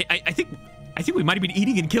 I think we might have been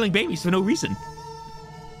eating and killing babies for no reason.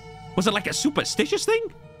 Was it like a superstitious thing?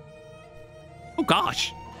 Oh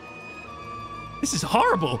gosh. This is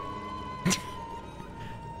horrible.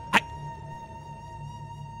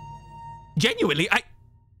 Genuinely,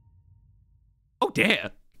 oh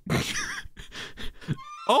dear.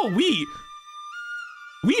 Oh, we've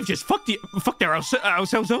just fucked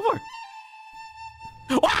ourselves over.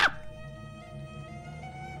 Ah!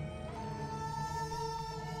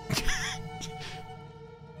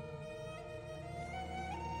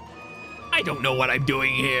 I don't know what I'm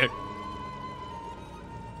doing here.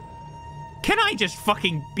 Can I just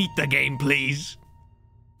fucking beat the game, please?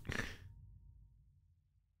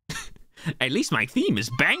 At least my theme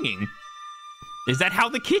is banging. Is that how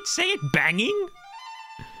the kids say it? Banging?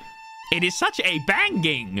 It is such a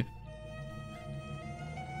banging.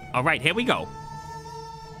 All right, here we go.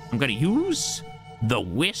 I'm gonna use the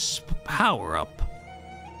Wisp power-up.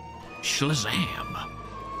 Shazam.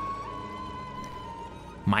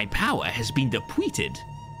 My power has been depleted.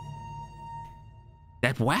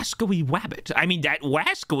 That wascoey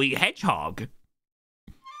hedgehog.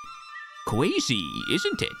 Crazy,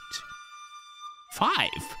 isn't it? 5,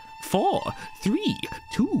 4, 3,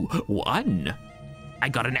 2, 1. I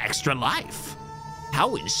got an extra life.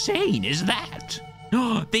 How insane is that?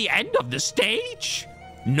 The end of the stage?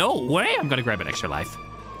 No way I'm gonna grab an extra life.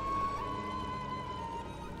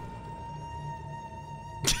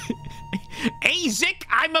 Hey, Zik,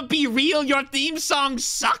 I'ma be real, your theme song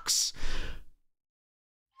sucks.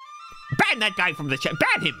 Ban that guy from the chat.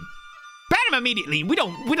 Ban him. Ban him immediately. We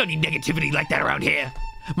don't need negativity like that around here.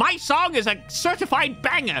 My song is a certified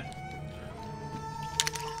banger.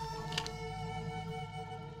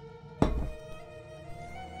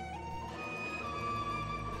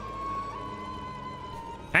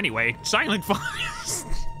 Anyway, Silent Forest.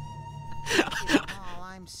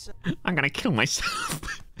 I'm gonna kill myself.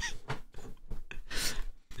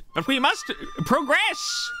 But we must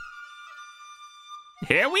progress.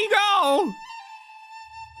 Here we go.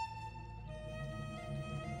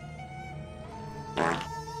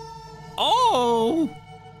 Oh.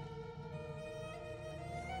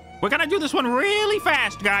 We're gonna do this one really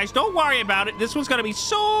fast, guys. Don't worry about it. This one's gonna be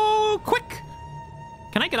so quick.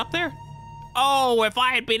 Can I get up there? Oh, if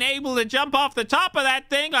I had been able to jump off the top of that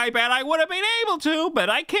thing, I bet I would have been able to, but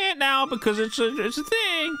I can't now because it's a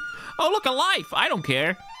thing. Oh, look, a life. I don't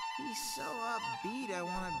care. He's so upbeat, I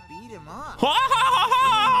want to beat him up. Ha ha ha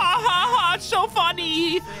ha ha ha! It's so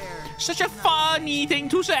funny. Such a funny thing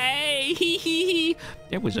to say. Hee hee hee.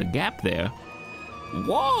 There was a gap there.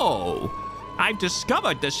 Whoa! I've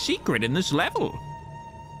discovered the secret in this level.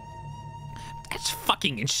 That's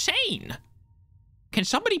fucking insane. Can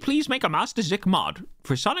somebody please make a Master Zik mod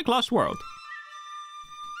for Sonic Lost World?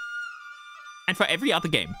 And for every other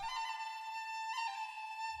game.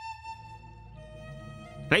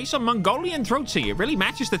 Play some Mongolian throat singing. It really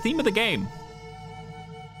matches the theme of the game.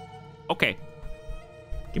 Okay.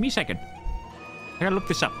 Give me a second. I gotta look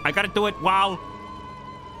this up. I gotta do it while...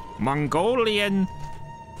 Mongolian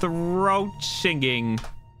throat singing.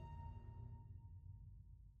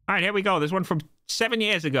 Alright, here we go. There's one from 7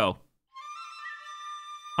 years ago.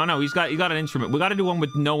 Oh no, he's got an instrument. We gotta do one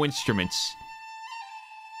with no instruments.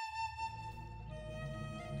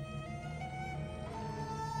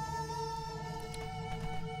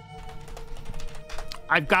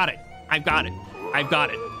 I've got it. I've got it. I've got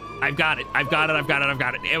it. I've got it. I've got it. I've got it. I've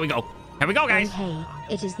got it. Here we go. Here we go, guys. Oh,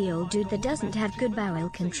 hey, it is the old dude that doesn't have good bowel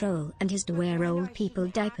control and has to wear old people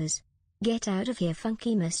diapers. Get out of here,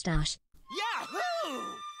 funky mustache. Yahoo!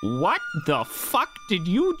 What the fuck did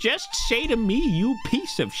you just say to me, you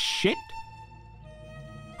piece of shit?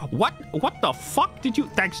 What the fuck did you...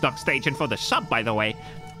 Thanks, Duck Station, for the sub, by the way.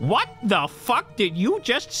 What the fuck did you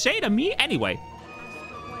just say to me anyway?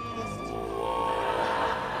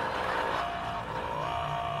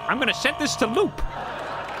 I'm gonna set this to loop.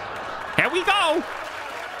 Here we go. I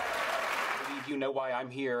believe you know why I'm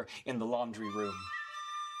here in the laundry room.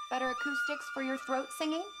 Better acoustics for your throat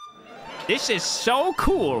singing? This is so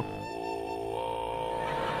cool.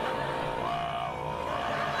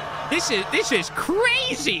 This is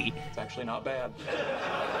crazy. It's actually not bad.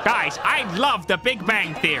 Guys, I love the Big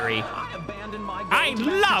Bang Theory. I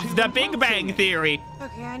love the Big Bang Theory.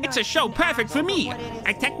 Okay, It's a show perfect for me,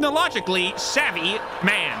 a technologically savvy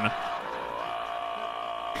man.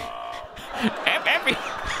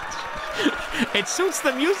 It suits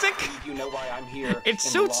the music. You know why I'm here. It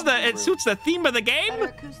suits the theme of the game. Better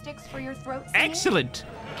acoustics for your throat singing? Excellent.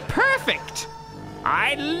 Perfect.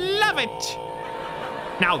 I love it.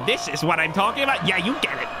 Now this is what I'm talking about. Yeah, you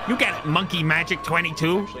get it. You get it, Monkey Magic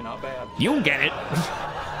 22. Actually not bad. You get it.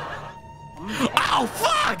 Oh,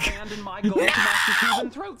 fuck! No!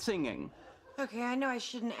 Throat singing. Okay, I know I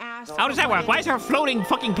shouldn't ask. How does that work? Why is there a floating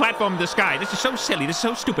fucking platform in the sky? This is so silly. This is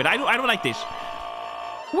so stupid. I don't like this.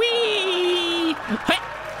 Wee!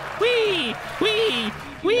 Wee! Wee!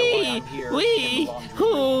 Wee! Wee!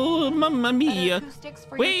 Oh, mamma mia!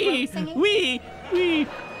 Wee! Wee! Wee!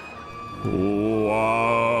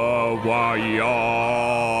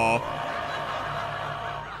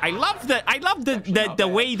 I love the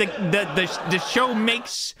way the show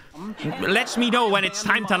lets me know when it's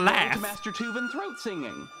time to laugh. Throat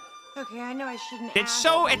singing. Okay, I know I shouldn't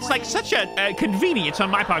It's like such a convenience on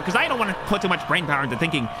my part because I don't want to put too much brain power into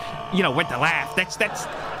thinking, you know, when to laugh. That's.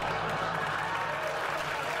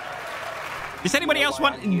 Does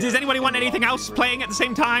anybody want anything else playing at the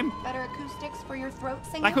same time? Better acoustics for your throat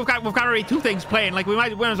singing? Like we've got already two things playing. Like we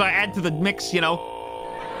might as well add to the mix, you know.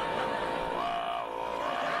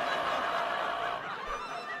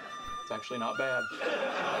 It's actually not bad.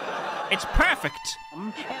 It's perfect.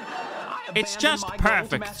 It's just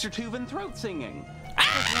perfect. Master Tuvan throat singing. Okay,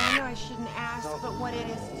 I know I shouldn't ask, but what it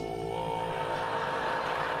is.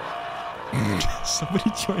 Somebody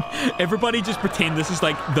join. Everybody just pretend this is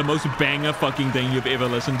like the most banger fucking thing you've ever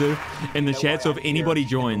listened to in the chat. So if anybody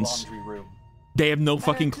joins, they have no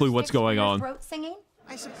fucking clue what's going on. Throat singing?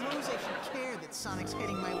 I suppose I should care that Sonic's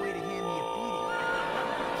heading my way to hand me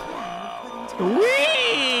a beating.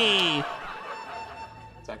 Wee!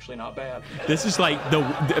 It's actually not bad. This is like the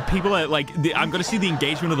people that like I'm gonna see the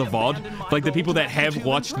engagement of the VOD, like the people that have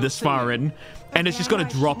watched this far in, and it's just gonna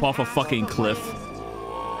drop off a fucking cliff.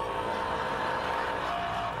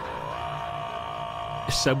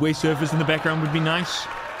 Subway Surfers in the background would be nice.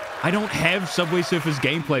 I don't have Subway Surfers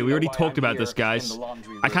gameplay. We already talked about this, guys.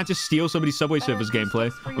 I can't just steal somebody's Subway Surfers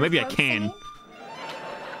gameplay. Or maybe I can.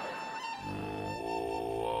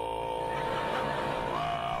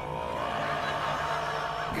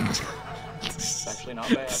 It's actually not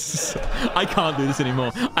bad. I can't do this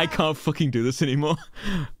anymore. I can't fucking do this anymore.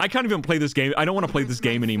 I can't even play this game. I don't want to play this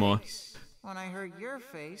game anymore. When I hurt your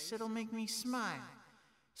face, it'll make me smile.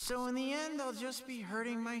 So in the end, I'll just be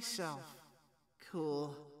hurting myself.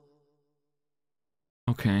 Cool.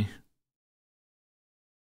 Okay.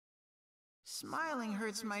 Smiling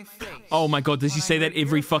hurts my face. Oh my god, does he say that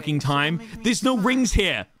every fucking time? There's no rings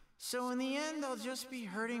here. So in the end, I'll just be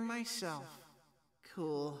hurting myself.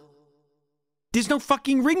 Cool. There's no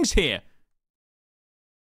fucking rings here.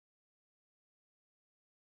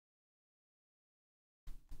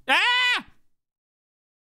 Ah!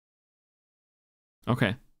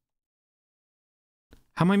 Okay.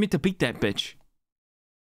 How am I meant to beat that bitch?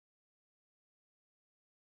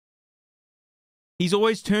 He's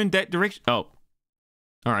always turned that direction. Oh.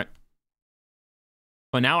 All right.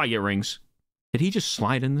 Well, now I get rings. Did he just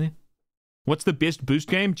slide in there? What's the best boost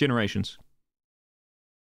game? Generations.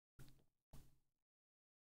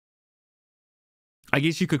 I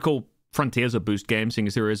guess you could call Frontiers a boost game, seeing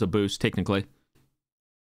as there is a boost, technically.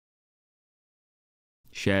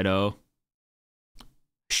 Shadow.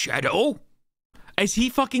 Shadow? Is he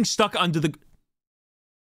fucking stuck under the...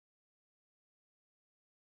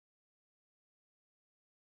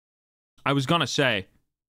 I was gonna say...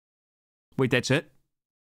 Wait, that's it?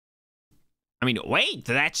 I mean, wait,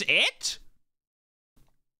 that's it?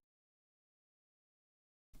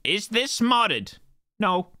 Is this modded?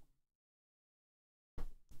 No.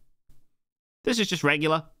 This is just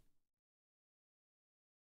regular.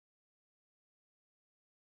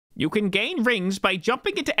 You can gain rings by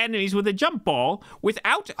jumping into enemies with a jump ball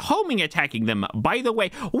without homing attacking them. By the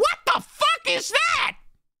way, what the fuck is that?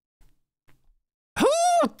 Who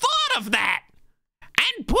thought of that?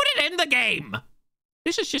 And put it in the game.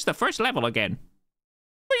 This is just the first level again.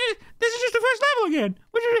 This is just the first level again.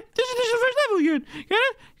 This is just the first level again. Get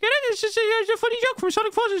it? Get it? It's just a funny joke from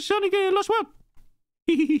Sonic Forces, Sonic Lost World.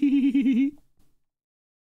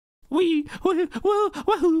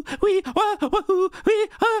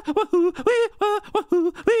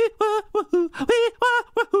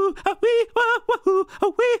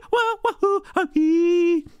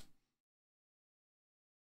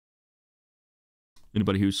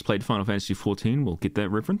 Anybody who's played Final Fantasy XIV will get that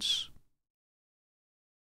reference.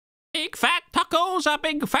 Big fat tacos are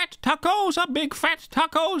big fat tacos are big fat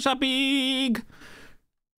tacos are big.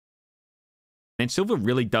 And Silver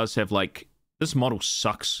really does have, like, this model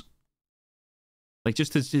sucks. Like,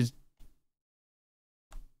 just his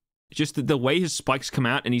just the way his spikes come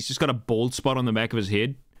out and he's just got a bald spot on the back of his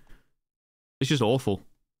head. It's just awful.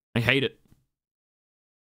 I hate it.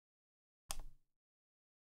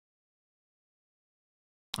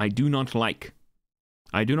 I do not like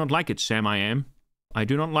it, Sam I am. I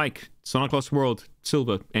do not like Sonic Lost World,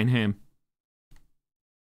 Silver, and Ham.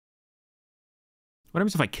 What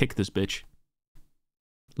happens if I kick this bitch?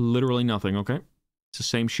 Literally nothing, okay? It's the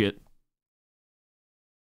same shit.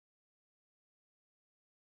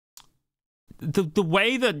 The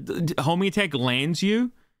way that homing attack lands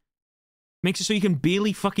you makes it so you can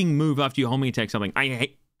barely fucking move after you homing attack something.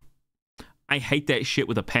 I hate that shit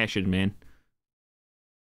with a passion, man.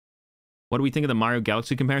 What do we think of the Mario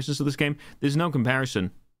Galaxy comparisons to this game? There's no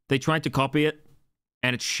comparison. They tried to copy it,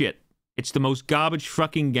 and it's shit. It's the most garbage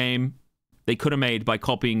fucking game they could have made by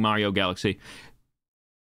copying Mario Galaxy.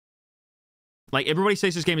 Like, everybody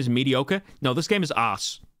says this game is mediocre. No, this game is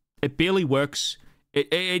ass. It barely works.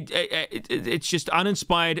 It's just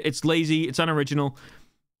uninspired. It's lazy. It's unoriginal.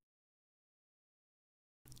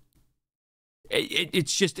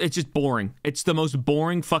 It's just boring. It's the most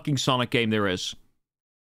boring fucking Sonic game there is.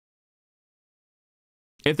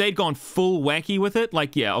 If they'd gone full wacky with it,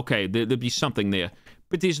 like, yeah, okay, there'd be something there.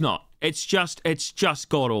 But there's not. It's just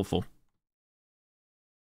god-awful.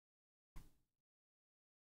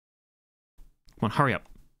 Come on, hurry up.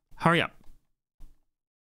 Hurry up.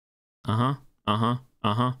 Uh-huh. Uh-huh.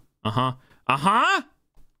 Uh-huh. Uh-huh. Uh-huh!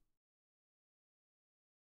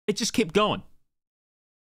 It just kept going.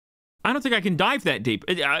 I don't think I can dive that deep.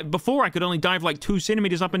 Before, I could only dive like 2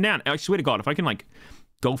 centimeters up and down. I swear to God, if I can, like,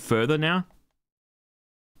 go further now...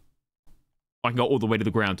 I can go all the way to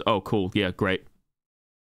the ground. Oh, cool. Yeah, great.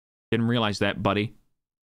 Didn't realize that, buddy.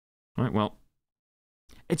 All right, well.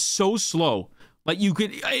 It's so slow. Like, you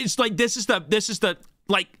could... It's like, this is the...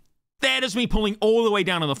 Like, that is me pulling all the way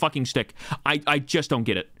down on the fucking stick. I just don't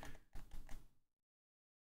get it.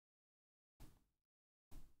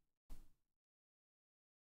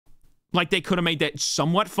 Like, they could have made that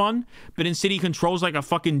somewhat fun, but instead he controls like a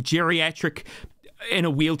fucking geriatric in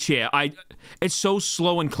a wheelchair. It's so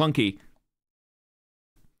slow and clunky.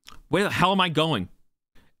 Where the hell am I going?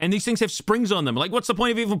 And these things have springs on them. Like, what's the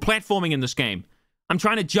point of even platforming in this game? I'm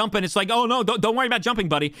trying to jump and it's like, oh no, don't worry about jumping,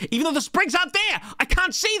 buddy. Even though the springs aren't there, I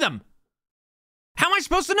can't see them. How am I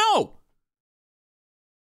supposed to know?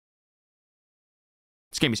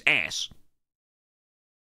 This game is ass.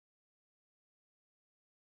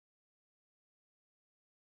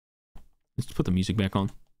 Let's put the music back on.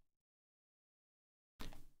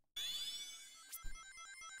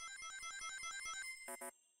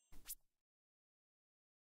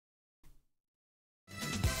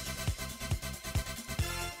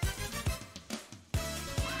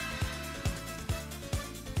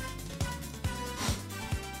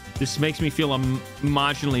 This makes me feel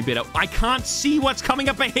marginally better. I can't see what's coming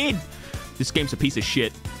up ahead. This game's a piece of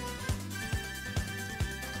shit.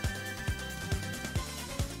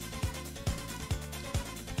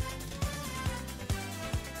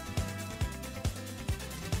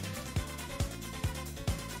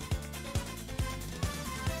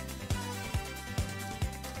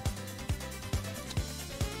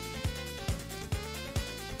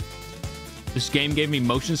 This game gave me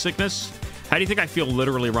motion sickness. How do you think I feel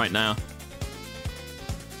literally right now?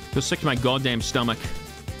 I feel sick to my goddamn stomach.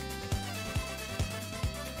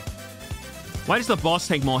 Why does the boss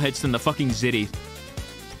take more hits than the fucking Zitty?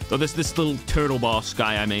 Oh, this little turtle boss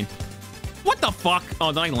guy, I mean. What the fuck?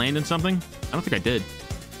 Oh, did I land in something? I don't think I did.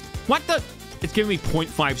 What the? It's giving me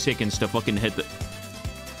 0.5 seconds to fucking hit the...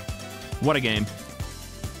 What a game.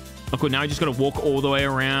 Okay, now I just gotta walk all the way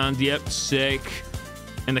around. Yep, sick.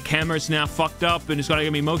 And the camera's now fucked up and it's gonna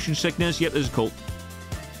give me motion sickness. Yep, this is cool.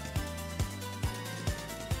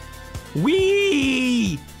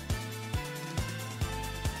 Whee!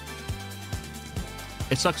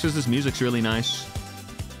 It sucks because this music's really nice.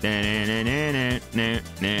 I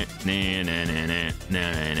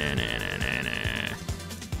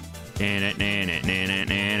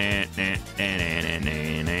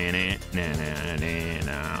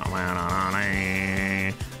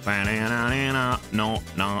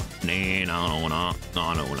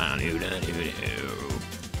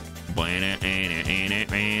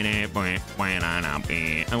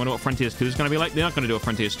wonder what Frontiers 2 is going to be like. They're not going to do a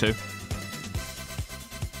Frontiers 2.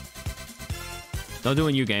 They'll do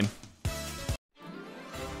a new game.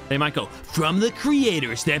 They might go, from the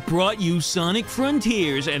creators that brought you Sonic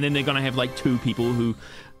Frontiers, and then they're gonna have like 2 people who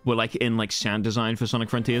were like in like sound design for Sonic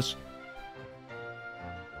Frontiers.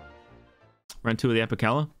 Round 2 of the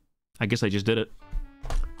Apicala? I guess I just did it.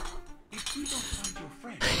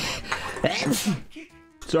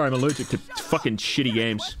 Sorry, I'm allergic to fucking shitty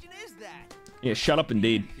games. Yeah, shut up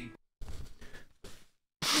indeed.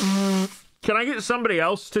 Can I get somebody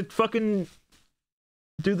else to fucking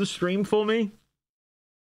do the stream for me?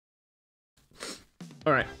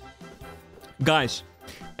 Alright. Guys,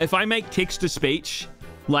 if I make text-to-speech,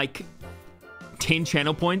 like, 10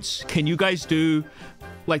 channel points, can you guys do,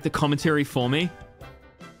 like, the commentary for me?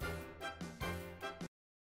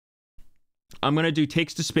 I'm gonna do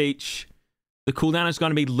text-to-speech. The cooldown is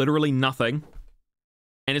gonna be literally nothing.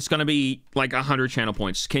 And it's gonna be, like, 100 channel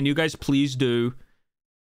points. Can you guys please do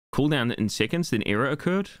cooldown in seconds, then error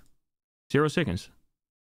occurred? 0 seconds.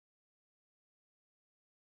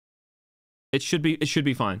 It should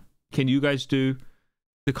be fine. Can you guys do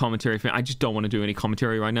the commentary? I just don't want to do any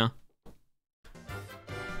commentary right now.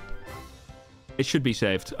 It should be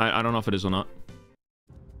saved. I don't know if it is or not.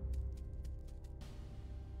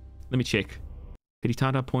 Let me check.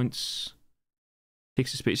 Editada points.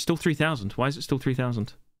 Text to speech. It's still 3,000. Why is it still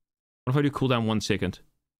 3,000? What if I do cooldown 1 second?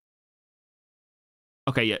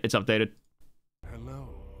 Okay, yeah, it's updated. Hello,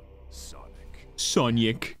 Sonic.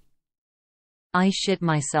 Sonic. I shit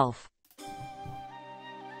myself.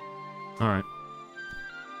 Alright.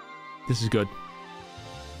 This is good.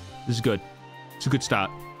 This is good. It's a good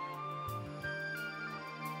start.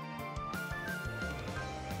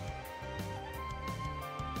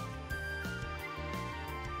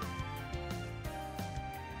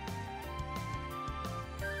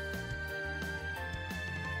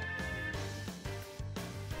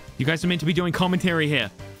 You guys are meant to be doing commentary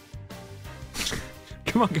here.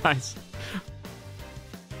 Come on, guys.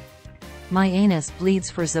 My anus bleeds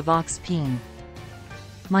for Zavok's peen.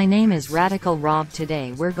 My name is Radical Rob.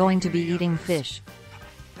 Today we're going to be eating fish.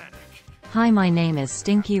 Hi, my name is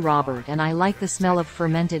Stinky Robert and I like the smell of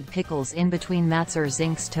fermented pickles in between Matzer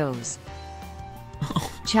Zink's toes.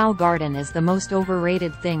 Chow Garden is the most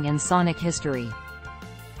overrated thing in Sonic history.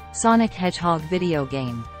 Sonic Hedgehog video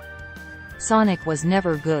game. Sonic was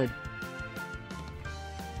never good.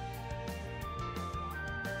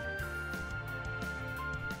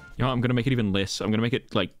 You know, I'm gonna make it even less. I'm gonna make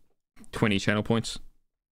it like 20 channel points.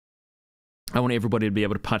 I want everybody to be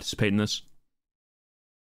able to participate in this.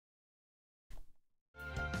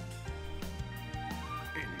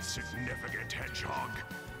 Insignificant hedgehog.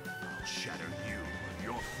 I'll shatter you and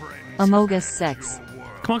your friends. Amogus sex.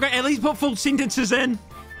 Come on, guys, at least put full sentences in.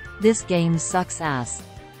 This game sucks ass.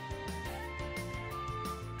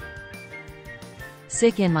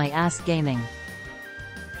 Sick in my ass gaming.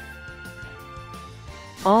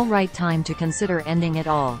 All right, time to consider ending it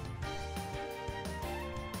all.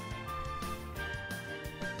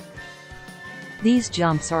 These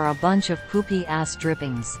jumps are a bunch of poopy ass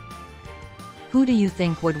drippings. Who do you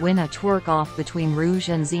think would win a twerk off between Rouge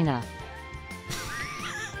and Xena?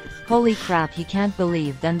 Holy crap, he can't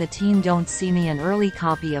believe then the teen don't see me an early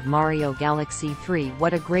copy of Mario Galaxy 3.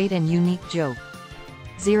 What a great and unique joke.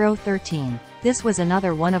 013. This was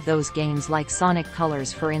another one of those games like Sonic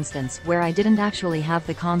Colors for instance where I didn't actually have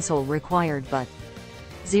the console required but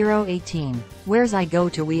 018. Where's I go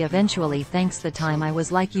to we eventually thanks the time I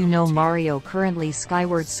was like you know Mario currently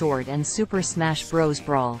Skyward Sword and Super Smash Bros.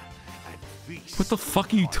 Brawl.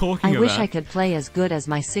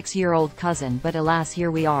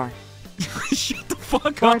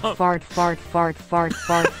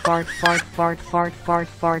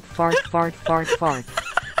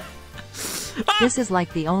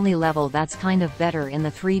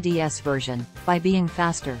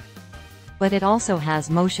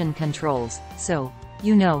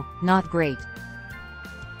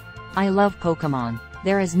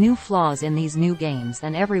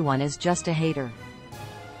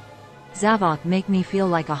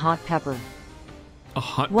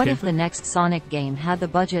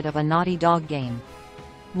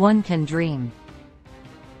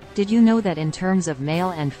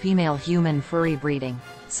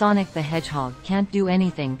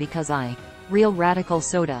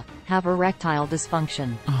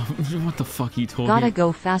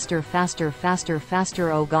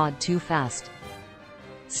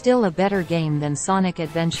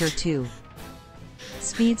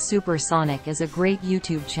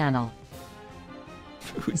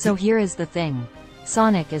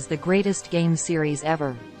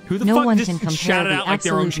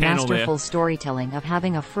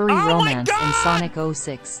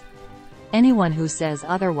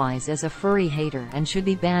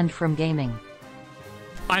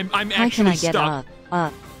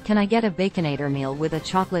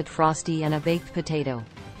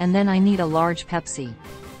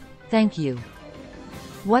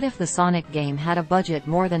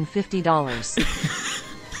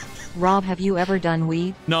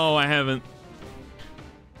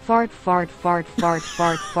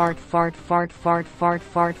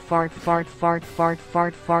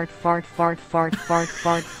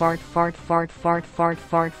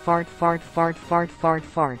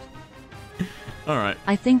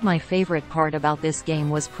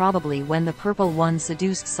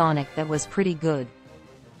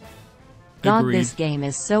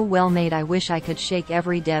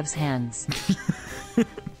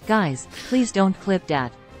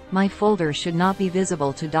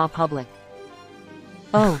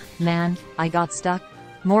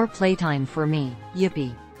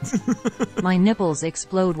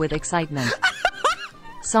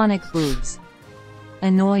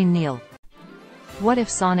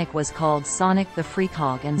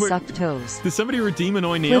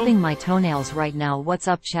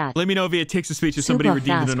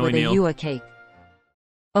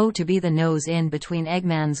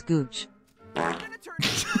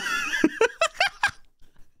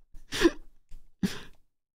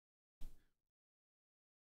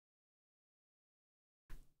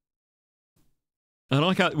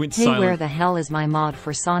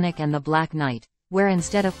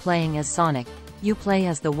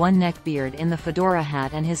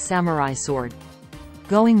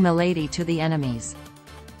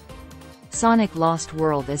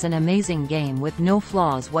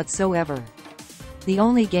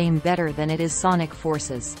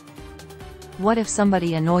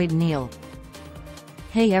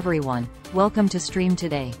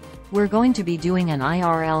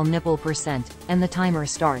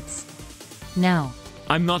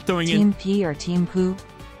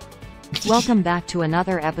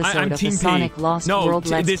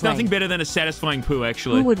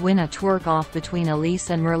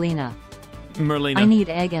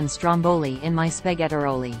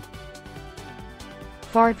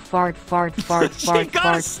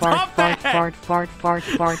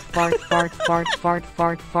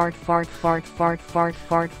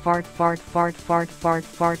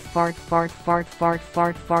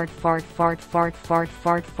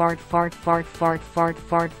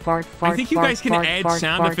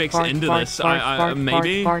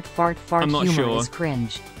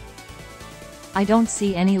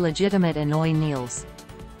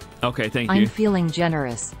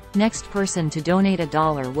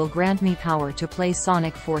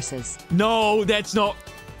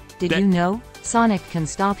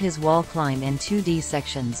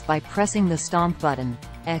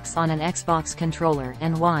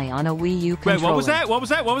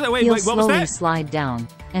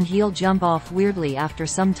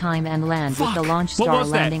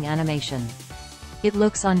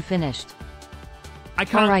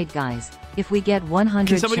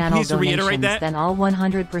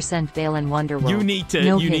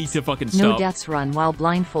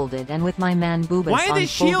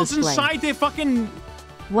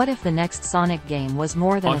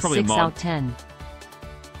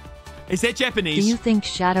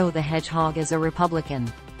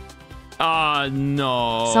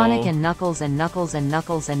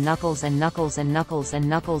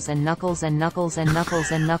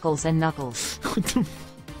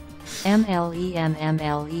 Oh,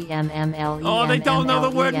 they don't know the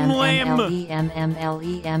word limb.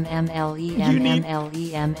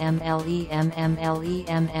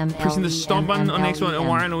 Pressing the stop button on next one and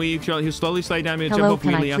wire on Wii, he'll slowly slide down and jump Hello, off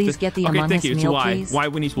can I wheelie please after. get the Okay, Among thank Us you. It's meal, why. please? Why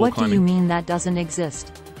when he's wall What do climbing? you mean that doesn't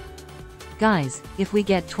exist? Guys, if we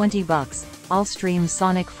get 20 bucks, I'll stream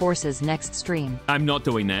Sonic Forces next stream. I'm not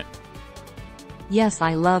doing that. Yes,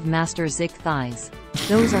 I love Master Zik thighs.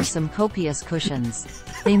 Those are some copious cushions.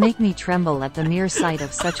 They make me tremble at the mere sight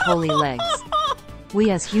of such holy legs.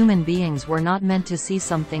 We as human beings were not meant to see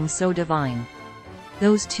something so divine.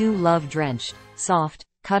 Those two love-drenched, soft,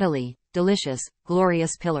 cuddly, delicious,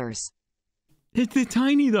 glorious pillars. They're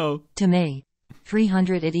tiny though. To me.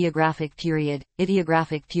 300 ideographic period,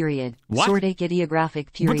 What? Sordic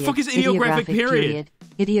ideographic period. What the fuck is ideographic period?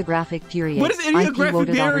 Ideographic period. What is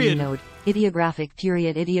ideographic period?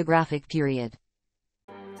 Ideographic period.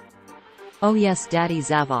 Oh yes, Daddy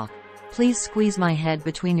Zavok. Please squeeze my head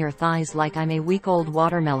between your thighs like I'm a week-old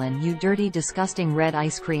watermelon, you dirty disgusting red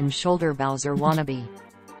ice cream shoulder Bowser wannabe.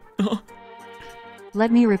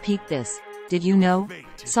 Let me repeat this. Did you know?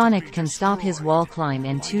 Sonic can stop his wall climb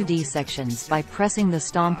in 2D sections by pressing the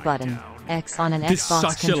stomp button, X on an This Xbox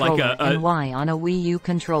such a, controller like and Y on a Wii U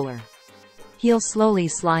controller. He'll slowly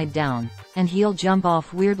slide down, and he'll jump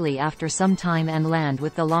off weirdly after some time and land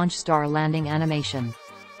with the launch star landing animation.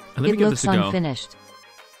 It looks unfinished.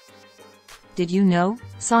 Did you know?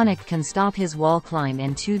 Sonic can stop his wall climb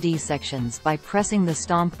in 2D sections by pressing the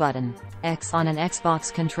stomp button, X on an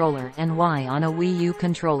Xbox controller and Y on a Wii U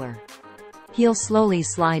controller. He'll slowly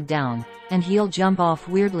slide down, and he'll jump off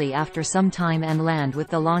weirdly after some time and land with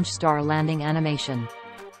the launch star landing animation.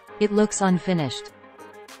 It looks unfinished.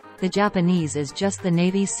 The Japanese is just the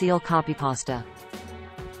Navy SEAL copypasta.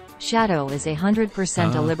 Shadow is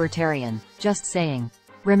 100% a libertarian, just saying.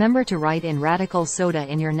 Remember to write in Radical Soda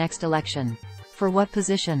in your next election. For what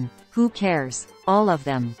position? Who cares? All of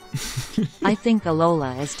them. I think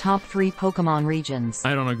Alola is top 3 Pokemon regions.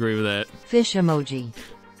 I don't agree with that. Fish emoji.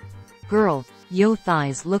 Girl, yo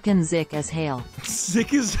thighs lookin' zick as hail.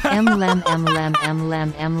 Zick as hell. Emlem.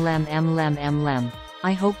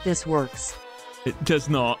 I hope this works. It does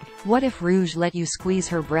not. What if Rouge let you squeeze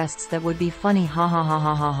her breasts? That would be funny, ha ha ha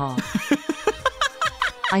ha ha ha.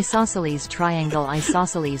 Isosceles triangle,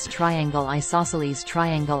 isosceles triangle, isosceles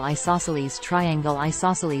triangle, isosceles triangle,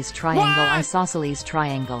 isosceles triangle, isosceles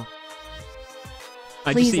triangle.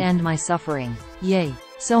 Please end my suffering. Yay.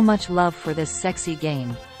 So much love for this sexy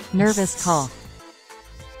game. Nervous cough.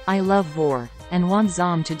 I love Vor, and want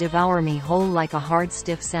Zom to devour me whole like a hard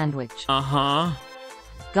stiff sandwich. Uh-huh.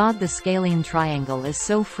 God, the scalene triangle is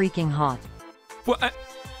so freaking hot. What?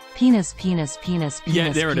 Penis. Yeah,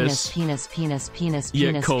 there it is. Penis.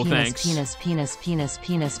 Yeah, cool, thanks. Penis. Yeah,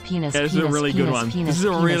 this is a really good one. This is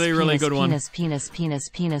a really, really good one. Penis.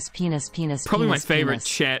 Probably my favorite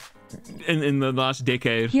chat in the last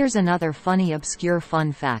decade. Here's another funny, obscure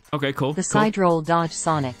fun fact. Okay, cool. The side roll dodge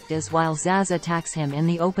Sonic does while Zaz attacks him in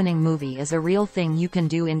the opening movie is a real thing you can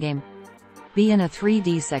do in-game. Be in a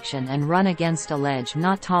 3D section and run against a ledge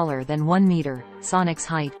not taller than 1 meter, Sonic's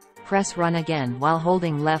height. Press run again while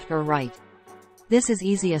holding left or right. This is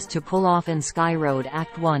easiest to pull off in Sky Road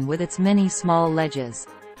Act 1 with its many small ledges.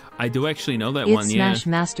 I do actually know that It's one, yeah. Smash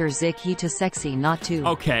Master Zik he to sexy not to.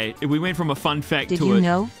 Okay, we went from a fun fact Did to you it.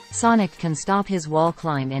 know? Sonic can stop his wall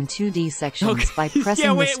climb in 2D sections by pressing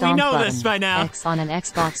Yeah, the stomp we know button, this by now. X on an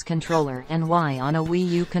Xbox controller and Y on a Wii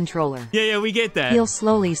U controller. Yeah, we get that. He'll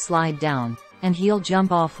slowly slide down, and he'll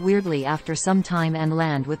jump off weirdly after some time and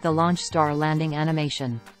land with the launch star landing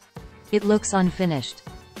animation. It looks unfinished.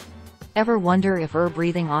 Ever wonder if you're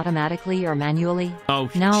breathing automatically or manually? Oh,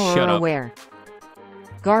 now shut or up. aware.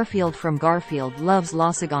 Garfield from Garfield loves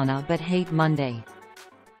Lasagna but hate Monday.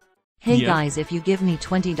 Hey guys, if you give me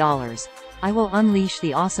 $20, I will unleash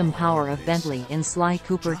the awesome power of Bentley in Sly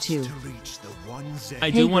Cooper 2.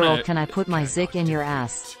 I Hey do girl, wanna... can I put my Zik in your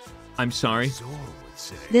ass? I'm sorry.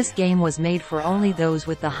 This game was made for only those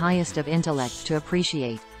with the highest of intellect to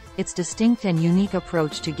appreciate. Its distinct and unique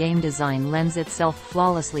approach to game design lends itself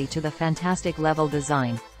flawlessly to the fantastic level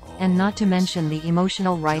design, and not to mention the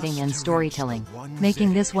emotional writing and storytelling,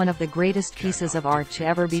 making this one of the greatest pieces of art to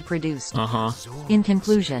ever be produced. In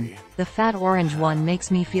conclusion, the fat orange one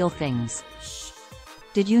makes me feel things.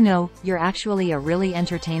 Did you know, you're actually a really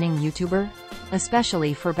entertaining YouTuber?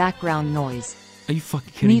 Especially for background noise. Are you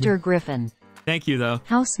fucking kidding Meter me? Griffin. Thank you, though.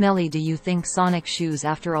 How smelly do you think Sonic shoes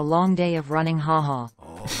after a long day of running, haha?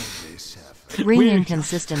 Ring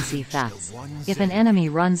inconsistency facts. If an enemy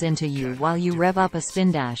runs into you while you rev up a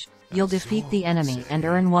spin dash, you'll defeat the enemy and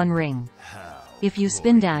earn 1 ring. If you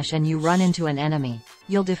spin dash and you run into an enemy,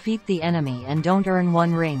 you'll defeat the enemy and don't earn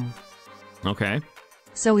 1 ring. Okay.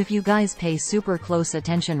 So if you guys pay super close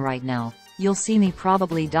attention right now, you'll see me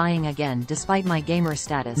probably dying again despite my gamer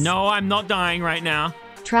status. No, I'm not dying right now.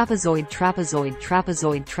 Trapezoid, trapezoid,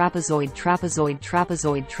 trapezoid, trapezoid, trapezoid,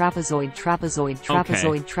 trapezoid, trapezoid, trapezoid,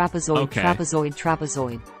 trapezoid, trapezoid, trapezoid,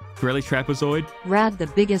 trapezoid. Really, trapezoid? Rad, the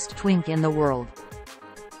biggest twink in the world.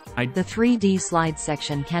 The 3D slide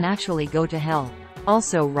section can actually go to hell.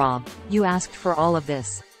 Also, Rob, you asked for all of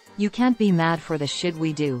this. You can't be mad for the shit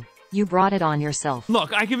we do. You brought it on yourself.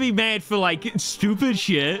 Look, I can be mad for, like, stupid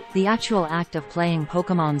shit. The actual act of playing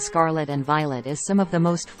Pokemon Scarlet and Violet is some of the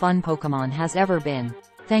most fun Pokemon has ever been,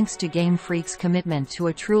 thanks to Game Freak's commitment to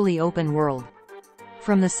a truly open world.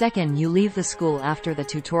 From the second you leave the school after the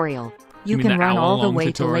tutorial, you can run all the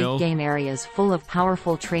way to late game areas full of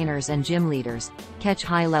powerful trainers and gym leaders, catch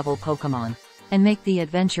high-level Pokemon, and make the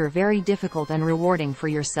adventure very difficult and rewarding for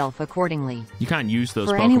yourself accordingly. You can't use those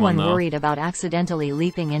Pokemon, For anyone though. worried about accidentally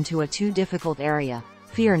leaping into a too difficult area,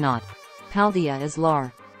 fear not. Paldea is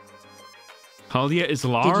Lar. Paldea is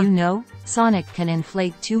Lar? Did you know? Sonic can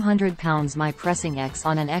inflate 200 pounds by pressing X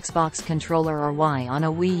on an Xbox controller or Y on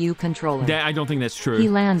a Wii U controller. I don't think that's true. He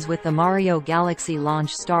lands with the Mario Galaxy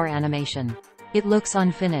launch star animation. It looks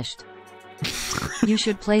unfinished. You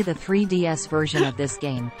should play the 3DS version of this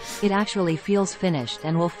game. It actually feels finished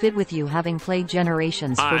and will fit with you having played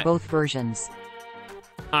Generations for both versions.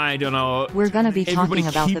 I don't know. We're gonna be talking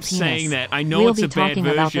about the keeps penis. saying that. I know we'll it's be a bad talking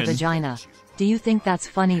version. about the vagina. Do you think that's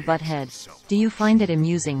funny, butthead? Do you find it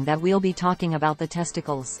amusing that we'll be talking about the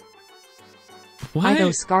testicles? What?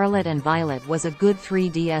 Although Scarlet and Violet was a good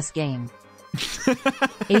 3DS game.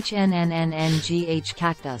 HNNNNGH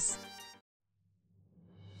Cactus.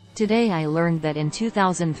 Today I learned that in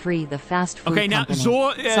 2003 the fast food company,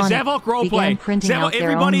 Sonic, Zavok roleplay. began printing out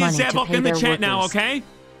their own money to pay in the their chat workers. now, okay?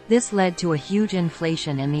 This led to a huge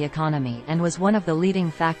inflation in the economy and was one of the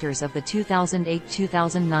leading factors of the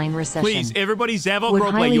 2008-2009 recession. Please, everybody, Zavok Would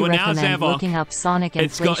roleplay. highly You are now recommend Zavok. looking up Sonic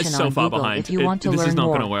inflation it's so on far Google behind. if you want to this learn is not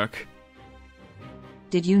more. going to work.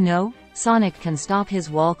 Did you know? Sonic can stop his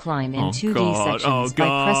wall climb in 2D sections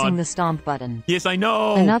by pressing the stomp button. Yes, I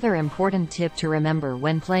know! Another important tip to remember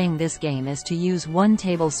when playing this game is to use 1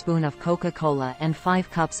 tablespoon of Coca-Cola and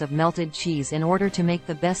 5 cups of melted cheese in order to make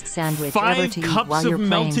the best sandwich ever to eat while you're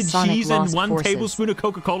playing Sonic Lost and 1 Forces. tablespoon of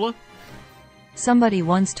Coca-Cola? Somebody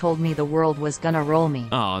once told me the world was gonna roll me.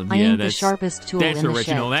 Oh, I yeah, ain't the that's sharpest tool in the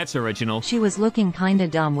original. shed. That's original. She was looking kinda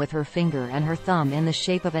dumb with her finger and her thumb in the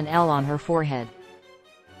shape of an L on her forehead.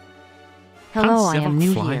 Hello, I am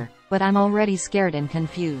new here, but I'm already scared and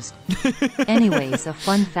confused. Anyways, a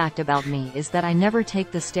fun fact about me is that I never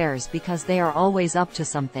take the stairs because they are always up to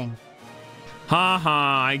something. Ha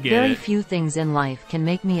ha, I get Very it. few things in life can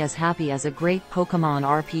make me as happy as a great Pokemon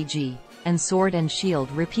RPG, and Sword and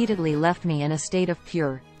Shield repeatedly left me in a state of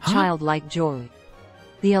pure, childlike joy.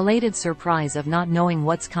 The elated surprise of not knowing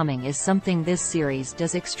what's coming is something this series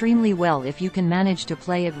does extremely well if you can manage to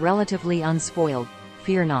play it relatively unspoiled.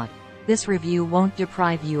 Fear not. This review won't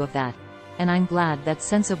deprive you of that. And I'm glad that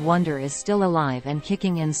sense of wonder is still alive and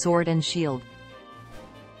kicking in Sword and Shield.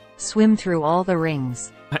 Swim through all the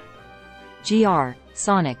rings. GR,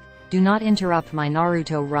 Sonic, do not interrupt my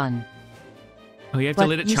Naruto run. Oh, you have to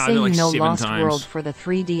let it charge like 7 times. You say you know Lost World for the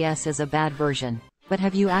 3DS is a bad version, but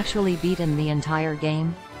have you actually beaten the entire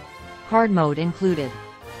game? Hard mode included.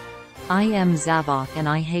 I am Zavok and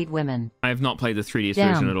I hate women. I have not played the 3DS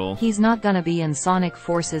version at all. He's not gonna be in Sonic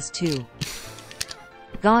Forces 2.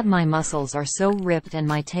 God, my muscles are so ripped and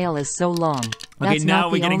my tail is so long. Okay, That's now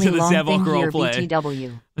not we're the getting only to the long Zavok thing here, roleplay.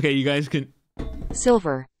 BTW. Okay, you guys can...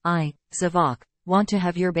 Silver, I, Zavok, want to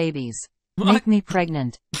have your babies. Make me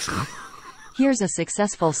pregnant. Here's a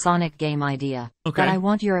successful Sonic game idea. Okay. But I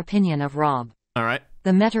want your opinion of Rob. Alright.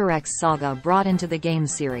 The Metarex saga brought into the game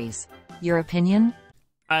series. Your opinion?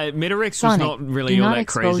 Metarex Sonic, was not really do all not that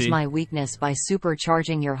expose crazy. my weakness by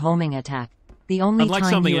supercharging your homing attack. The only I'd like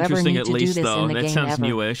time something you ever interesting need at to do least, this though. in the That game sounds ever.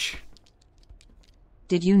 newish.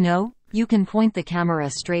 Did you know? You can point the camera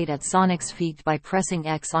straight at Sonic's feet by pressing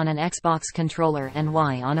X on an Xbox controller and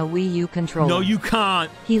Y on a Wii U controller. No, you can't.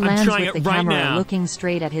 He I'm lands trying with it the right camera now. looking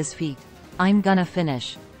straight at his feet. I'm gonna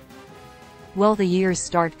finish. Well, the years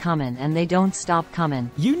start coming and they don't stop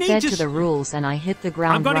coming. You need Fed just- to the rules and I hit the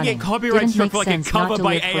ground I'm gonna running. get copyright Didn't struck make for like a sense not cover to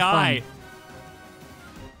by live for AI. fun.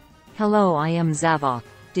 Hello, I am Zavok.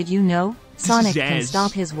 Did you know? Sonic can Zaz.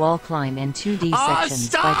 stop his wall climb in 2D sections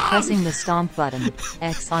by stop! pressing the stomp button,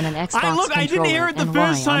 X on an Xbox I didn't hear controller it the and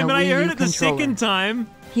first Y on time, a and I Wii heard U it the controller. second time.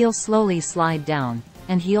 He'll slowly slide down,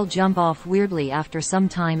 and he'll jump off weirdly after some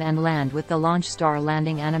time and land with the launch star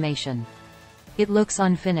landing animation. It looks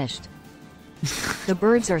unfinished. The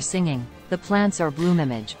birds are singing, the plants are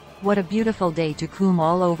bloomimage. What a beautiful day to coom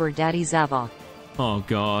all over Daddy Zavok. Oh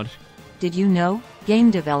god. Did you know?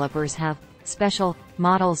 Game developers have special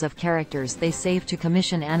models of characters they save to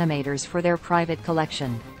commission animators for their private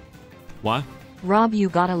collection. What? Rob, you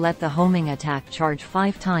gotta let the homing attack charge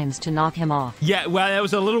 5 times to knock him off. Yeah, well, that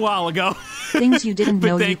was a little while ago. Things you didn't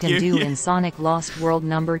know you thank can do yeah. in Sonic Lost World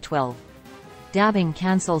number 12. Dabbing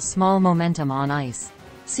cancels small momentum on ice.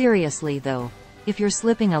 Seriously though, if you're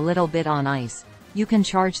slipping a little bit on ice, you can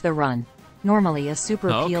charge the run, normally a super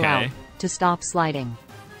peel out, to stop sliding.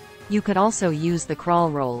 You could also use the crawl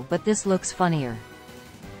roll, but this looks funnier.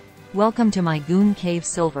 Welcome to my Goon Cave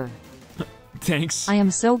Silver. Thanks. I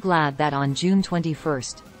am so glad that on June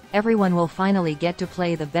 21st, everyone will finally get to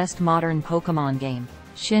play the best modern Pokemon game,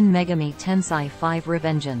 Shin Megami Tensei 5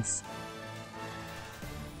 Revengeance.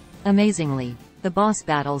 Amazingly, the boss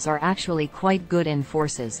battles are actually quite good in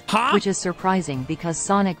Forces, which is surprising because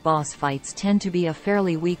Sonic boss fights tend to be a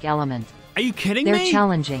fairly weak element. Are you kidding me? They're me?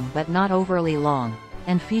 challenging but not overly long,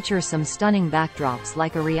 and feature some stunning backdrops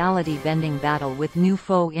like a reality-bending battle with new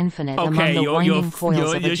foe Infinite among the winding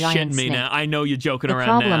coils of a giant snake. Now. I know you're joking the around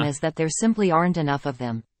now. The problem is that there simply aren't enough of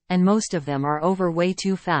them, and most of them are over way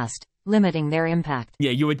too fast, limiting their impact.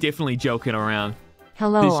 Yeah, you were definitely joking around.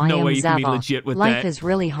 Hello, There's no I am way you can be Zavok. legit with Life that. is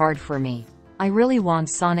really hard for me. I really want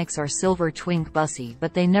Sonic's or Silver Twink Bussy,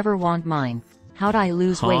 but they never want mine. How'd I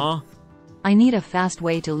lose weight? I need a fast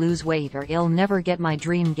way to lose weight or I'll never get my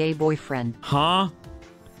dream gay boyfriend.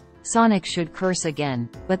 Sonic should curse again,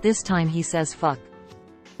 but this time he says fuck.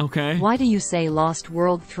 Okay. Why do you say Lost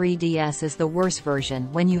World 3DS is the worst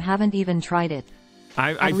version when you haven't even tried it?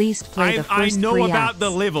 At least play the first 3 know about acts. the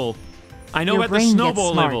level. I know your about the brain snowball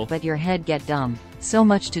gets smart, level. But your head get dumb. So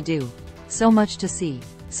much to do. So much to see.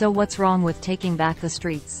 So what's wrong with taking back the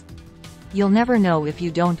streets? You'll never know if you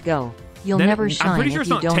don't go. You'll never shine I'm pretty sure if it's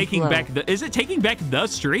you not don't taking glow. back the... Is it taking back the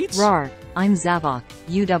streets? Rawr, I'm Zavok,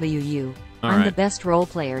 UWU. I'm the right. best role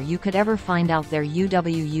player you could ever find out there,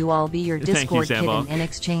 UWU. I'll be your Thank you, Discord kitten Zavok. in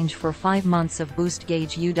exchange for 5 months of boost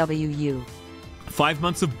gauge, UWU. 5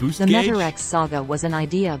 months of boost The gauge? Metarex Saga was an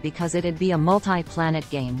idea because it'd be a multi-planet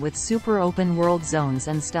game with super open world zones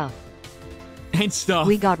and stuff. And stuff.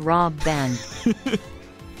 We got Rob banned.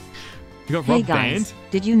 You got Hey Rob guys,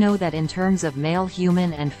 banned? did you know that in terms of male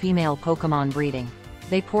human and female Pokemon breeding,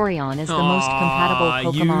 Vaporeon is the most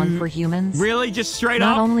compatible Pokemon for humans? Really? Just straight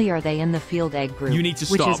Not up? only are they in the field egg group, You need to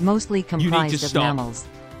which stop. is mostly You need to comprised of stop. mammals,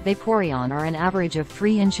 Vaporeon are an average of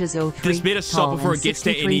 3 inches 03 This better stop tall before and it gets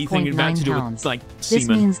to anything about to 63.9 do with, pounds. like, This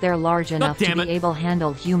semen. means they're large enough to damn be it. able to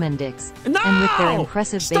handle human dicks, No! and with their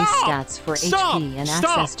impressive base Stop! stats for Stop! HP and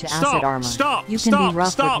Stop! access to Stop! acid armor, Stop! you can Stop! be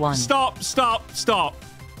rough Stop! with one. Stop!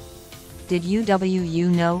 Did UWU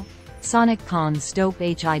know? Sonic Con Stope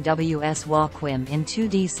HIWS Waquim in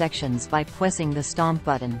 2D sections by pressing the stomp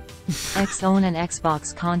button. X own an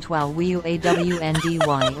Xbox Contwal Wii U AWNDY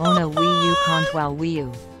own a Wii U Contwal Wii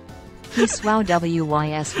U. He swow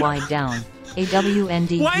WYSY down.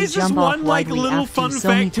 AWND Why he is this jump off one, like, widely little after fun Sony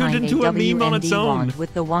fact turned time into a meme on its AWND own? wand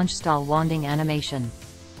with the Wanch style wanding animation.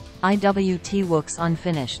 IWT looks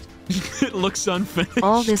unfinished. It looks unfinished.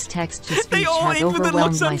 All this text-to-speech They all has aim for the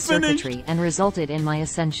overwhelmed looks my unfinished. circuitry and resulted in my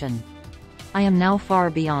ascension. I am now far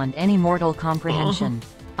beyond any mortal comprehension.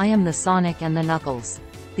 I am the Sonic and the Knuckles.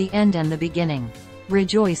 The end and the beginning.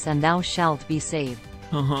 Rejoice and thou shalt be saved.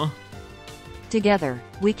 Together,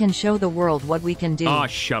 we can show the world what we can do. Oh,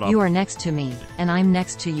 shut up. You are next to me, and I'm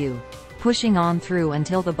next to you. Pushing on through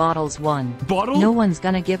until the bottle's won. Bottle? No one's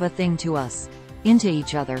gonna give a thing to us. Into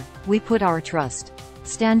each other, we put our trust.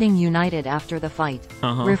 Standing united after the fight.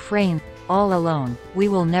 Refrain, all alone, we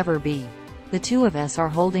will never be. The two of us are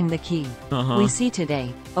holding the key. We see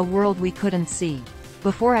today, a world we couldn't see.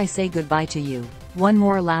 Before I say goodbye to you, one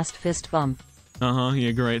more last fist bump. Yeah,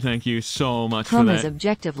 great. Thank you so much Cum for is that.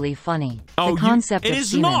 objectively funny. Oh, the concept it of is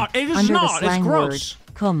semen, not. It is under not. the It's slang gross.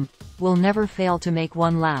 word, cum, will never fail to make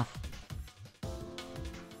one laugh.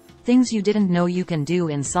 Things you didn't know you can do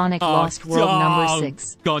in Sonic Lost World number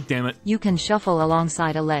 6. God damn it. You can shuffle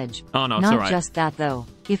alongside a ledge. Oh, no, it's Not alright. just that though.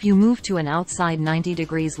 If you move to an outside 90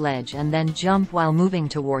 degrees ledge and then jump while moving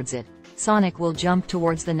towards it, Sonic will jump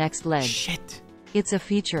towards the next ledge. Shit. It's a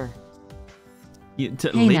feature. Hey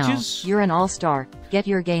Ledges? now, you're an all-star. Get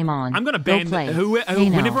your game on. I'm gonna Go ban play.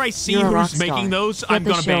 whenever now, I see you're a rock who's making star. those, Get I'm the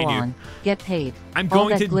gonna show ban you. on. Get paid. I'm All going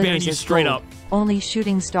that to ban glitters you is straight gold. up. Only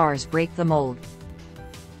shooting stars break the mold.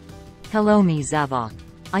 Hello me Zavok.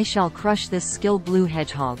 I shall crush this skill blue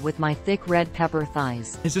hedgehog with my thick red pepper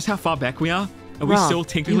thighs. Is this how far back we are? Are we Rob, still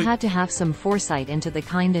technically... you had to have some foresight into the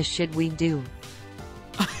kind of shit we do.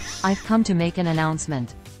 I've come to make an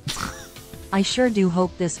announcement. I sure do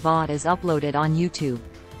hope this VOD is uploaded on YouTube.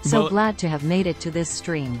 So Well- glad to have made it to this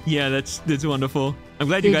stream. Yeah, that's wonderful. I'm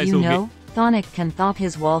glad you Did guys you all know? Sawnic can thump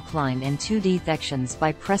his wall climb in 2D sections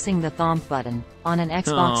by pressing the thump button on an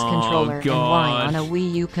Xbox Oh, controller and Y God. on a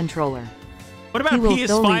Wii U controller. What about He a will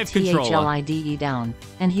PS5 throw controller? THLIDE down,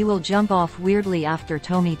 and he will jump off weirdly after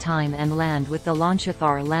Tommy time and land with the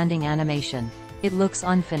Launchathar landing animation. It looks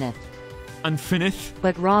unfinished. Unfinished?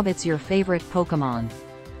 But Rob, it's your favorite Pokemon.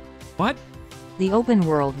 What? The open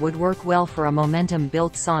world would work well for a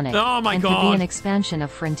momentum-built Sonic, Oh my and could be God. an expansion of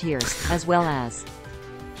Frontiers, as well as...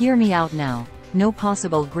 Hear me out now. No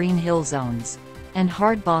possible Green Hill zones. And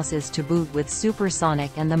hard bosses to boot with Super Sonic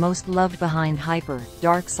and the most loved behind Hyper,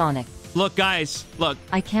 Dark Sonic. Look, guys, look.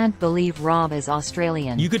 I can't believe Rob is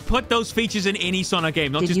Australian. You could put those features in any Sonic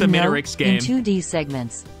game, not Did just you a know? Metarex game. In 2D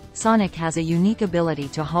segments, Sonic has a unique ability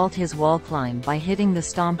to halt his wall climb by hitting the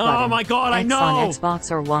stomp Oh button. my God, I X know! on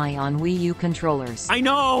Xbox or Y on Wii U controllers. I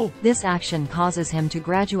know! This action causes him to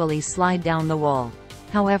gradually slide down the wall.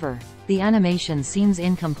 However, the animation seems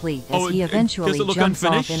incomplete as he eventually does it look jumps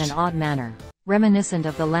off unfinished? in an odd manner, reminiscent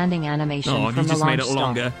of the landing animation Oh, from he the just made launch it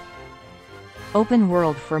longer. star. Open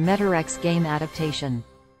world for Metarex game adaptation.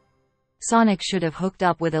 Sonic should have hooked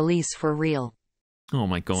up with Elise for real. Oh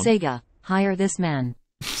my God. Sega, hire this man.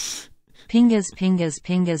 Pingas pingas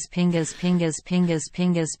pingas pingas pingas pingas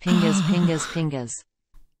pingas pingas pingas pingas.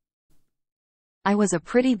 I was a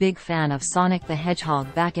pretty big fan of Sonic the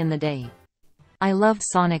Hedgehog back in the day. I loved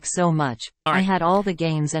Sonic so much. All right. I had all the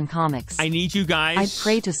games and comics. I need you guys. I'd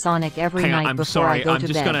pray to Sonic every Hang on, night I'm before sorry, I go I'm to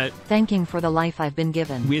just bed, gonna- thanking for the life I've been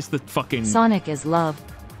given. Where's the fucking... Sonic is love.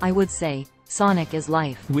 I would say, Sonic is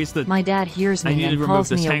life. Where's the... My dad hears I me need to and remove calls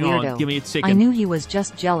this. me a Hang on, weirdo. give me a second. I knew he was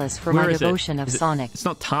just jealous for Where my is it? devotion of Is it- Sonic. It's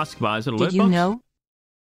not taskbar, is it Did you Alertbox? know?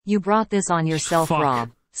 You brought this on yourself, Fuck. Rob.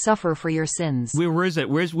 Suffer for your sins. Where is it?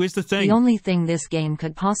 Where's the thing? The only thing this game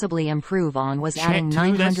could possibly improve on was Chat adding too,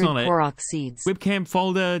 900 that's not it. Korok seeds. Webcam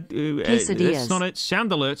folder. Quesadillas. That's not it. Sound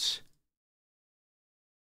alerts.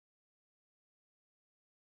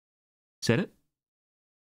 Is that it?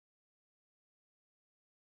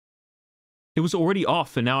 It was already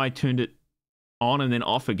off, and now I turned it on and then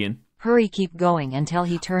off again. Hurry, keep going until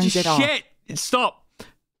he turns it off. Shit! Stop!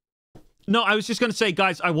 No, I was just going to say,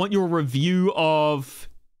 guys, I want your review of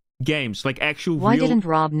games, like actual Why real... didn't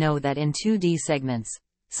Rob know that in 2D segments,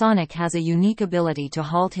 Sonic has a unique ability to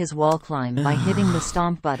halt his wall climb by hitting the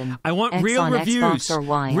stomp button? I want X real on reviews. Xbox or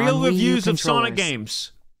Y Real on Wii U reviews of controllers. Sonic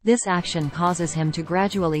games. This action causes him to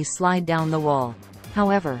gradually slide down the wall.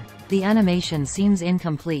 However, the animation seems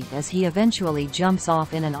incomplete as he eventually jumps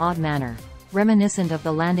off in an odd manner, reminiscent of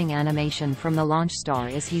the landing animation from the launch star.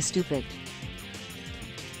 Is he stupid?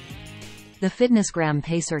 The Fitnessgram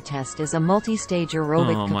Pacer test is a multi-stage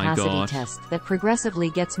aerobic Oh my capacity God. test that progressively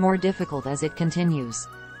gets more difficult as it continues.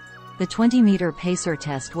 The 20-meter Pacer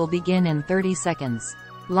test will begin in 30 seconds.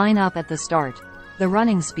 Line up at the start. The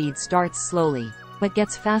running speed starts slowly, but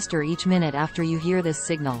gets faster each minute after you hear this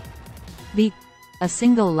signal. Beep. A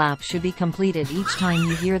single lap should be completed each time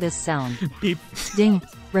you hear this sound. Beep. Ding.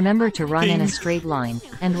 Remember to run in a Ding. straight line,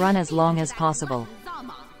 and run as long as possible.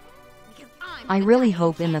 I really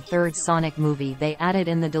hope in the third Sonic movie they added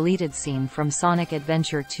in the deleted scene from Sonic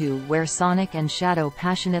Adventure 2 where Sonic and Shadow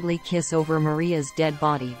passionately kiss over Maria's dead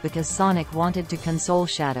body because Sonic wanted to console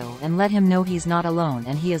Shadow and let him know he's not alone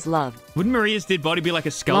and he is loved. Wouldn't Maria's dead body be like a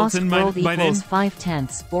Lost skeleton World by then? equals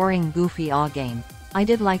 5/10 boring goofy aw game. I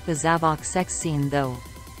did like the Zavok sex scene though.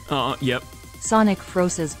 Yep. Sonic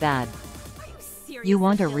Frosa's bad. You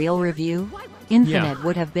want a real review? Infinite Yeah.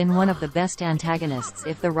 would have been one of the best antagonists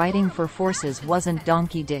if the writing for Forces wasn't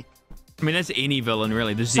Donkey Dick. I mean, that's any villain,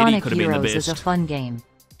 really. The Zeddy Sonic could have been the Heroes best. is a fun game,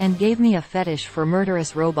 and gave me a fetish for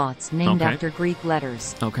murderous robots named Okay. after Greek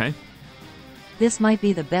letters. Okay, This might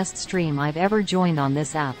be the best stream I've ever joined on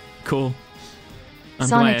this app. cool. I'm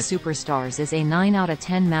Sonic glad. Superstars is a 9 out of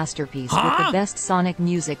 10 masterpiece with Huh? the best Sonic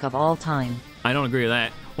music of all time. I don't agree with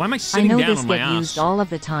that. Why am I I sitting know down this on my get ass? used all of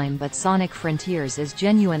the time, but Sonic Frontiers is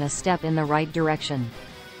genuine a step in the right direction.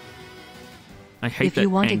 I hate If that you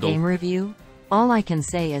want angle. a game review, all I can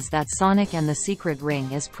say is that Sonic and the Secret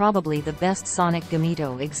Ring is probably the best Sonic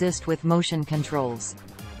Gamito exist with motion controls.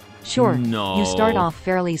 Sure, No. you start off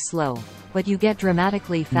fairly slow, but you get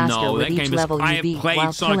dramatically faster No, with that each game is... level I you have beat played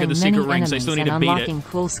while Sonic killing and the many Secret Rings. I enemies still need and to beat it. unlocking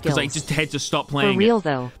cool skills. Because I just had to stop For playing real it.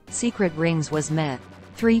 though, Secret Rings was met.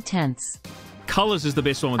 3/10. Colors is the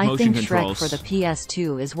best one with I motion think controls. Shrek for the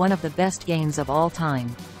PS2 is one of the best games of all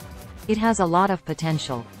time. It has a lot of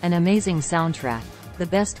potential, an amazing soundtrack, the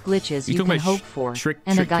best glitches You you talking can about hope for, Shrek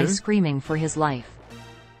and a 2? guy screaming for his life.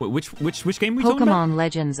 Wait, which game are we talking about? Pokemon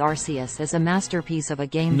Legends Arceus is a masterpiece of a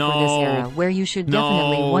game for this era where you should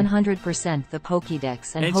definitely 100% the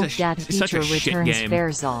Pokédex and hope that feature returns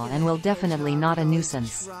Fairzaw and will definitely not a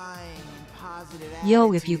nuisance.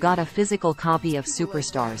 Yo, if you got a physical copy of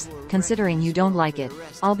Superstars, considering you don't like it,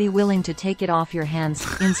 I'll be willing to take it off your hands,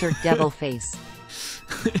 insert devil face.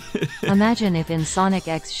 Imagine if in Sonic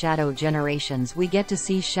X Shadow Generations we get to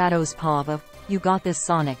see Shadow's paw of, you got this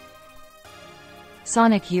Sonic.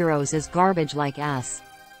 Sonic Heroes is garbage like ass.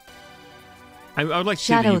 I would like to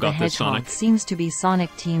see Shadow that you the got this Hedgehog Sonic. seems to be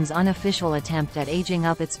Sonic Team's unofficial attempt at aging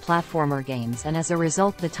up its platformer games, and as a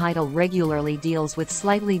result the title regularly deals with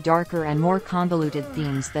slightly darker and more convoluted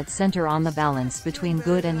themes that center on the balance between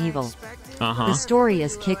good and evil. The story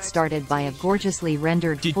is kick-started by a gorgeously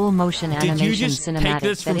rendered full-motion animation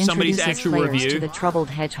cinematic that introduces players to the troubled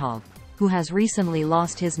hedgehog, who has recently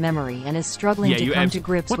lost his memory and is struggling to come to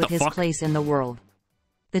grips with his place in the world.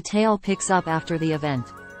 The tale picks up after the event.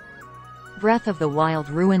 Breath of the Wild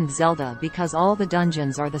ruined Zelda because all the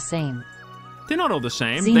dungeons are the same. They're not all the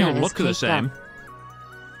same. Xena They all look is the same.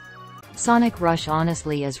 up. Sonic Rush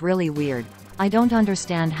honestly is really weird. I don't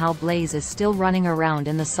understand how Blaze is still running around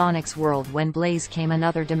in the Sonic's world when Blaze came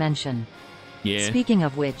another dimension. Yeah. Speaking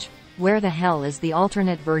of which, where the hell is the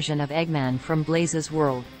alternate version of Eggman from Blaze's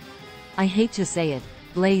world? I hate to say it,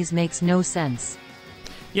 Blaze makes no sense.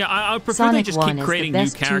 Yeah, I prefer Sonic they just keep 1 creating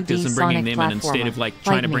is new the best characters 2D and bringing Sonic them in instead of like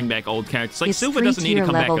trying to bring back old characters. Like its Silver doesn't need to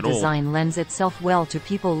come back level at all. design lends itself well to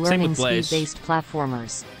people learning speed-based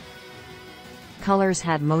platformers. Colors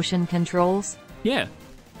had motion controls? Yeah.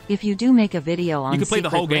 If you do make a video on You can play the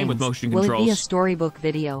Secret whole game with Rings, motion will controls. it be a storybook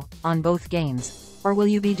video on both games, or will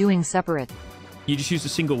you be doing separate? You just use a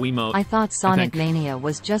single Wiimote. I thought Sonic think. Mania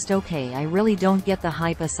was just okay. I really don't get the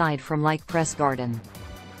hype aside from like Press Garden.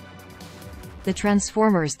 The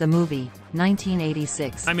Transformers the movie,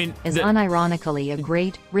 1986, is unironically a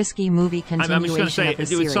great, risky movie continuation of the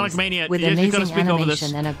series, Sonic Mania, with amazing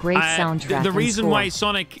animation and a great soundtrack The reason and why score.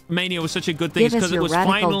 Sonic Mania was such a good thing is Give us because it your was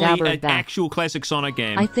radical finally dabber an back. actual classic Sonic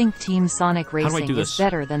game. I think Team Sonic How do I Racing do is this?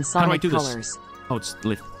 better than How do I Sonic do this? Colors. Oh, it's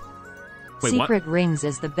lift. Wait, Secret Rings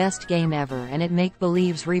is the best game ever, and it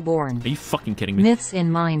make-believes reborn. Are you fucking kidding me? Myths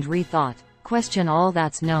in mind rethought. Question all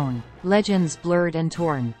that's known. Legends blurred and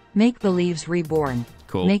torn. Make-believes reborn.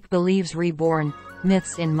 Cool. Make-believes reborn.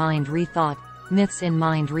 Myths in mind rethought. Myths in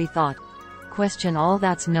mind rethought. Question all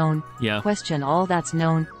that's known. Yeah. Question all that's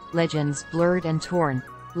known. Legends blurred and torn.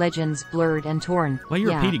 Legends blurred and torn. Why are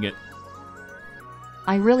you repeating it?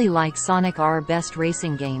 I really like Sonic, our best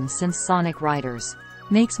racing game since Sonic Riders.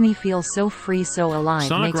 Makes me feel so free, so alive.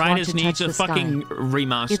 Sonic makes want Riders to needs touch a the sky. fucking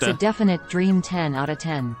remaster. It's a definite dream 10 out of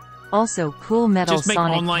 10. Also, cool Metal Just make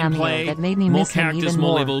Sonic online cameo play, that made me more miss him characters, even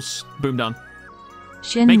more more. levels. Boom, done.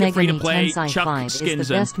 Shin Make it free to Megami play, Tensei chuck 5 is skins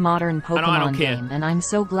the in. best modern I don't Pokemon care. game, and I'm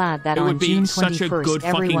so glad that It on would be June such a 21st good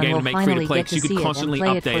fucking everyone game to will make free to finally play get to because you see could it and constantly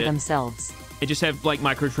play it update for it. themselves. And just have like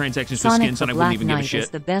microtransactions for Sonic skins, the and I wouldn't Black even give a Knight shit. is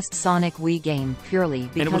the best Sonic Wii game purely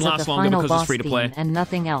would because of last the longer final because it's boss free to play. theme and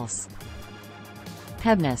nothing else.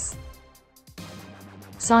 Pebness.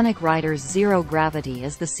 Sonic Riders Zero Gravity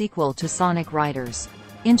is the sequel to Sonic Riders.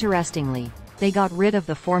 Interestingly, they got rid of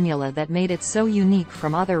the formula that made it so unique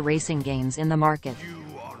from other racing games in the market.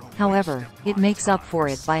 However, it makes up for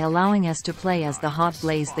it by allowing us to play as the hot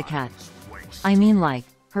Blaze the cat. I mean, like,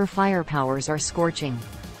 her fire powers are scorching.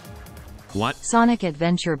 What? Sonic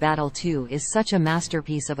Adventure Battle 2 is such a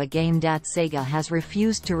masterpiece of a game that Sega has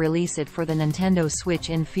refused to release it for the Nintendo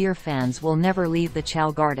Switch in fear fans will never leave the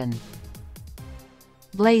Chow Garden.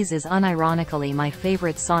 Blaze is unironically my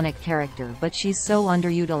favorite Sonic character, but she's so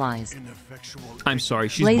underutilized. I'm sorry,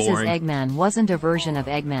 she's Blaze's boring. Eggman wasn't a version of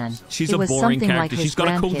Eggman. She's it a was boring something character. Like his She's got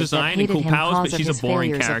a cool grandkid design that and cool hated him powers, cause but of she's a his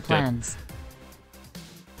boring failures of character. plans.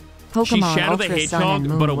 She's Pokemon Shadow the Ultra Hedgehog, Sun and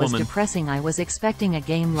Moon but a was woman. depressing. I was expecting a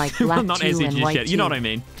game like Well, Black not 2 as and just White yet. 2. You know what I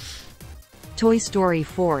mean? Toy Story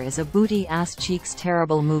 4 is a booty-ass-cheeks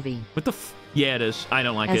terrible movie. What the f... Yeah, it is. I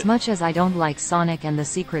don't like As it. much as I don't like Sonic and the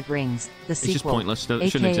Secret Rings, the just sequel, pointless. It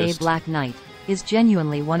shouldn't aka exist. Black Knight, is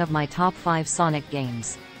genuinely one of my top 5 Sonic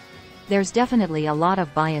games. There's definitely a lot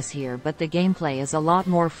of bias here, but the gameplay is a lot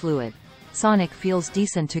more fluid. Sonic feels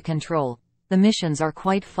decent to control. The missions are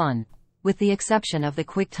quite fun, with the exception of the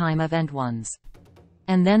QuickTime event ones.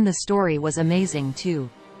 And then the story was amazing too.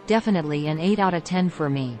 Definitely an 8 out of 10 for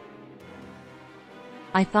me.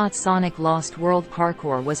 I thought Sonic Lost World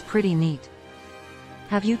Parkour was pretty neat.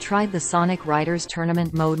 Have you tried the Sonic Riders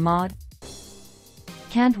Tournament Mode mod?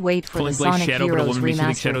 Can't wait for Calling the Blaze Sonic Shadow, but a Heroes woman makes you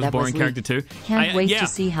think remaster Shadow's a that was boring character leaked. too. Can't wait yeah. to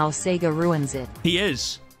see how Sega ruins it. He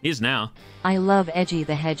is. He is now. I love Edgy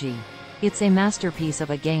the Hedgy. It's a masterpiece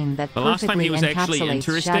of a game that The last time perfectly he was actually encapsulates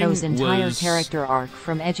interesting Shadow's entire was- character arc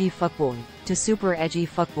from edgy fuckboy to super edgy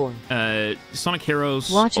fuckboy. Sonic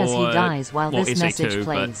Heroes. Watch as or, he dies while well, this SA2, message but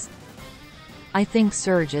plays. I think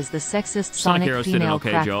Surge is the sexist Sonic Sonic Heroes did an female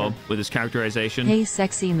okay cracker. job with his characterization. Hey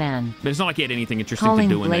sexy man. But it's not like he had anything interesting Calling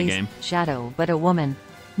to do in that Blaze game. Shadow but a woman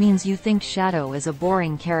means you think Shadow is a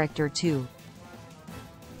boring character too.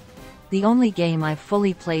 The only game I've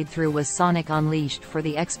fully played through was Sonic Unleashed for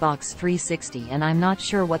the Xbox 360, and I'm not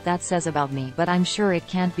sure what that says about me, but I'm sure it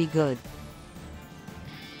can't be good.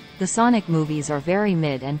 The Sonic movies are very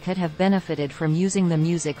mid and could have benefited from using the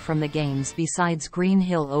music from the games besides Green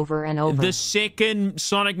Hill over and over. The second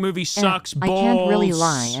Sonic movie sucks I balls. can't really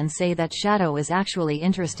lie and say that Shadow is actually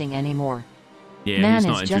interesting anymore. Yeah, Man he's is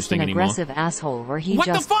not just interesting an anymore. aggressive asshole where he What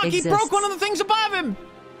just the fuck? exists. He broke one of the things above him!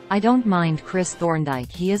 I don't mind Chris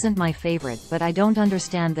Thorndike, he isn't my favorite, but I don't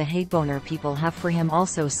understand the hate boner people have for him.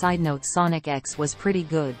 Also, side note, Sonic X was pretty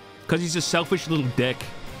good. Because he's a selfish little dick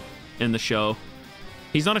in the show.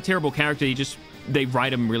 He's not a terrible character, they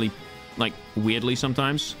write him really, like, weirdly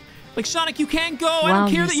sometimes. Like, Sonic, you can't go! I Wow,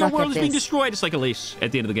 don't care you that your suck world at is being this. destroyed! It's like Elise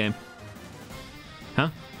at the end of the game. Huh?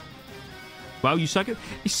 Wow, you suck at...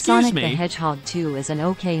 Excuse Sonic me? the Hedgehog 2 is an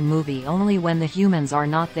okay movie only when the humans are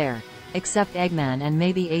not there. Except Eggman and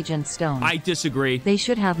maybe Agent Stone. I disagree. They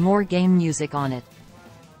should have more game music on it.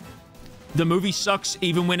 The movie sucks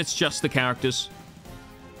even when it's just the characters.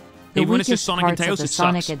 The Even when it's weakest just Sonic and parts Tails, of it the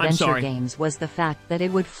Sonic sucks. I'm Adventure sorry. games was the fact that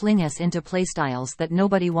it would fling us into playstyles that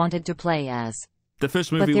nobody wanted to play as. The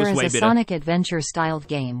first But movie there was is way a better. Sonic Adventure-styled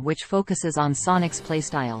game which focuses on Sonic's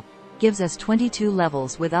playstyle, gives us 22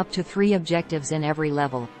 levels with up to 3 objectives in every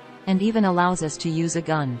level, and even allows us to use a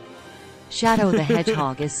gun. Shadow the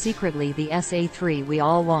Hedgehog is secretly the SA3 we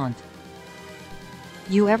all want.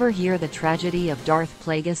 You ever hear the tragedy of Darth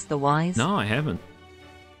Plagueis the Wise? No, I haven't.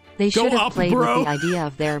 They Go should have up, played bro. with the idea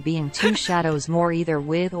of there being 2 shadows more, either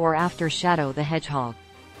with or after Shadow the Hedgehog.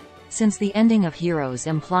 Since the ending of Heroes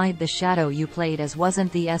implied the shadow you played as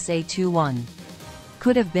wasn't the SA2 one.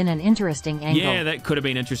 Could have been an interesting angle. Yeah, that could have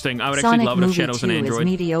been interesting. I would Sonic actually love it if Movie Shadow's 2 an is android.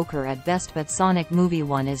 mediocre at best, but Sonic Movie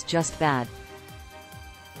 1 is just bad.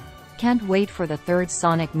 Can't wait for the third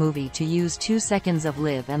Sonic movie to use 2 seconds of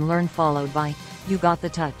live and learn followed by, you got the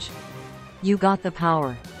touch. You got the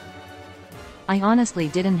power. I honestly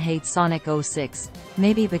didn't hate Sonic 06,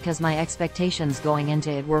 maybe because my expectations going into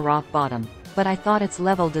it were rock bottom, but I thought its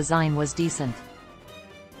level design was decent.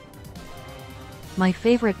 My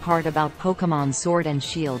favorite part about Pokémon Sword and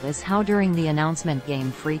Shield is how during the announcement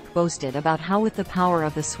Game Freak boasted about how with the power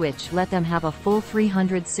of the Switch let them have a full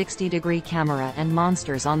 360-degree camera and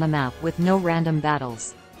monsters on the map with no random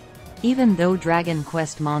battles. Even though Dragon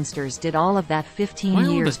Quest Monsters did all of that 15 Why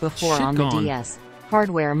all years the before shit on the gone? DS,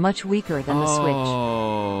 hardware much weaker than the Switch.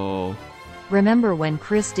 Oh. Remember when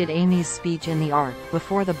Chris did Amy's speech in the Ark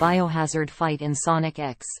before the Biohazard fight in Sonic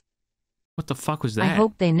X? What the fuck was that? I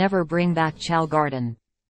hope they never bring back Chow Garden.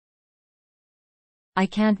 I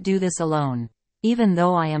can't do this alone. Even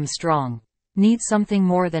though I am strong. Need something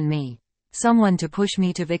more than me. Someone to push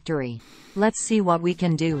me to victory. Let's see what we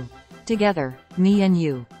can do. Together, me and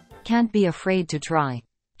you. Can't be afraid to try.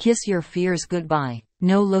 Kiss your fears goodbye.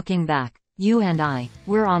 No looking back. You and I,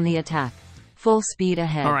 we're on the attack. Full speed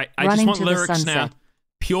ahead. All right, I running just want to lyrics the sunset. now.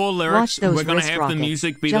 Pure Watch lyrics. those We're gonna wrist have rockets, the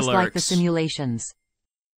music be just the like lyrics. the simulations.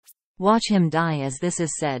 Watch him die as this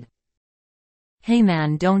is said. Hey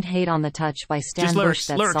man, don't hate on the touch by Stan Just Bush. lyrics.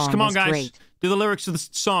 That Lyrics. song Come on, is guys. great. Do the lyrics of the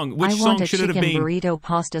song. Which I song want a should it have chicken been? burrito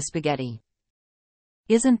pasta spaghetti.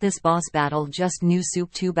 Isn't this boss battle just new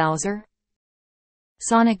soup to Bowser?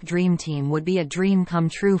 Sonic Dream Team would be a dream come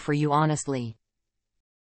true for you, honestly.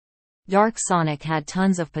 Dark Sonic had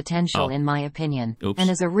tons of potential in my opinion, Oops. and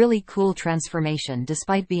is a really cool transformation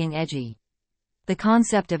despite being edgy. The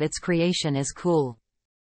concept of its creation is cool.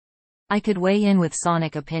 I could weigh in with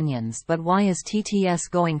Sonic opinions, but why is TTS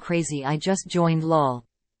going crazy? I just joined LOL.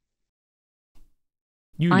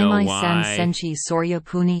 You know Imai why. san senshi sorya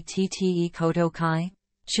puni tte koto kai?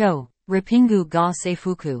 Cho, ripingu ga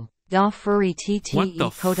seifuku, da furi What tte the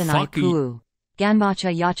kotanai fuck are you- kuu.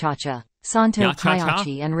 Ganbacha yachacha, santo Yachacha?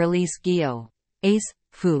 kayachi and release gyo. Ace,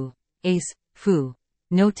 fu,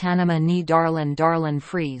 no tanama ni darlin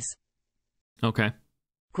freeze. Okay.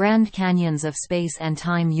 Grand Canyons of Space and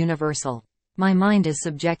Time Universal. My mind is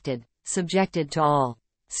subjected to all.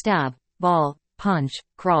 Stab, ball, punch,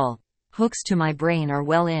 crawl. Hooks to my brain are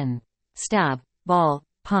well in. Stab, ball,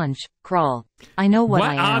 punch, crawl. I know what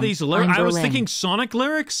I am. are these lyrics? I'm I was Berlin. thinking Sonic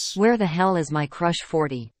lyrics. Where the hell is my Crush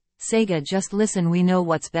 40? Sega, just listen, we know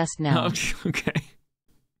what's best now. Okay.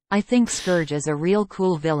 I think Scourge is a real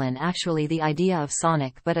cool villain. Actually, the idea of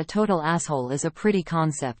Sawnic but a total asshole is a pretty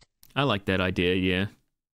concept. I like that idea, yeah.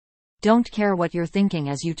 Don't care what you're thinking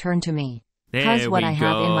as you turn to me. Cause what I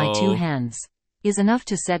have in my 2 hands is enough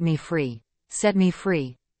to set me free. Set me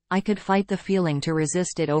free. I could fight the feeling to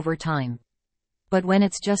resist it over time. But when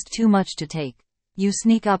it's just too much to take, you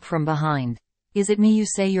sneak up from behind. Is it me you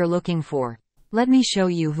say you're looking for? Let me show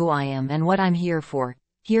you who I am and what I'm here for.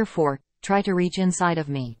 Here for, try to reach inside of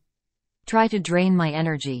me. Try to drain my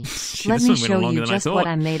energy. Let me show you just what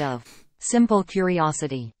I'm made of. Simple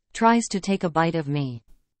curiosity tries to take a bite of me.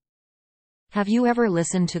 Have you ever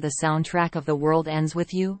listened to the soundtrack of The World Ends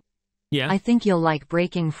With You? Yeah. I think you'll like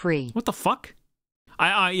Breaking Free. What the fuck?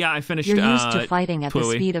 Yeah, I finished. You're used to fighting at the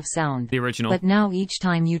speed of sound. The original. But now each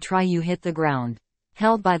time you try you hit the ground.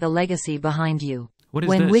 Held by the legacy behind you. What is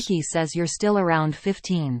when this? Wiki says you're still around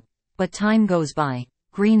 15. But time goes by.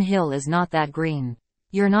 Green Hill is not that green.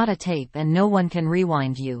 You're not a tape and no one can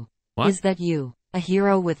rewind you. What? Is that you? A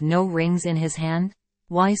hero with no rings in his hand?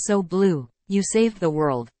 Why so blue? You saved the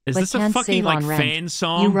world, Is but this a can't fucking, save like, on rent. fan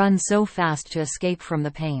song? You run so fast to escape from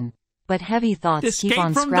the pain. But heavy thoughts Escape keep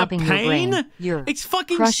on from the scrapping your brain. pain? You're It's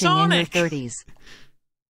fucking crushing Sonic! in your 30s.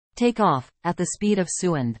 Take off, at the speed of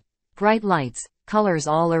Wouwd. Bright lights, colors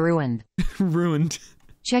all are ruined. Ruined.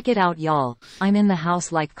 Check it out y'all, I'm in the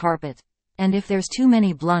house like carpet. And if there's too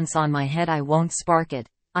many blunts on my head I won't spark it.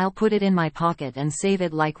 I'll put it in my pocket and save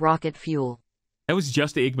it like rocket fuel. That was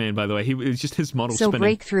just Eggman, by the way. It was just his model So spinning.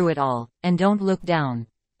 break through it all, and don't look down.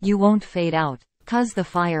 You won't fade out, 'cause the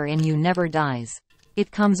fire in you never dies.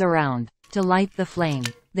 It comes around, to light the flame.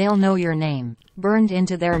 They'll know your name, burned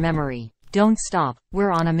into their memory. Don't stop,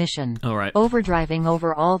 we're on a mission. Alright. Overdriving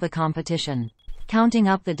over all the competition. Counting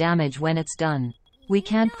up the damage when it's done. We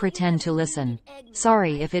can't pretend to listen.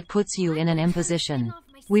 Sorry if it puts you in an imposition.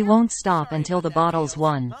 We won't stop until the bottle's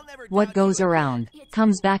won. What goes around,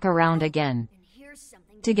 comes back around again.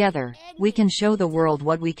 Together, we can show the world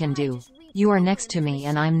what we can do. You are next to me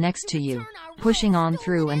and I'm next to you. Pushing on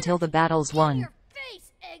through until the battle's won.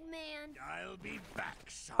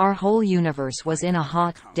 Our whole universe was in a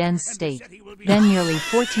hot, dense state. Then nearly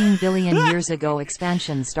 14 billion years ago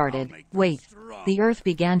expansion started. Wait. The Earth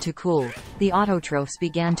began to cool. The autotrophs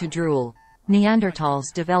began to drool. Neanderthals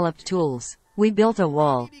developed tools. We built a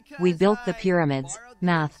wall. We built the pyramids.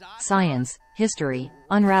 Math, science, history,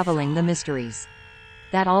 unraveling the mysteries.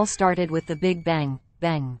 That all started with the Big Bang.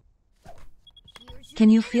 Bang. Can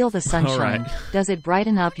you feel the sunshine? Right. Does it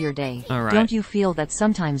brighten up your day? Right. Don't you feel that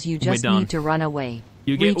sometimes you just need to run away?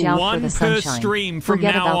 You get Reach out one for the per sunshine. stream from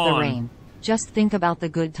Forget now about on. the rain. Just think about the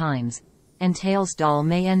good times. And Tails doll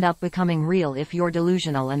may end up becoming real if you're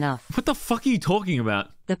delusional enough. What the fuck are you talking about?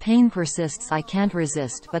 The pain persists, I can't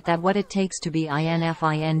resist, but that what it takes to be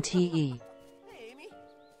INFINTE.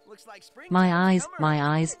 My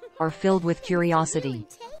eyes, are filled with curiosity.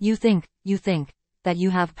 You think, that you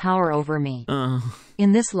have power over me.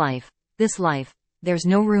 In this life, there's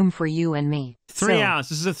no room for you and me. 3 So, hours.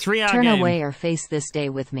 This is a 3-hour turn game. away or face this day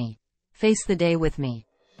with me. Face the day with me.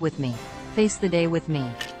 With me. Face the day with me.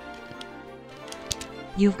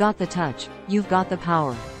 You've got the touch. You've got the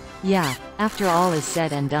power. Yeah, after all is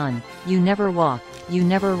said and done, you never walk, you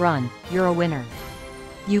never run, you're a winner.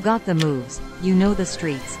 You got the moves, you know the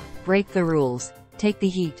streets, break the rules, take the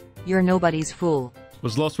heat, you're nobody's fool.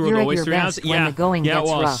 Was Lost World You're at always your 3 hours? best when the going yeah, gets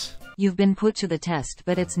it was. rough. You've been put to the test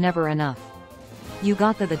but it's never enough. You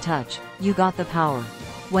got the touch, you got the power.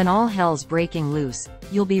 When all hell's breaking loose,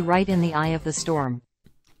 you'll be right in the eye of the storm.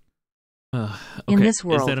 Okay. In this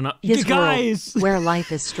world, Is that enough? his Guys! world, where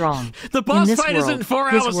life is strong. The boss In this fight world, isn't 4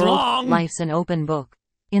 his hours world, long! Life's an open book.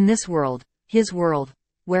 In this world, his world,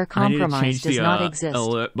 where compromise does not exist.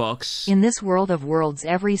 Alert box. In this world of worlds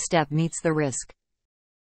every step meets the risk.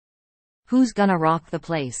 Who's gonna rock the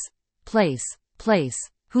place? Place.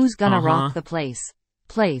 Who's gonna rock the place?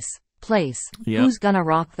 Place. Yep. Who's gonna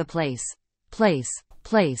rock the place? Place.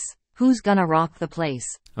 Who's gonna rock the place?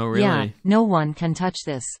 Oh, really? Yeah, no one can touch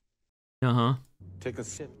this. Take a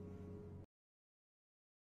sip.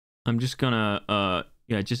 I'm just gonna,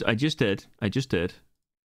 I just did.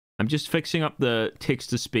 I'm just fixing up the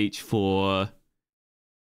text-to-speech for...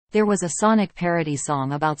 There was a Sonic parody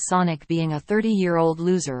song about Sonic being a 30-year-old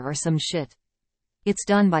loser or some shit. It's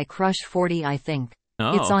done by Crush 40, I think.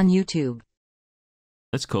 Oh. It's on YouTube.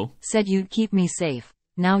 That's cool. Said you'd keep me safe.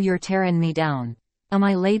 Now you're tearing me down. Am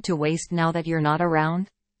I laid to waste now that you're not around?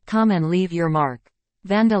 Come and leave your mark.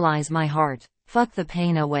 Vandalize my heart. Fuck the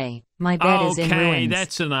pain away. My bed is in ruins. Okay,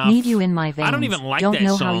 that's enough. Need you in my veins. I don't even like Don't that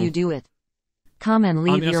know song. how you do it. Come and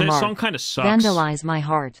leave your that mark. song kind of sucks. Vandalize my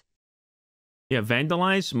heart. Yeah,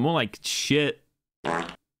 vandalize? More like shit.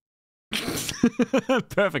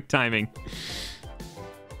 Perfect timing.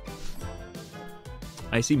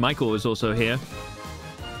 I see Michael is also here.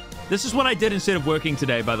 This is what I did instead of working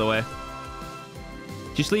today, by the way.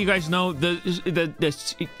 Just to let you guys know,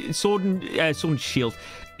 the Sword and Shield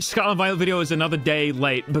Scarlet and Violet video is another day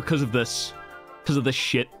late because of this. Because of this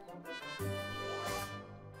shit. You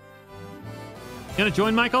wanna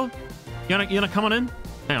join, Michael? You wanna come on in?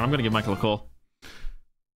 Hang on, I'm gonna give Michael a call.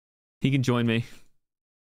 He can join me.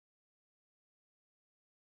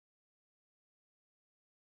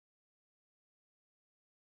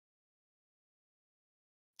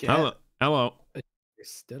 Hello. Hello.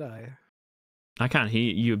 Did I? I can't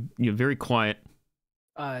hear you. You're very quiet.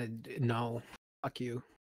 No. Fuck you.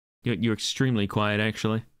 You're extremely quiet,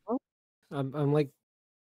 actually. Oh, I'm like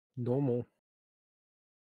normal.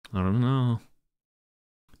 I don't know.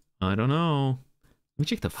 I don't know. Let me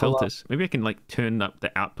check the filters. Maybe I can like turn up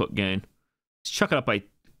the output gain. Let's chuck it up by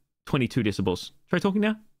 22 decibels. Try talking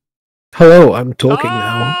now. Hello, I'm talking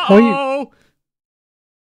now. How are you?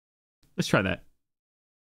 Let's try that.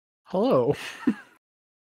 Hello.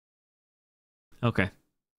 Okay.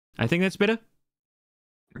 I think that's better.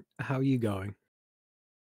 How are you going?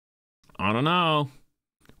 I don't know.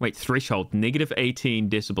 Wait, threshold, negative 18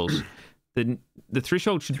 decibels. The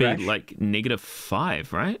threshold should be like negative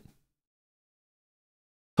 5, right?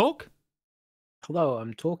 Talk? Hello,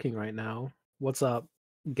 I'm talking right now. What's up,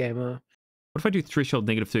 gamer? What if I do threshold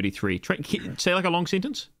negative 33? Say like a long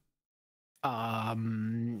sentence?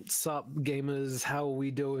 Sup, gamers? How are we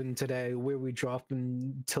doing today? Where we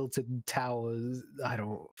dropping tilted towers? I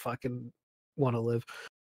don't fucking want to live.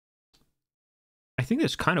 I think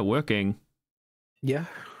that's kind of working. Yeah.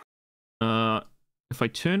 If I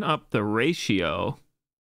turn up the ratio...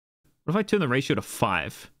 What if I turn the ratio to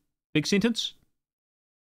 5? Big sentence?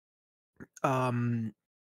 I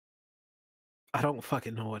don't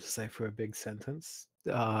fucking know what to say for a big sentence.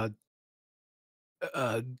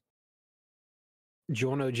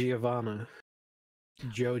 Giorno Giovanna.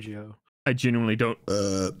 Jojo. I genuinely don't...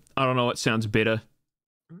 I don't know what sounds better.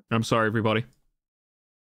 I'm sorry, everybody.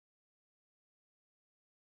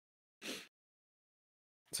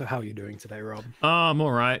 So how are you doing today, Rob? I'm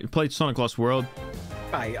alright. Played Sonic Lost World.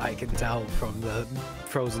 I can tell from the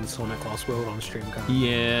frozen Sonic Lost World on stream currently.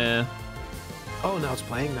 Yeah. Oh, now it's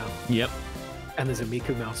playing now. Yep. And there's a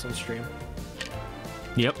Miku mouse on stream.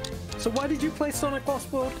 Yep. So why did you play Sonic Lost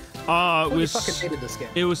World? It was... fucking hated this game.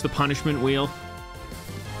 It was the punishment wheel.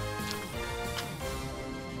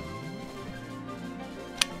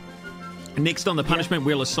 Next on the punishment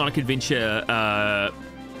wheel is Sonic Adventure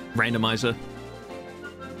randomizer.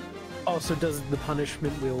 Oh, so does the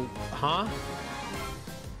punishment wheel... Huh?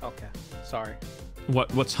 Okay, sorry.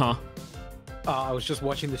 What's huh? I was just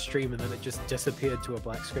watching the stream and then it just disappeared to a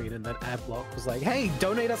black screen and then Adblock was like, hey,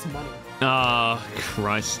 donate us money. Oh,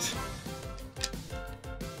 Christ.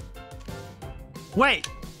 Wait!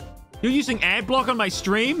 You're using Adblock on my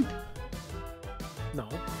stream? No.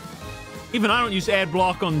 Even I don't use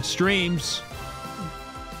Adblock on streams.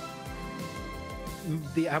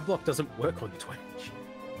 The Adblock doesn't work on Twitch.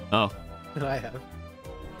 Oh. And I have.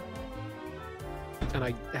 And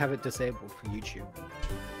I have it disabled for YouTube.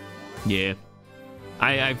 Yeah.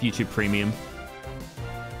 I have YouTube Premium.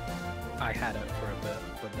 I had it for a bit,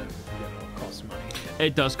 but then, it costs money.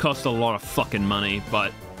 It does cost a lot of fucking money,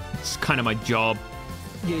 but it's kind of my job.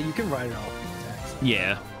 Yeah, you can write it off in tax.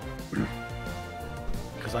 Yeah.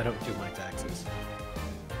 Because I don't do my taxes.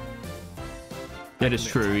 That is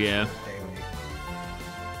true, yeah.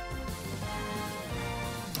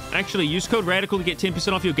 Actually, use code RADICAL to get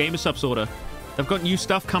 10% off your Gamer Subs order. They've got new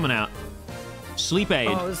stuff coming out. Sleep Aid.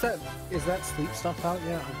 Oh, is that sleep stuff out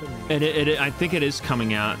yet? I think it is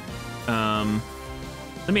coming out.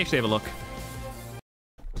 Let me actually have a look.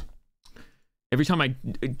 Every time I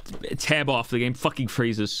tab off, the game fucking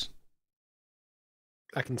freezes.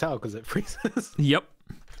 I can tell because it freezes. Yep.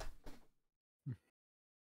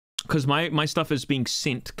 Because my stuff is being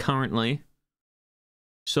sent currently.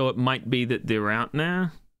 So it might be that they're out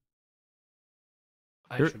now.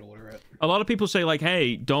 I should order it. A lot of people say like,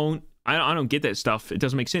 hey, I don't get that stuff. It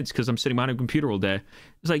doesn't make sense because I'm sitting behind a computer all day.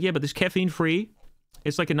 It's like, yeah, but there's caffeine free.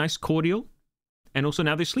 It's like a nice cordial. And also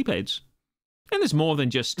now there's sleep aids. And there's more than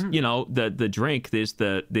just, you know, the drink. There's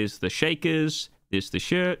the shakers, there's the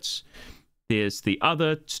shirts, there's the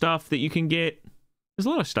other stuff that you can get. There's a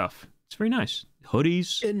lot of stuff. It's very nice.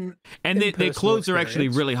 Hoodies. And their clothes are actually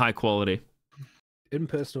really high quality. In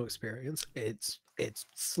personal experience, it's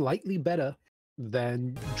slightly better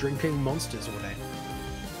than drinking Monsters all day.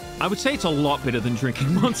 I would say it's a lot better than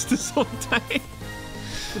drinking Monsters all day.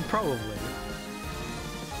 Probably.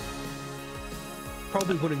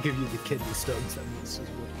 Probably wouldn't give you the kidney stones that Miaz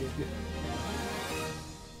would give you.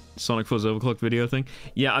 Sonic Forces Overclocked video thing.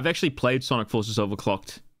 Yeah, I've actually played Sonic Forces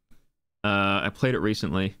Overclocked. I played it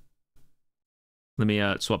recently. Let me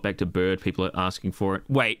swap back to Bird. People are asking for it.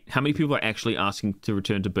 Wait, how many people are actually asking to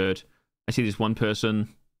return to Bird? I see there's one person.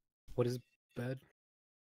 What is Bird?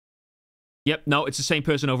 Yep, no, it's the same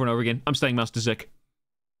person over and over again. I'm staying Master Zik.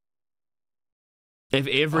 If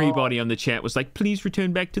everybody on the chat was like, please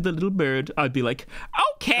return back to the little bird, I'd be like,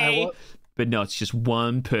 okay. But no, it's just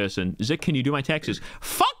one person. Zik, can you do my taxes?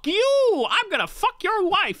 Fuck you! I'm gonna fuck your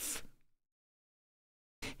wife!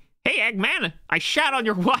 Hey, Eggman, I shat on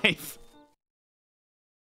your wife!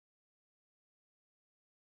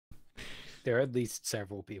 There are at least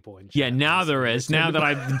several people in chat. Yeah, now there is. Now that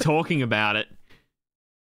I've been talking about it.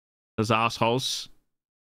 Those assholes.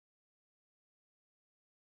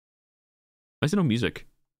 Why is there no music?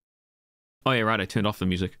 Oh, yeah, right. I turned off the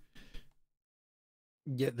music.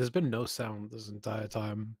 Yeah, there's been no sound this entire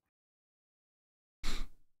time.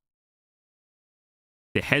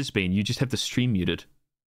 There has been. You just have the stream muted.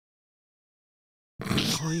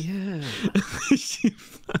 Oh, yeah. You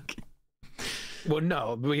fucking... Well,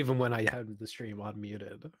 no, but even when I had the stream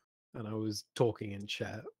unmuted and I was talking in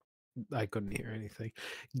chat, I couldn't hear anything.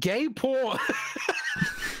 Gay porn!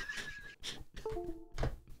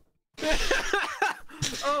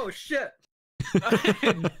 Oh, shit!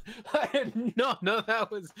 I did not know that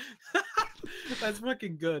was... That's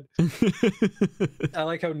fucking good. I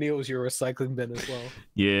like how Neil's your recycling bin as well.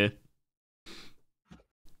 Yeah.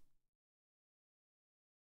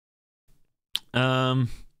 I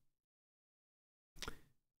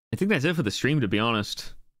think that's it for the stream, to be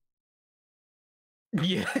honest.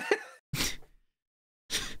 Yeah.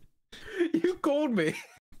 You called me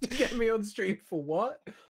to get me on stream for what?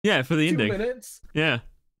 Yeah, for the 2 ending. minutes? Yeah.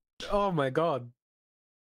 Oh my god.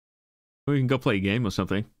 We can go play a game or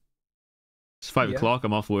something. It's 5 o'clock.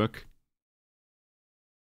 I'm off work.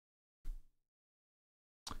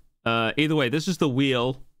 Either way, this is the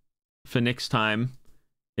wheel for next time.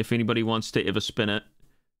 If anybody wants to ever spin it.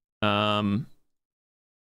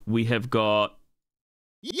 We have got...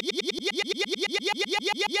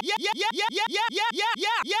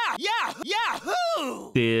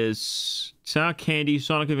 There's Sour Candy,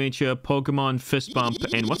 Sonic Adventure, Pokemon, Fist Bump,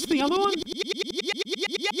 and what's the other one?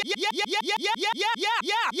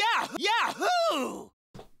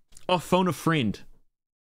 Oh, Phone a Friend.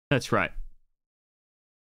 That's right.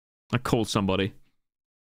 I called somebody.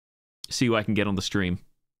 See who I can get on the stream.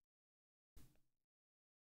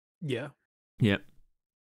 Yeah. Yep.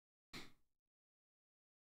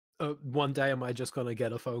 One day am I just gonna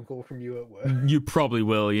get a phone call from you at work? You probably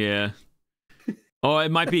will, yeah. Oh,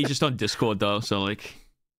 it might be just on Discord though, so like...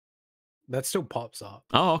 That still pops up.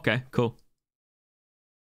 Oh, okay, cool.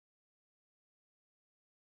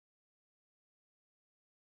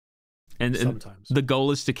 And sometimes the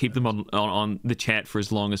goal is to keep them on the chat for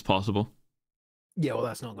as long as possible. Yeah, well,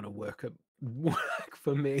 that's not gonna work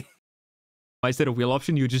for me. Why is that a wheel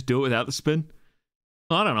option? You would just do it without the spin?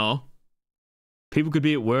 I don't know. People could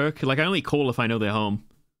be at work. Like, I only call if I know they're home.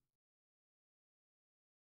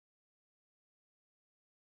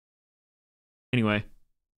 Anyway,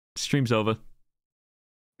 stream's over.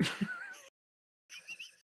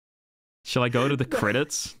 Shall I go to the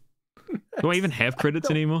credits? Do I even have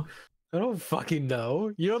credits anymore? I don't fucking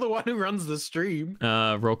know. You're the one who runs the stream.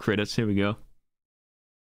 Roll credits. Here we go.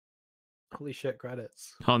 Holy shit,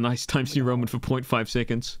 credits. Oh, nice. Times New Roman for 0.5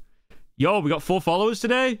 seconds. Yo, we got 4 followers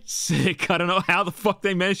today? Sick. I don't know how the fuck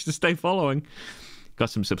they managed to stay following.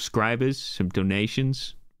 Got some subscribers, some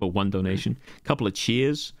donations. Well, 1 donation. A couple of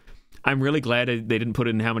cheers. I'm really glad they didn't put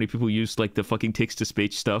in how many people used, like, the fucking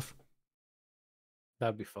text-to-speech stuff.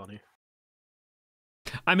 That'd be funny.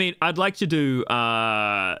 I mean, I'd like to do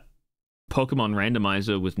Pokemon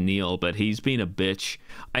Randomizer with Neil, but he's been a bitch.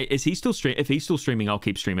 Is he still stream? If he's still streaming, I'll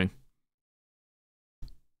keep streaming.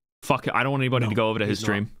 Fuck it. I don't want anybody to go over to his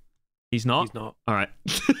stream. He's not? He's not. All right.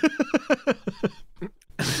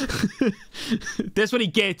 That's what he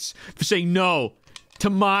gets for saying no to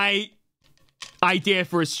my idea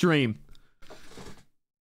for a stream.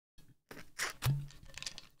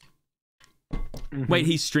 Wait,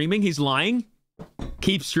 he's streaming? He's lying?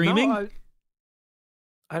 Keep streaming? No,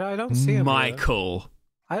 I don't see him. Michael.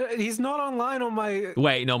 He's not online on my...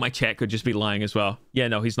 Wait, no, my chat could just be lying as well. Yeah,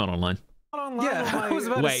 no, he's not online. Yeah, I was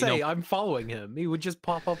about to say, I'm following him. He would just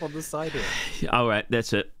pop up on the side here. All right,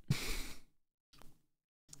 that's it.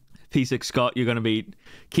 P6 Scott, you're going to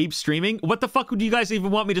keep streaming? What the fuck would you guys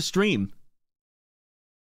even want me to stream?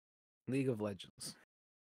 League of Legends.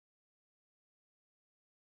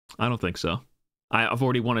 I don't think so. I've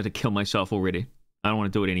already wanted to kill myself already. I don't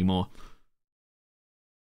want to do it anymore.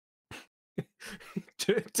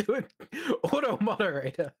 Do it. Auto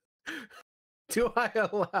moderator. Do I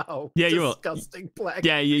allow disgusting black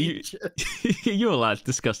creature? You allow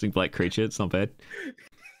disgusting black creature. It's not bad.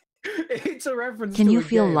 It's a reference Can to you a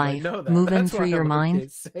feel game, I life know that. moving That's through why your I'm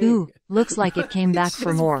mind? saying Ooh, it. looks like it came back It's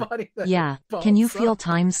for just more. funny that Yeah, it can you pops feel up.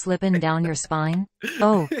 time slipping down your spine?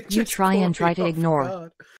 Oh, It you just try and caught me try to off ignore.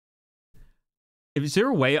 guard. Is there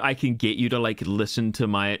a way I can get you to like listen to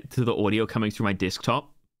the audio coming through my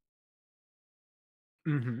desktop?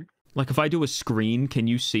 Mm-hmm. Like if I do a screen, can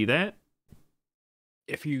you see that?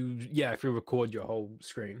 If you record your whole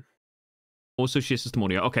screen. Also share system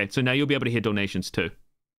audio. Okay, so now you'll be able to hear donations too.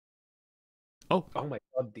 Oh my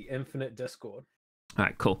god, the infinite Discord. All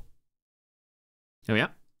right, cool. There we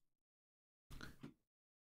are.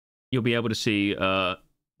 You'll be able to see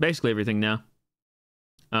basically everything now.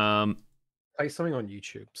 Play something on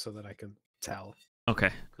YouTube so that I can tell.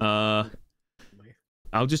 Okay. I'll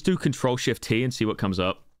just do Control-Shift-T and see what comes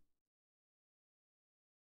up.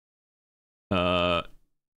 And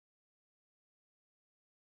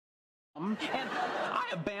I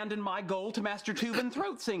abandoned my goal to master tube and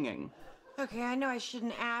throat singing. Okay, I know I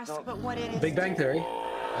shouldn't ask, but what it is. Big Bang Theory.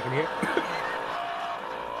 I can hear.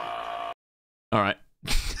 All right.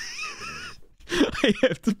 I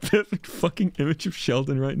have the perfect fucking image of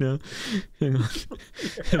Sheldon right now. Hang on.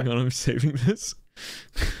 Hang on, I'm saving this.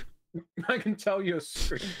 I can tell you're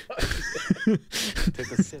screen.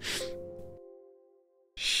 Take a sip.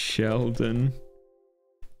 Sheldon.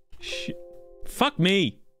 Fuck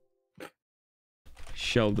me.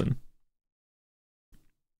 Sheldon.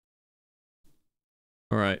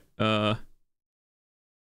 All right. Wait,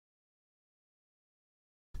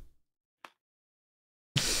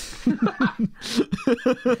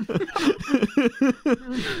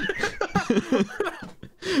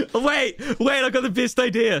 I got the best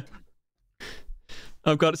idea.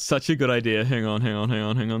 I've got such a good idea. Hang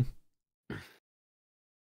on.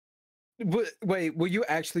 Wait, were you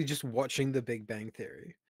actually just watching The Big Bang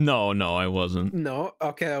Theory? No, I wasn't. No?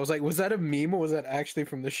 Okay, I was like, was that a meme or was that actually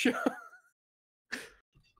from the show?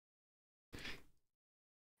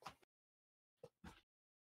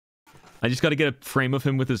 I just got to get a frame of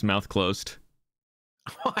him with his mouth closed.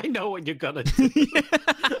 I know what you're gonna do.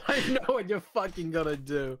 I know what you're fucking gonna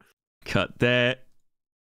do. Cut that.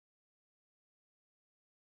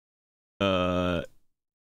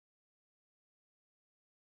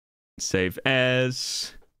 Save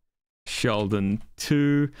as Sheldon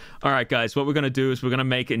 2. All right, guys, what we're gonna do is we're gonna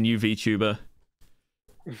make a new VTuber.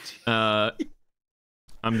 I'm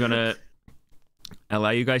gonna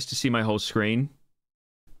allow you guys to see my whole screen.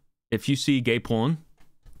 If you see gay porn,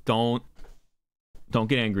 don't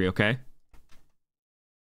get angry, okay?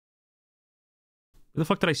 Where the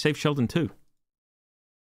fuck did I save Sheldon 2?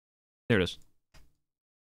 There it is.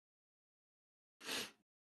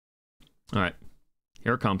 All right,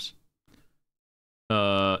 here it comes.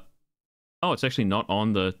 Oh, it's actually not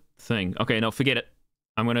on the thing. Okay, no, forget it.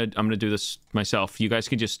 I'm gonna do this myself. You guys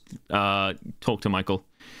can just talk to Michael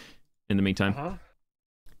in the meantime. All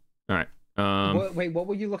right. Wait, what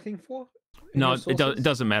were you looking for? No, it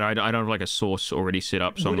doesn't matter. I don't have like a source already set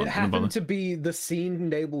up, so Would I'm it not gonna happen bother. to be the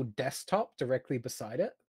scene-enabled desktop directly beside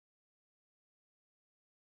it?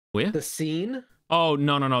 Where? The scene? Oh,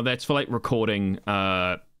 no. That's for like recording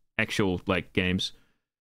actual like games.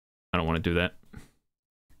 I don't want to do that.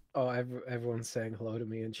 Oh, everyone's saying hello to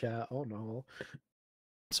me in chat. Oh no.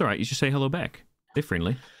 It's all right. You should say hello back. They're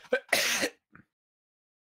friendly.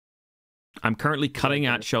 I'm currently cutting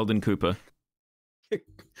out Sheldon Cooper.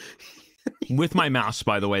 With my mouse,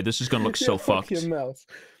 by the way. This is going to look so fucked. Your mouse.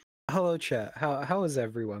 Hello, chat. How is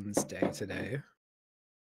everyone's day today?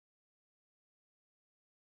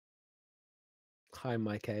 Hi,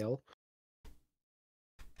 Michael.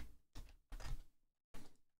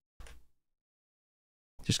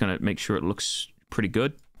 Just going to make sure it looks pretty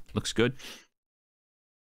good. Looks good.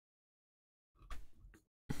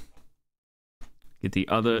 Get the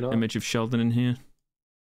other image of Sheldon in here.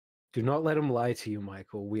 Do not let him lie to you,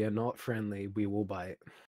 Michael. We are not friendly. We will bite.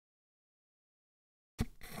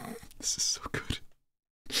 This is so good.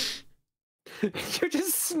 You're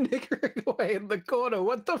just snickering away in the corner.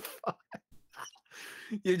 What the fuck?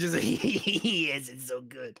 You're just yes, it's so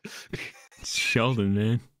good. It's Sheldon,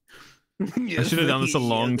 man. Yes, I should have done this a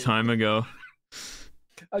long time ago.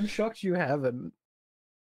 I'm shocked you haven't.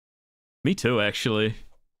 Me too, actually.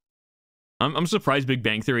 I'm surprised Big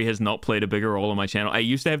Bang Theory has not played a bigger role on my channel. I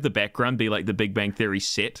used to have the background be like the Big Bang Theory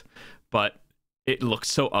set, but it looks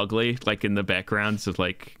so ugly, like in the backgrounds of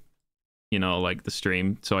like, you know, like the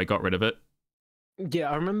stream, so I got rid of it.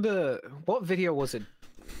 Yeah, I remember. What video was it?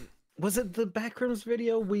 Was it the Backrooms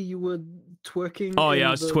video where you were twerking? Oh yeah,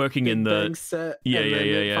 I was twerking in the set. Yeah, and yeah, then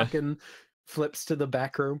yeah, it yeah. Fucking flips to the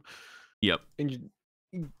back room. Yep. And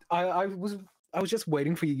I was just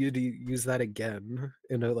waiting for you to use that again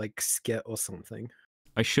in a like skit or something.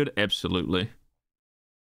 I should absolutely.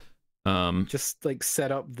 Just like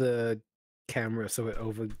set up the camera so it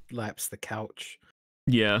overlaps the couch.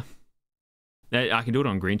 Yeah. I can do it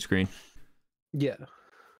on green screen. Yeah.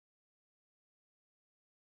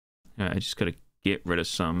 I just gotta get rid of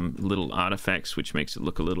some little artifacts, which makes it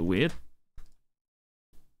look a little weird.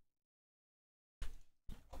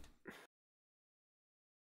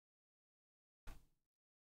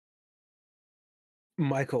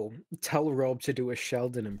 Michael, tell Rob to do a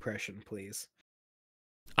Sheldon impression, please.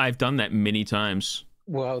 I've done that many times.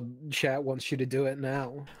 Well, chat wants you to do it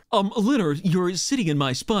now. Leonard, you're sitting in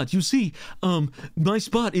my spot. You see, my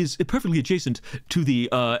spot is perfectly adjacent to the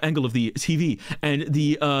angle of the TV, and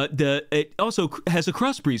it also has a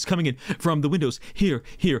cross breeze coming in from the windows here,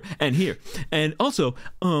 here, and here, and also,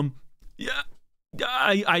 yeah.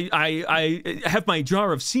 I have my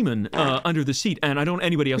jar of semen under the seat, and I don't want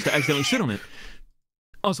anybody else to accidentally sit on it.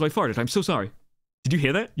 Also, I farted. I'm so sorry. Did you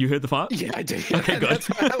hear that? You heard the fart? Yeah, I did. Okay, good. That's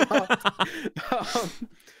why I laughed.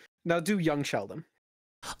 Now do Young Sheldon.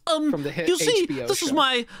 From the hit you see, HBO this show. is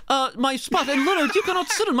my my spot, and Leonard, you cannot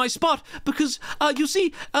sit in my spot because you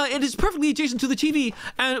see, it is perfectly adjacent to the TV,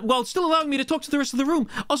 and while still allowing me to talk to the rest of the room.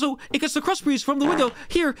 Also, it gets the cross breeze from the window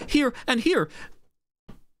here, here, and here.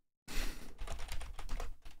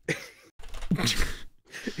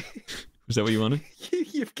 Is that what you wanted?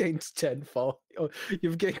 You've gained 10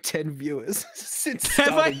 you've gained 10 viewers since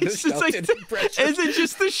Have I? starting the Sheldon impression. Is it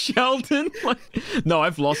just the Sheldon? No,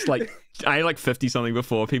 I've lost I had 50 something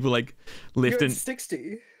before. People left You're in at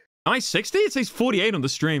 60. Am I 60? It says 48 on the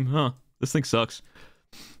stream. Huh. This thing sucks.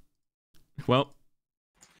 Well,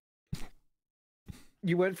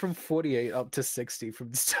 You went from 48 up to 60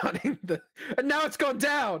 from starting and now it's gone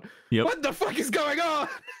down. Yep. What the fuck is going on?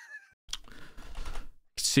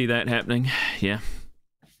 See that happening. Yeah.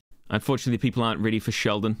 Unfortunately, people aren't ready for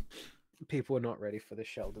Sheldon. People are not ready for the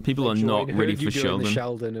Sheldon. People are not ready for Sheldon.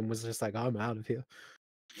 Sheldon and was just like, I'm out of here.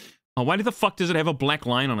 Oh, why the fuck does it have a black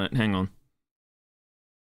line on it? Hang on.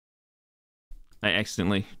 I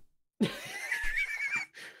accidentally.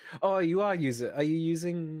 Oh, you are Are you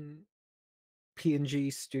using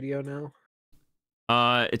PNG Studio now?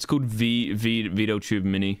 It's called VideoTube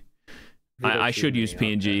Mini. I should use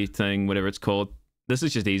PNG thing, whatever it's called. This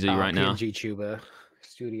is just easy right now. PNG Tuber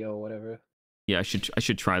Studio, whatever. Yeah, I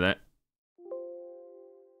should try that.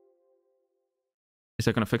 Is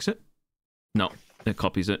that gonna fix it? No, it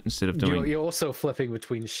copies it instead of doing. You're also flipping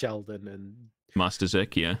between Sheldon and Master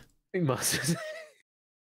Zik, yeah. Master Zik.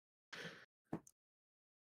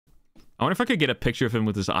 I wonder if I could get a picture of him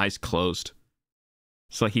with his eyes closed.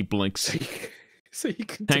 It's like he blinks. So you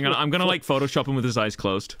can. Hang on, I'm gonna Photoshop him with his eyes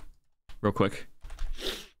closed, real quick.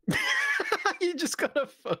 You just gotta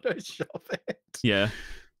Photoshop it. Yeah.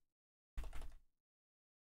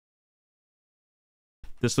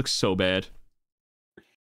 This looks so bad.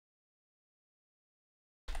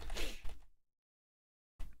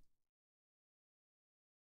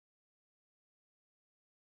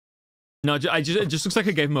 No, it just looks like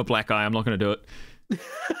I gave him a black eye. I'm not gonna do it.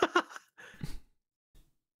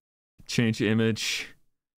 Change image.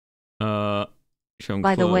 Show him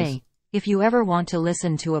By the close. way, if you ever want to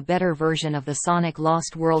listen to a better version of the Sonic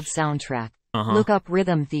Lost World soundtrack, look up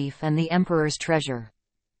Rhythm Thief and the Emperor's Treasure.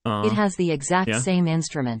 It has the exact same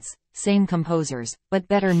instruments, same composers, but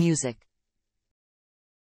better music.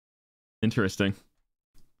 Interesting.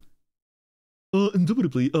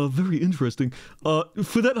 Indubitably, very interesting.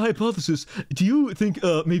 For that hypothesis, do you think,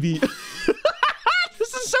 maybe...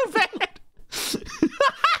 This is so bad!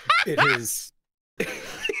 It is.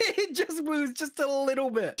 It just moves just a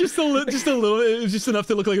little bit. Just a little. It was just enough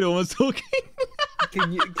to look like no one's talking.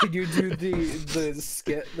 Can you do the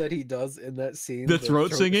skit that he does in that scene? The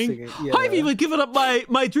throat singing? Yeah. I've even given up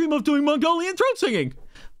my dream of doing Mongolian throat singing.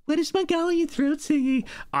 What is Mongolian throat singing?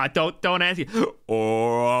 Don't ask you.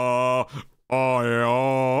 Oh,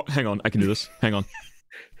 hang on, I can do this. Hang on,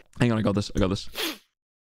 I got this.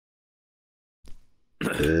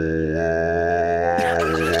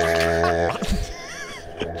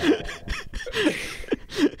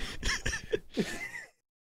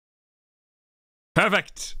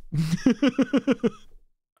 Perfect.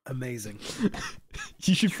 Amazing.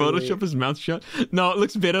 You should Photoshop his mouth shut. No, it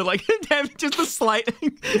looks better. Like have just a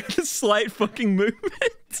slight fucking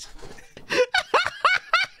movement.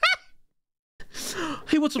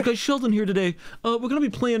 Hey, what's up, guys? Sheldon here today. We're gonna be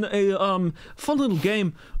playing a fun little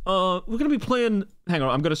game. We're gonna be playing. Hang on,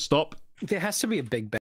 I'm gonna stop. There has to be a big bang.